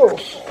wasn't evil. I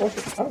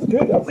was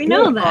good. We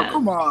know that. Oh,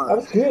 come on. I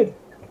was good.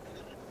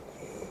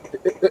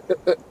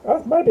 I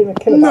might have been a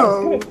killer, but I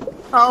was good.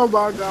 How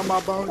about I got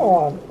my bone? Come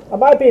on. I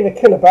might have been a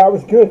killer, but I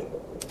was good.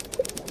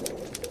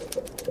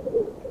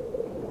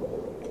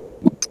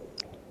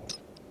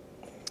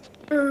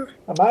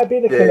 I might have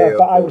been a killer,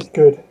 but I was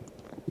good.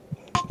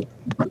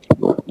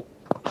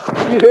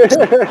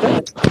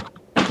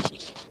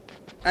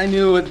 I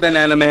knew it was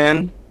Banana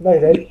Man. No, you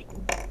didn't.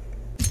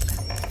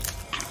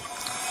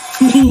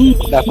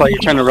 That's why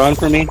you're trying to run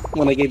from me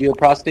when I gave you a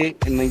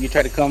prostate, and then you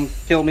try to come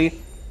kill me.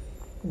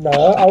 No,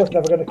 I was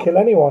never going to kill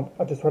anyone.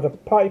 I just want to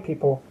party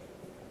people.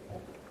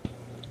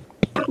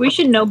 We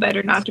should know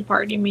better not to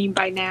party me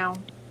by now.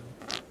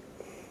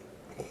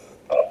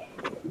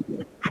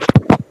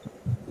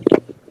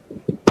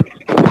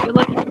 I feel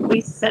like I at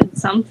least said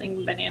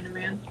something, Banana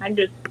Man. I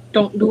just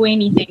don't do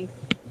anything.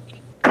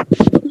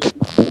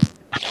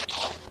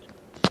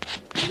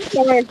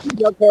 You're like,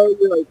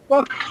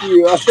 fuck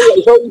you. I feel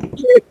like, holy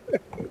shit.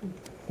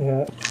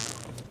 Yeah.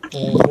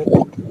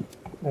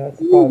 That's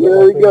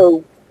There you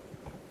go.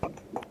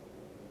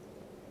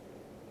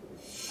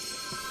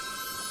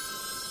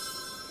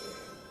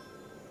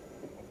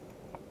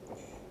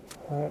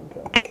 I'm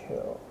gonna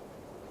kill.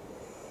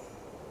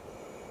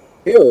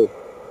 Kill?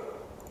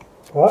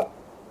 What?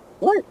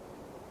 What?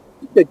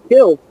 You said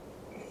kill.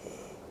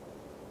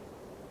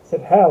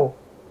 Said hell.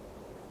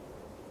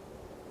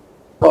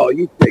 Oh,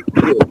 you said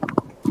kill.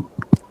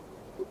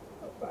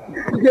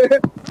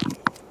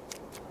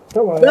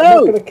 Don't worry, No! I'm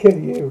not gonna kill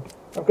you.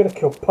 I'm gonna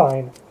kill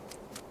Pine.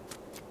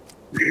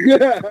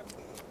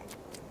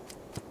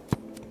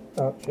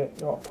 Oh shit,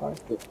 you're not Pine.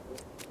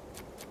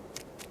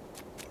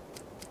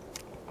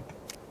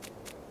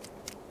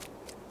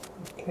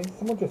 Okay,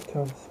 someone just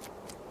turns.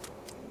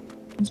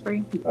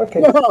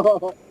 Okay.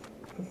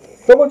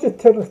 Someone just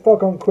turned the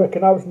fog on quick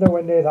and I was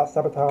nowhere near that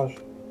sabotage.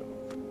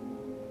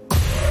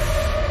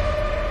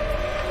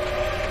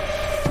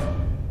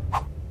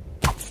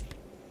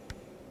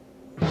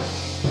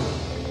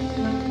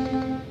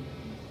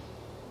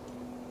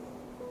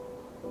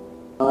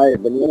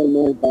 Alright, Banana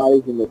Man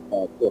bodies in the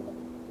car.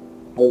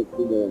 I don't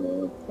see Banana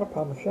Man. Up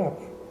on the shelf.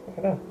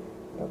 I know.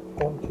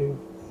 1, 2,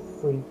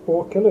 3,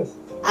 4 killers.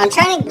 I'm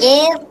trying to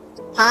give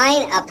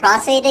Pine a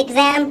prostate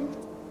exam.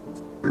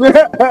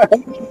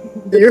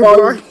 You're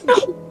right.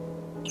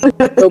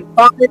 So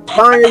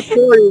Pine is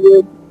killing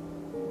you.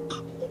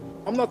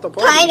 I'm not the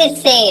Pine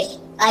is safe.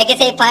 I can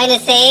say Pine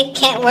is safe.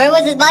 Where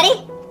was his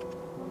body?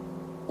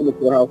 In the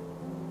poorhouse.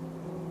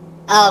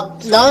 Oh,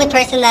 the only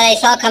person that I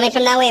saw coming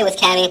from that way was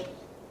Cammy.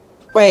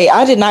 Wait,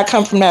 I did not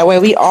come from that way.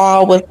 We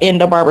all was in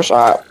the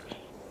barbershop.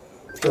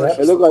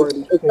 It looked like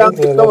it sounds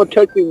like someone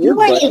touching You you.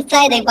 weren't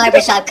inside the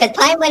barbershop, because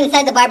Pine went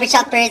inside the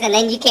barbershop first, and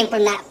then you came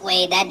from that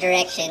way, that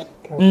direction.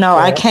 No,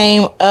 I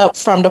came up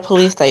from the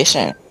police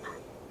station.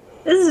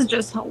 This is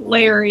just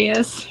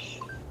hilarious.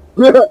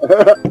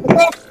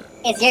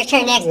 It's your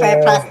turn next for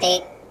a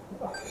prostate.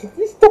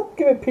 You stop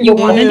giving people. You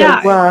wanna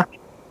die?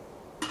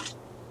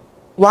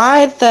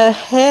 Why the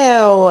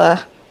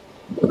hell?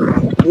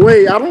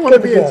 Wait, I don't want to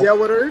be in jail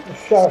with her.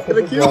 Sheriff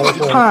Gonna kill me.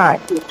 Hi.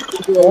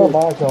 Oh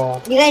my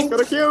god. You guys,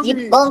 Gotta kill me.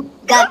 you both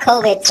got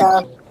COVID,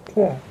 so.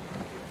 Yeah.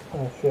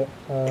 Oh shit.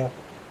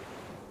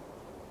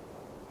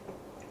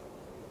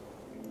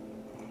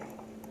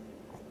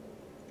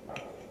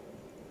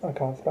 I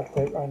can't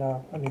spectate right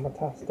now. I need my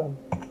task done.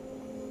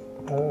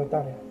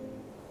 Down here.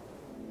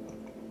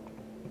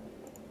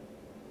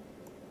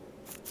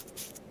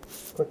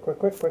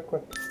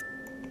 Quick.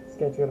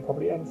 Schedule will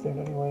probably end soon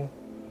anyway.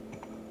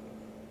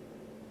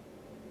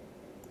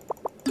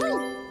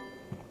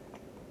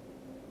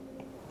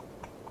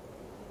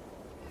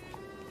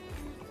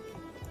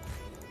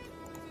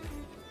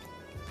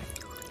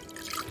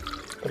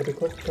 Gotta be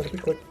quick.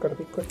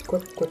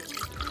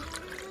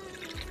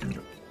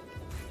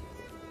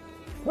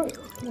 Right,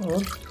 come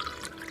on.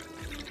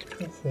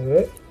 That's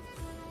it.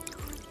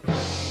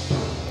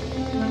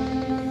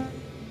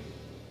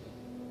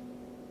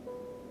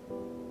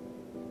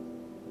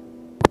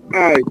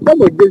 Alright,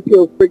 someone just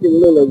killed freaking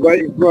Lila right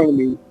in front of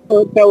me.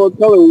 Tell her was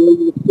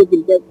the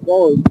freaking best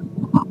ball.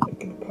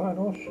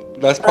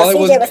 That's probably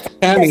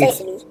what Tammy.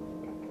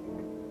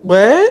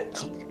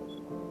 What?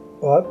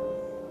 What?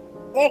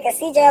 Yeah, because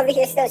CJ over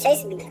here still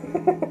chasing me.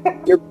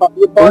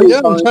 Oh,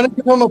 yeah, I'm trying to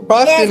give him a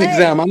prostate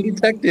exam. I'm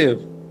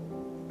detective.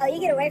 Oh, you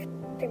get away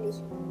from me.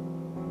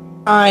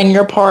 Fine,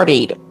 you're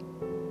partied.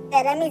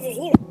 Yeah, that means it's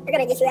you. We're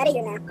gonna get you out of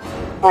here now.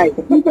 Alright,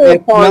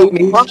 It's not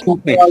me.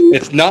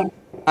 It's not.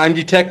 I'm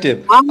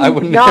detective. I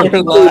would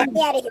never lie.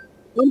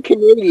 I'm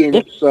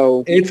Canadian,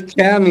 so. It's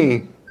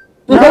Cammy.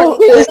 No,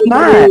 it's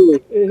not.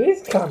 It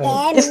is coming.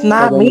 It's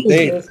not me.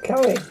 It's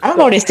coming. I'm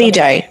going to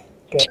CJ.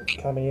 Get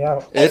Cammy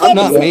out. It's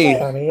not me.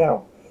 Cammy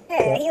out.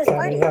 Get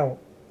Cammy out.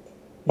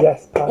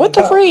 Yes. What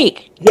the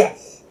freak?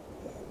 Yes.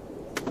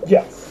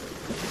 Yes.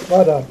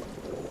 Well done.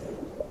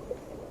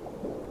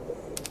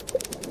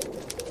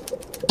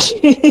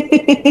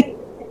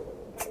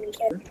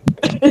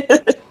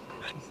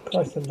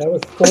 Christ, and there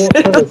was 4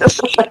 killers.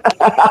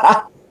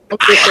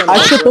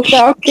 I took the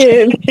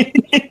Falcon.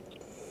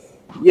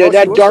 Yeah,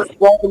 that dark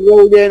ball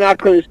rolled in. I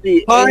couldn't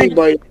see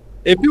anybody.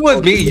 If it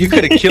was me, you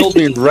could have killed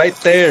me right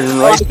there and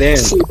right then.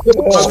 I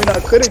mean, I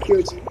could have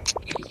killed you.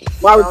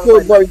 My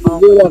report was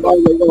good. I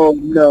was like, oh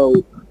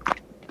no.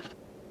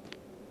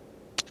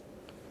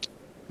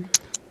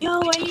 Yo,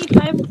 I need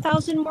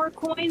 5,000 more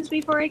coins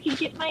before I can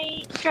get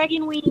my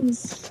dragon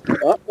wings.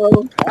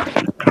 Uh-oh.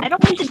 I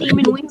don't want the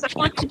demon wings. I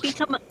want to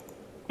become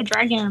a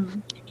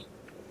dragon.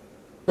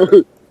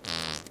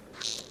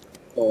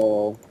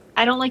 Oh.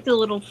 I don't like the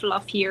little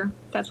fluff here.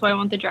 That's why I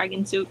want the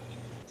dragon suit.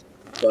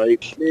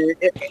 Like,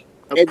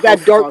 if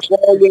that dark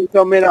ball didn't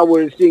come in, I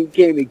would have seen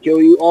Cammy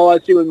kill you. All I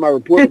see was my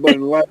report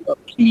button right up.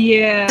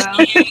 Yeah.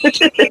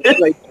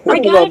 Like,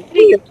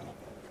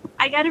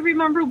 I gotta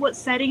remember what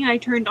setting I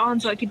turned on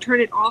so I could turn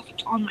it off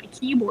on my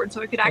keyboard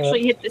so I could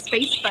actually hit the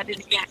space button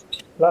again.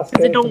 Last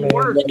Because game it don't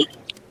work.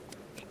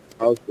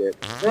 Okay.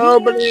 No,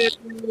 but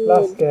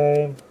Last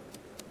game.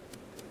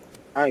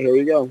 Alright, here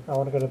we go. I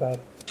want to go to bed.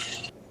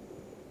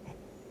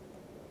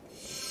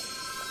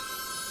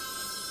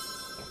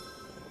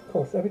 Of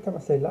course, every time I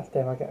say last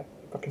game, I get a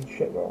fucking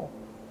shit roll.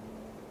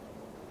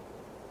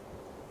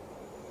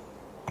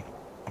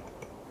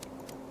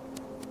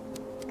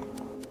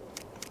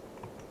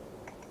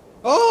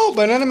 Oh,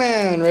 Banana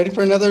Man, ready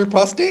for another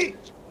prostate?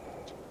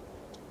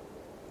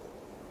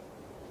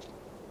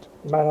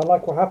 Man, I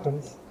like what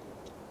happens.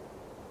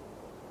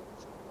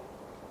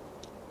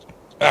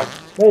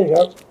 There you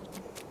go.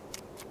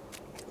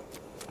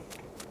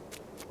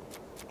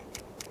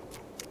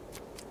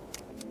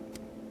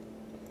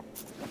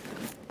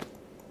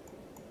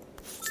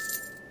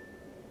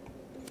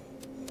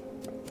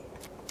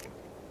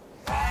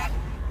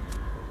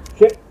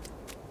 Shit.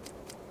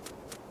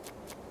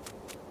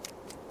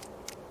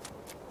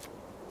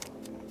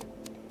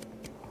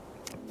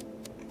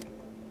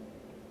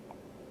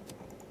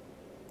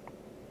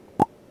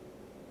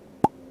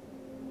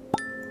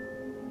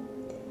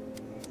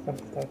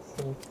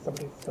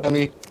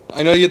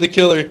 I know you're the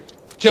killer.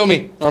 Kill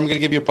me, or I'm gonna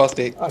give you a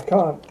prostate. I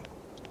can't,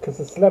 because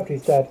the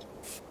celebrity's dead.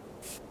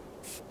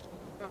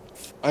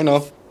 I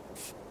know.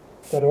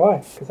 So do I,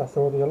 because I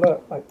saw the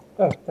alert. Like,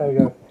 oh, there we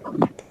go.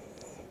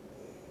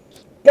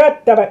 God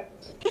damn it!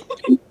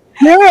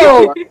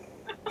 No!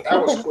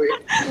 That was quick.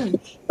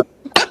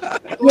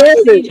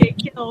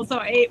 CJ killed, so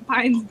I ate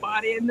Pine's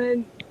body, and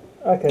then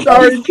Okay.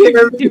 Sorry,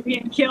 Karen. to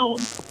being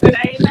killed, and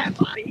I ate that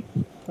body.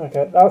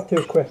 Okay, that was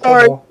too quick.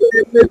 Sorry. One more.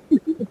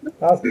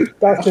 That was too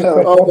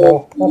quick.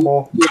 One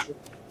more.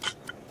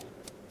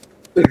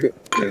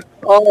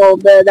 Oh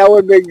man, that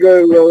would have been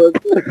good, Lilith.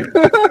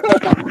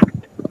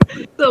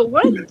 So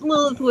one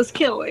Lilith was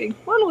killing,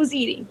 one was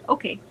eating.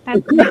 Okay,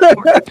 that's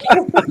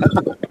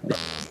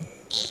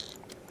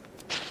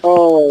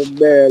Oh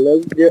man,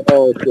 let's get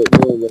shit.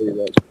 No,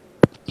 no,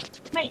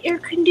 my air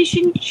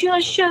condition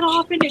just shut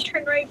off and it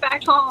turned right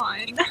back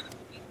on.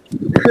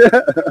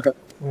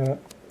 Yeah.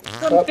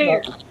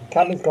 Unfair.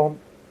 Cammy's gone.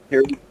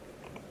 Here.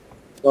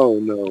 Oh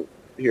no.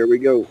 Here we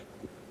go.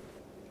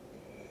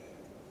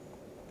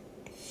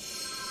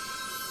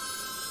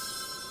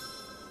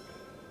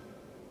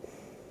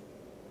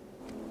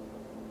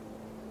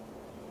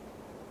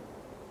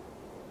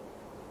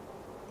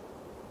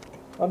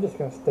 I'm just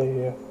gonna stay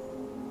here.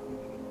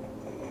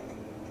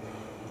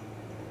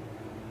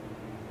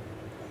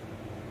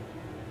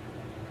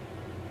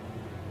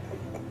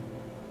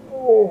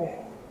 Oh.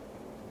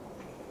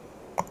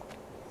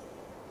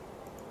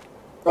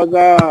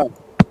 Huzzah!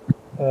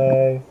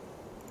 Hey.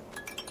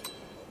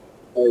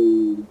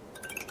 Hey.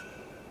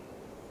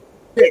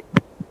 Hey.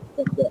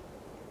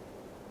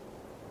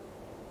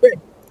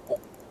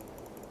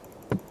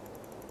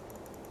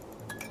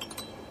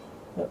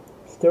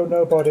 Still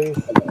no bodies.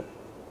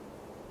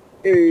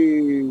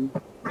 Hey.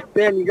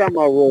 Sam, you got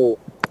my roll.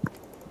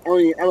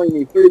 I only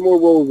need 3 more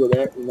rolls of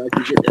that, and I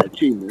can get that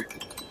achievement.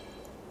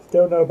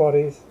 Still no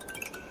bodies.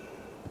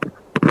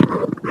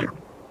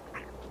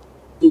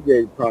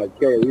 TJ probably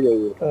carry it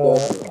over.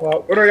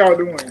 Well, What are y'all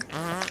doing?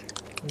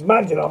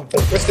 Imagine I'm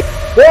big.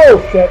 Whoa,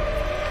 shit!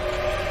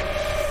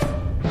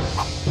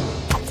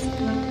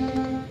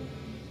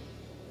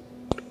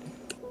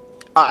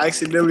 I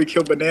accidentally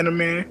killed Banana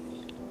Man.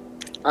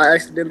 I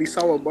accidentally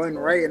saw a button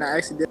right, and I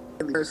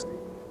accidentally pressed it.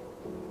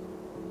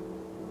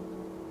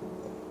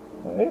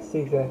 It's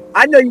CJ.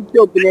 I know you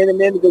killed Banana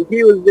Man because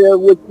he was there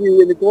with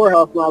you in the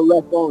courthouse when I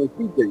left on and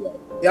CJ.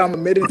 Yeah, I'm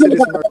admitting to this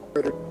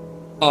murder.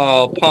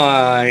 Oh,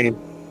 Pine.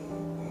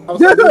 I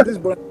was like, what this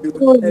button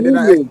do? And then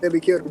I accidentally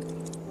killed him.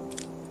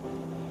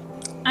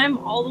 I'm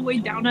all the way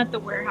down at the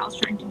warehouse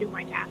trying to do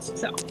my task,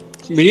 so.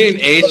 Me and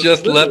Ace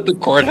just left the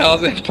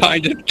courthouse and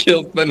Pine just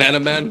killed Banana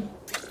Man.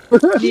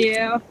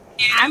 Yeah.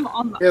 I'm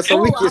on the Yeah, so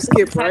we whole can opposite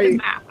skip, side of right? the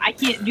map. I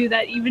can't do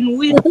that even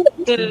with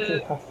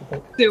the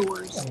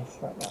sewers.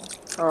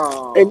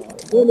 Oh. And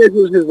when this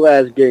was his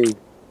last game.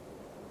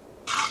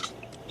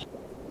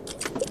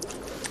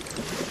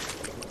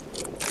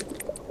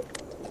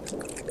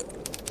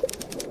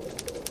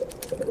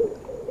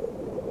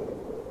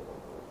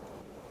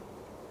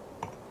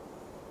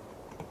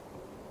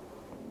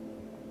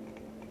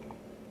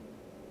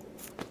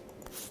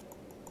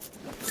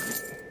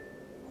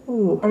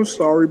 I'm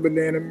sorry,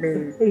 Banana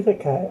Man. It's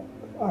okay.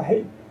 I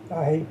hate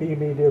being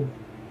medium.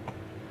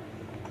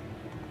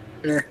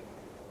 Yeah.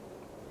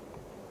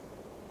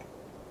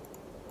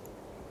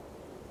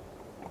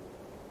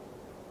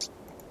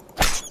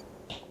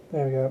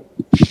 There we go.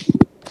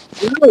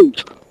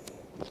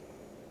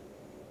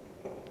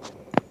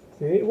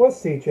 See, it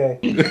was CJ.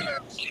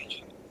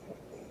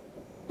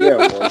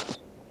 Yeah, it was.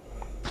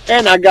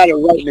 And I got it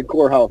right in the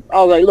courthouse.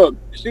 I was like, look,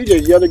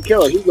 CJ's the other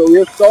killer. He's over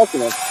here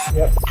stalking us.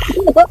 Yep.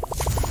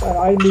 And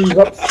I move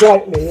up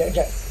slightly and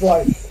get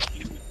sliced.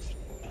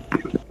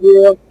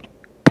 Yeah.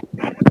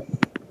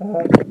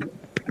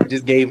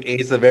 Just gave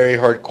Ace a very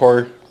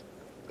hardcore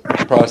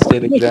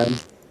prostate exam.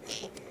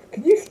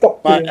 Can you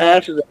stop My doing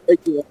ass that? is an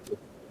exit.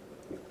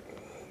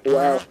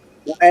 Wow.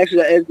 My ass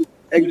is an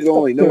exit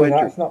only, no entry.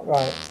 That's not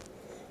right.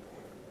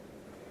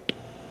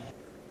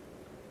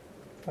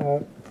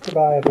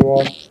 Goodbye,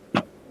 everyone.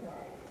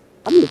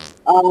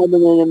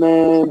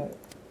 Man.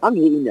 I'm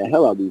eating the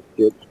hell out of these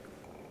chips.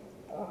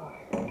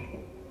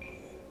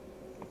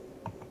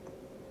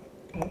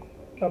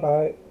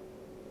 Bye-bye.